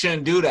up. You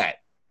shouldn't do that.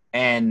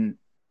 And,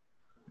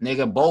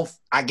 nigga,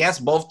 I guess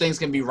both things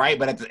can be right.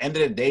 But at the end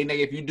of the day, nigga,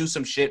 if you do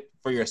some shit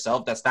for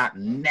yourself that's not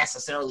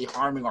necessarily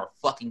harming or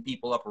fucking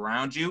people up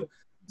around you,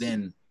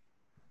 then.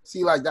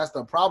 See, like, that's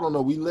the problem,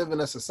 though. We live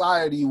in a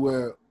society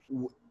where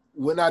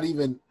we're not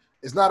even,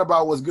 it's not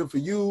about what's good for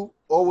you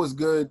or what's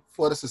good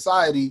for the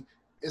society.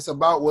 It's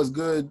about what's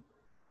good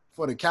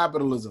for the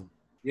capitalism.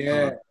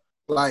 Yeah.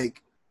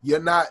 Like,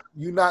 you're not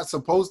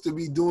supposed to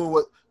be doing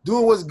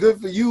what's good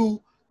for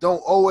you don't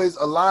always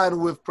align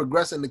with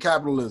progressing to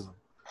capitalism.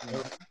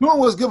 Doing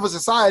what's good for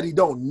society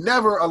don't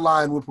never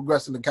align with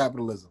progressing to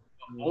capitalism.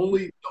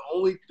 The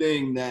only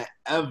thing that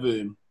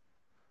ever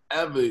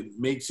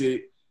makes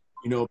it,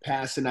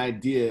 past an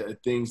idea of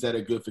things that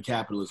are good for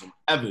capitalism.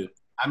 Ever.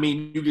 I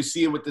mean, you can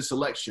see it with this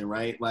election,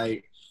 right?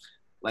 Like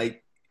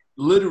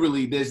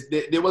literally,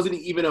 there wasn't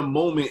even a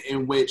moment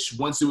in which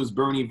once it was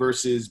Bernie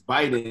versus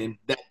Biden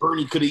that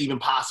Bernie could even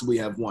possibly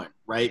have won,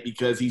 right?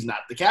 Because he's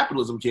not the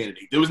capitalism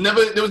candidate. There was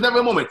never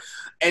a moment,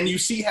 and you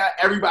see how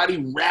everybody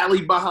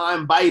rallied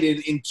behind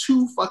Biden in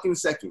 2 fucking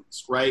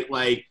seconds, right?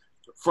 Like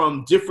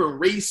from different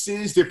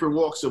races, different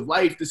walks of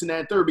life, this and that,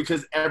 and third,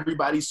 because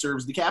everybody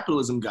serves the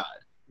capitalism god.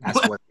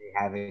 That's what they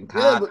have in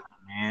common,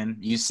 man.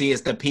 You see,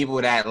 it's the people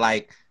that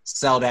like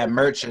sell that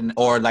merch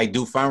or like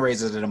do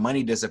fundraisers and the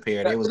money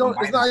disappeared. It's not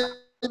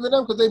even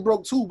them because they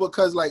broke too.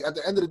 Because like at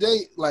the end of the day,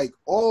 like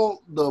it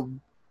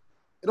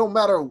don't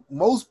matter.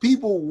 Most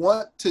people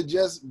want to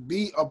just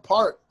be a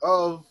part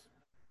of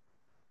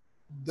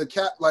the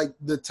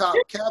top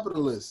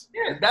capitalists.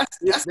 Yeah,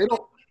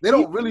 they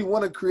don't really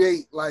want to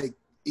create like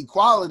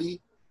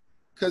equality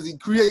because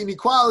creating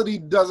equality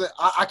doesn't.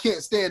 I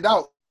can't stand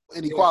out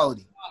in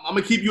equality. I'm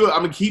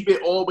gonna keep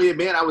it all the way,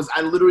 man.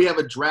 I literally have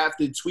a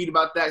drafted tweet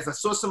about that because I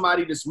saw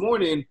somebody this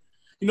morning.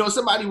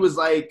 Somebody was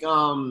like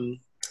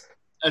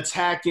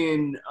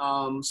attacking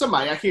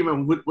somebody. I can't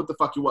remember what the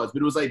fuck it was,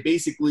 but it was like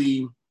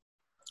basically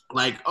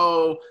like,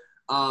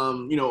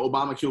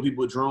 Obama killed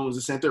people with drones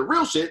and sent their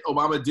real shit.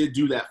 Obama did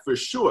do that for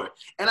sure.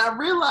 And I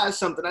realized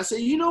something. I said,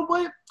 you know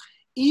what?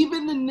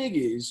 Even the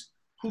niggas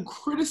who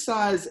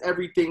criticize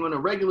everything on a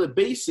regular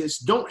basis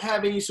don't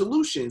have any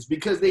solutions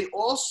because they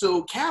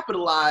also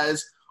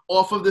capitalize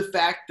off of the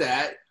fact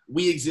that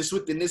we exist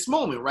within this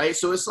moment, right?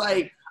 So it's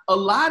like a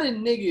lot of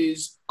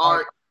niggas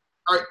are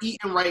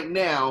eating right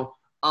now,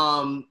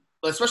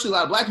 especially a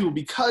lot of black people,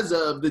 because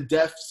of the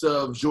deaths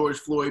of George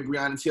Floyd,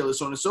 Breonna Taylor,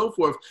 so on and so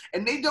forth.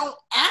 And they don't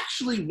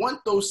actually want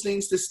those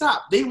things to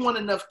stop. They want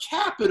enough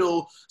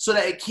capital so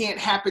that it can't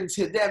happen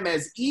to them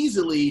as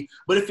easily.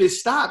 But if it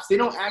stops, they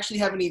don't actually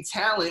have any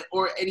talent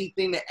or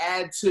anything to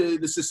add to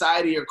the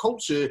society or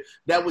culture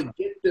that would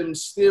get them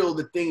still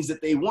the things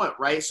that they want,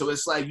 right? So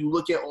it's like you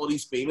look at all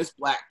these famous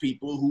black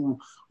people who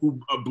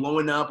are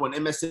blowing up on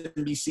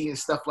MSNBC and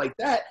stuff like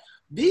that.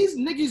 These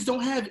niggas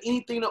don't have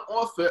anything to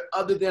offer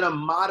other than a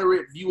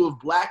moderate view of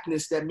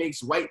blackness that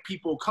makes white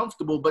people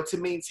comfortable. But to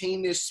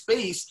maintain this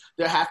space,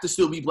 there have to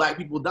still be black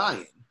people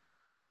dying.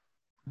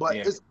 But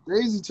It's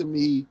crazy to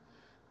me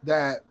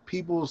that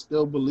people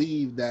still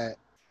believe that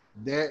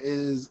there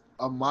is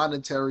a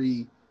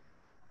monetary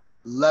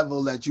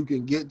level that you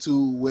can get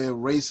to where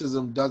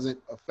racism doesn't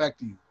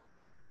affect you.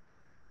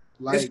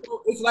 Like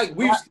it's like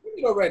we've seen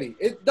it already.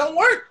 It don't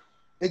work.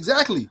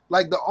 Exactly.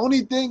 Like the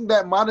only thing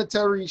that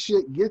monetary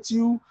shit gets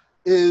you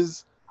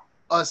is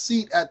a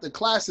seat at the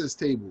classes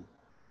table.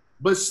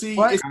 But see,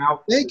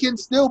 they can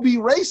still be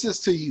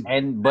racist to you.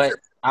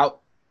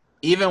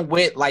 Even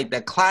with like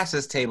the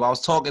classes table, I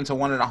was talking to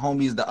one of the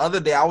homies the other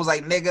day. I was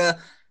like, nigga,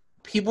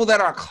 people that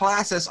are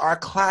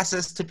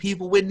classes to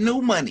people with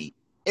new money.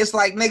 It's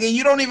like, nigga,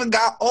 you don't even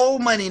got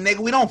old money, nigga.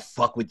 We don't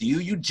fuck with you.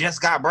 You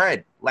just got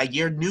bread. Like,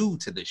 you're new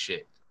to this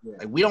shit. Yeah.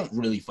 Like, we don't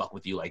really fuck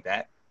with you like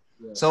that.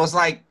 Yeah. So it's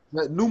like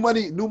new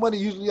money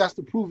usually has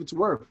to prove its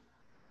worth.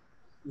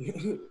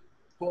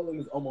 Portland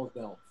is almost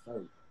down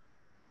 30.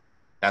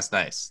 That's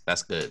nice.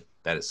 That's good.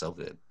 That is so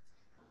good.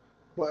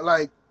 But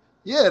like,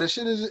 yeah, the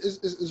shit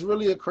is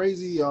really a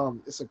crazy.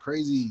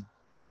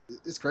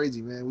 It's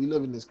crazy, man. We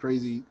live in this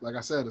crazy. Like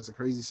I said, it's a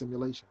crazy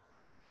simulation.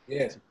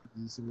 Yeah. It's a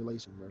crazy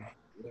simulation, bro.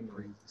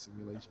 Crazy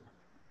simulation.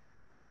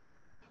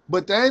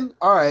 But then,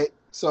 all right,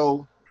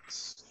 so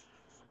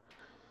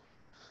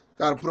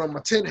gotta put on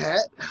my tin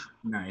hat.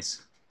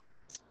 Nice.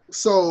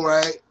 So,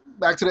 right,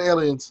 back to the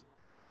aliens.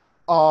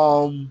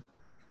 If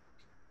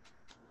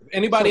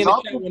anybody So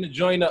in the chat want to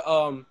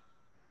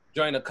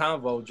join the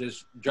convo,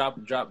 just drop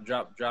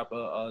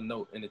a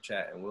note in the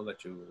chat, and we'll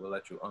let you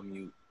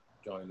unmute,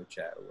 join the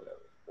chat or whatever.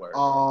 Word.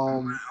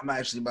 I'm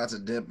actually about to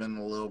dip in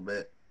a little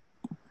bit.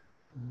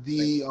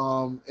 The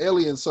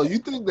aliens. So you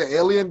think the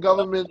alien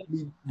government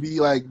be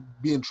like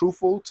being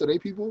truthful to their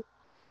people?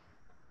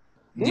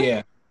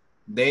 Yeah,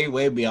 they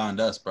way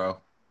beyond us, bro.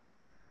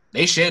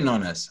 They shitting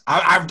on us.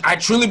 I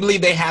truly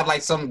believe they have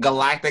like some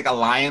galactic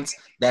alliance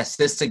that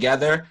sits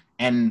together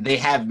and they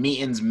have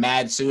meetings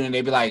mad soon, and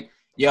they be like,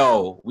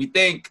 "Yo, we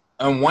think."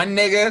 And one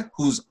nigga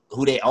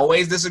who they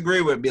always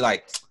disagree with be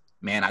like,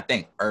 "Man, I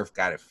think Earth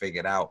got it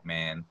figured out,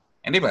 man."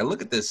 And they be like,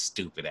 "Look at this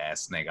stupid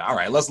ass nigga. All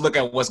right, let's look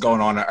at what's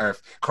going on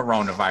Earth.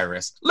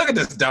 Coronavirus. Look at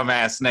this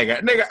dumbass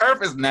nigga. Nigga,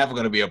 Earth is never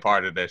gonna be a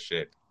part of this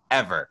shit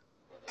ever."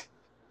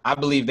 I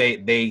believe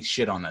they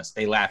shit on us.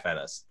 They laugh at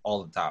us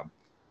all the time.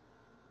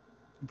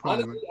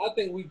 Honestly, I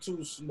think we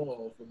too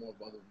small for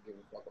motherfuckers to give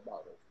a fuck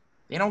about us.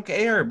 They don't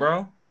care,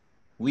 bro.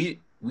 We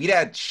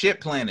that shit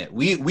planet.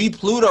 We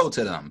Pluto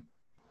to them.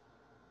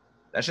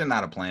 That shit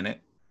not a planet.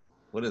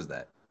 What is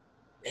that?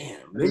 Damn,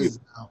 It is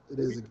now. It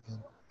is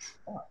again.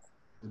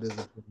 It is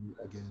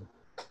again.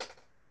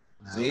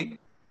 Now. See?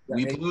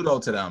 We Pluto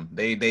to them.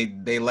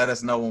 They let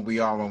us know when we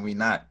are, when we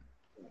not.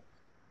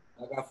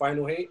 I got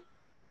final hate.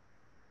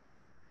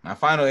 My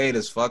final hate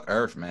is fuck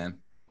Earth, man.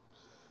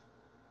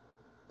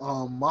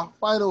 My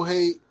final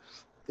hate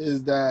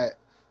is that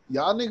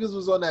y'all niggas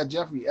was on that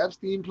Jeffrey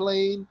Epstein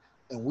plane,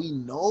 and we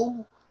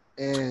know,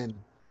 and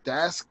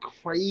that's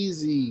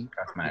crazy.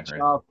 That's not great.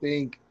 Y'all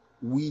think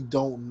we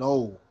don't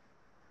know.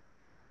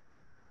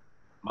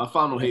 My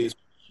final hate is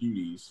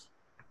cuties.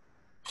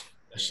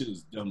 That shit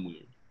is dumb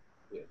weird.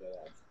 Yeah,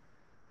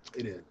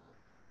 It is.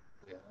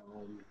 Yeah.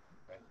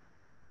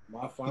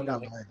 My final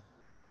hate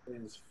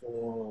is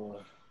for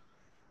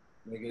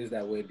niggas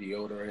that wear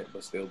deodorant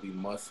but still be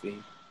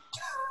musty.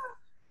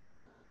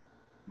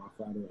 My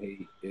final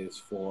hate is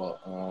for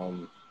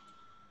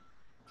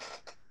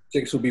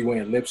chicks who be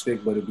wearing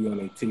lipstick but it be on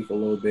their teeth a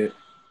little bit.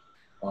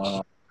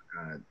 My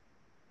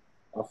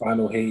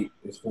final hate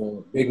is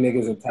for big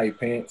niggas in tight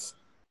pants.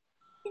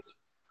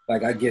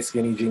 Like, I get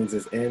skinny jeans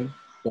is in,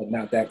 but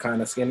not that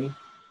kind of skinny.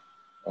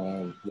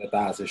 Your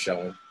thighs are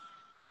showing.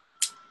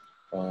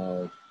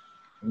 Let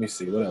me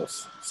see, what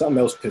else? Something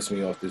else pissed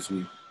me off this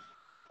week.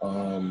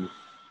 My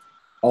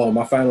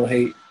final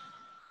hate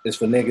is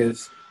for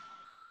niggas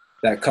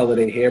that color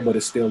their hair but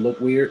it still look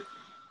weird.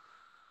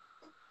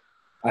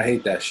 I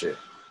hate that shit.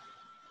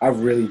 I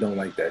really don't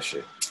like that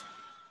shit.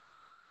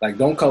 Like,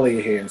 don't color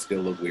your hair and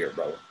still look weird,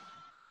 bro.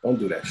 Don't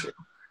do that shit.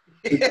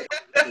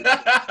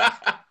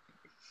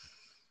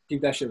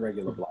 Keep that shit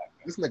regular black.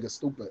 This nigga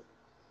stupid.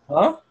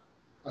 Huh?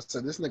 I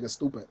said this nigga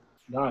stupid.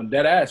 Nah, I'm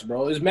dead ass,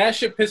 bro. This mad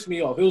shit pissed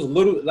me off. It was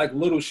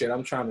little shit.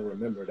 I'm trying to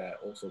remember that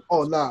also.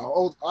 Oh, nah.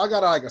 Oh, I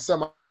got like a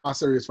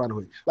semi-serious final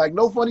hate. Like,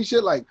 no funny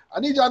shit. Like, I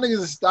need y'all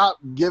niggas to stop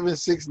giving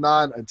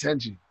 6ix9ine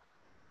attention.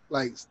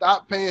 Like,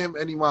 stop paying him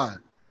any mind.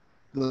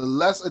 The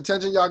less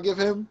attention y'all give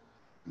him,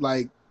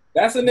 like...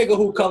 That's a nigga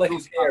who color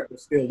his hair but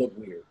still look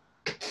weird.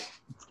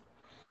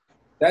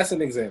 That's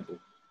an example.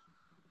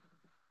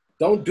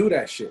 Don't do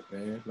that shit,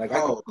 man. Like,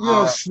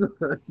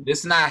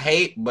 it's not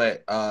hate,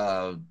 but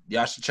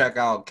y'all should check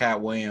out Cat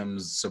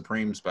Williams'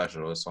 Supreme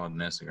special. It's on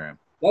Instagram.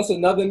 That's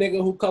another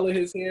nigga who colored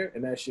his hair,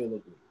 and that shit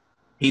look weird.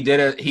 He did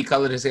it. He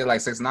colored his hair like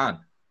 6ix9ine.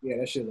 Yeah,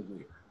 that shit look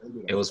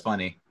weird. It was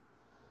funny.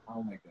 I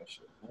don't like that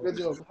shit. Good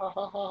job. Ha,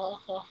 ha, ha,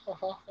 ha, ha,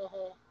 ha,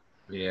 ha.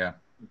 Yeah.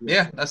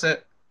 Yeah, that's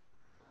it.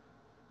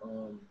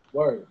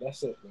 Word,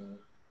 that's it, man.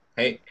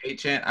 Hey,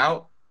 chant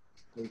out.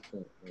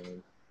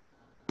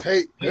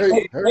 Hey.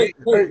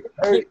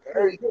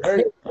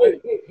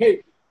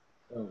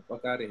 Oh,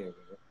 fuck out of here, man.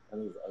 That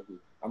was ugly.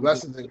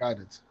 Blessings and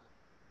guidance.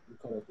 You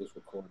cut off this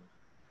recording.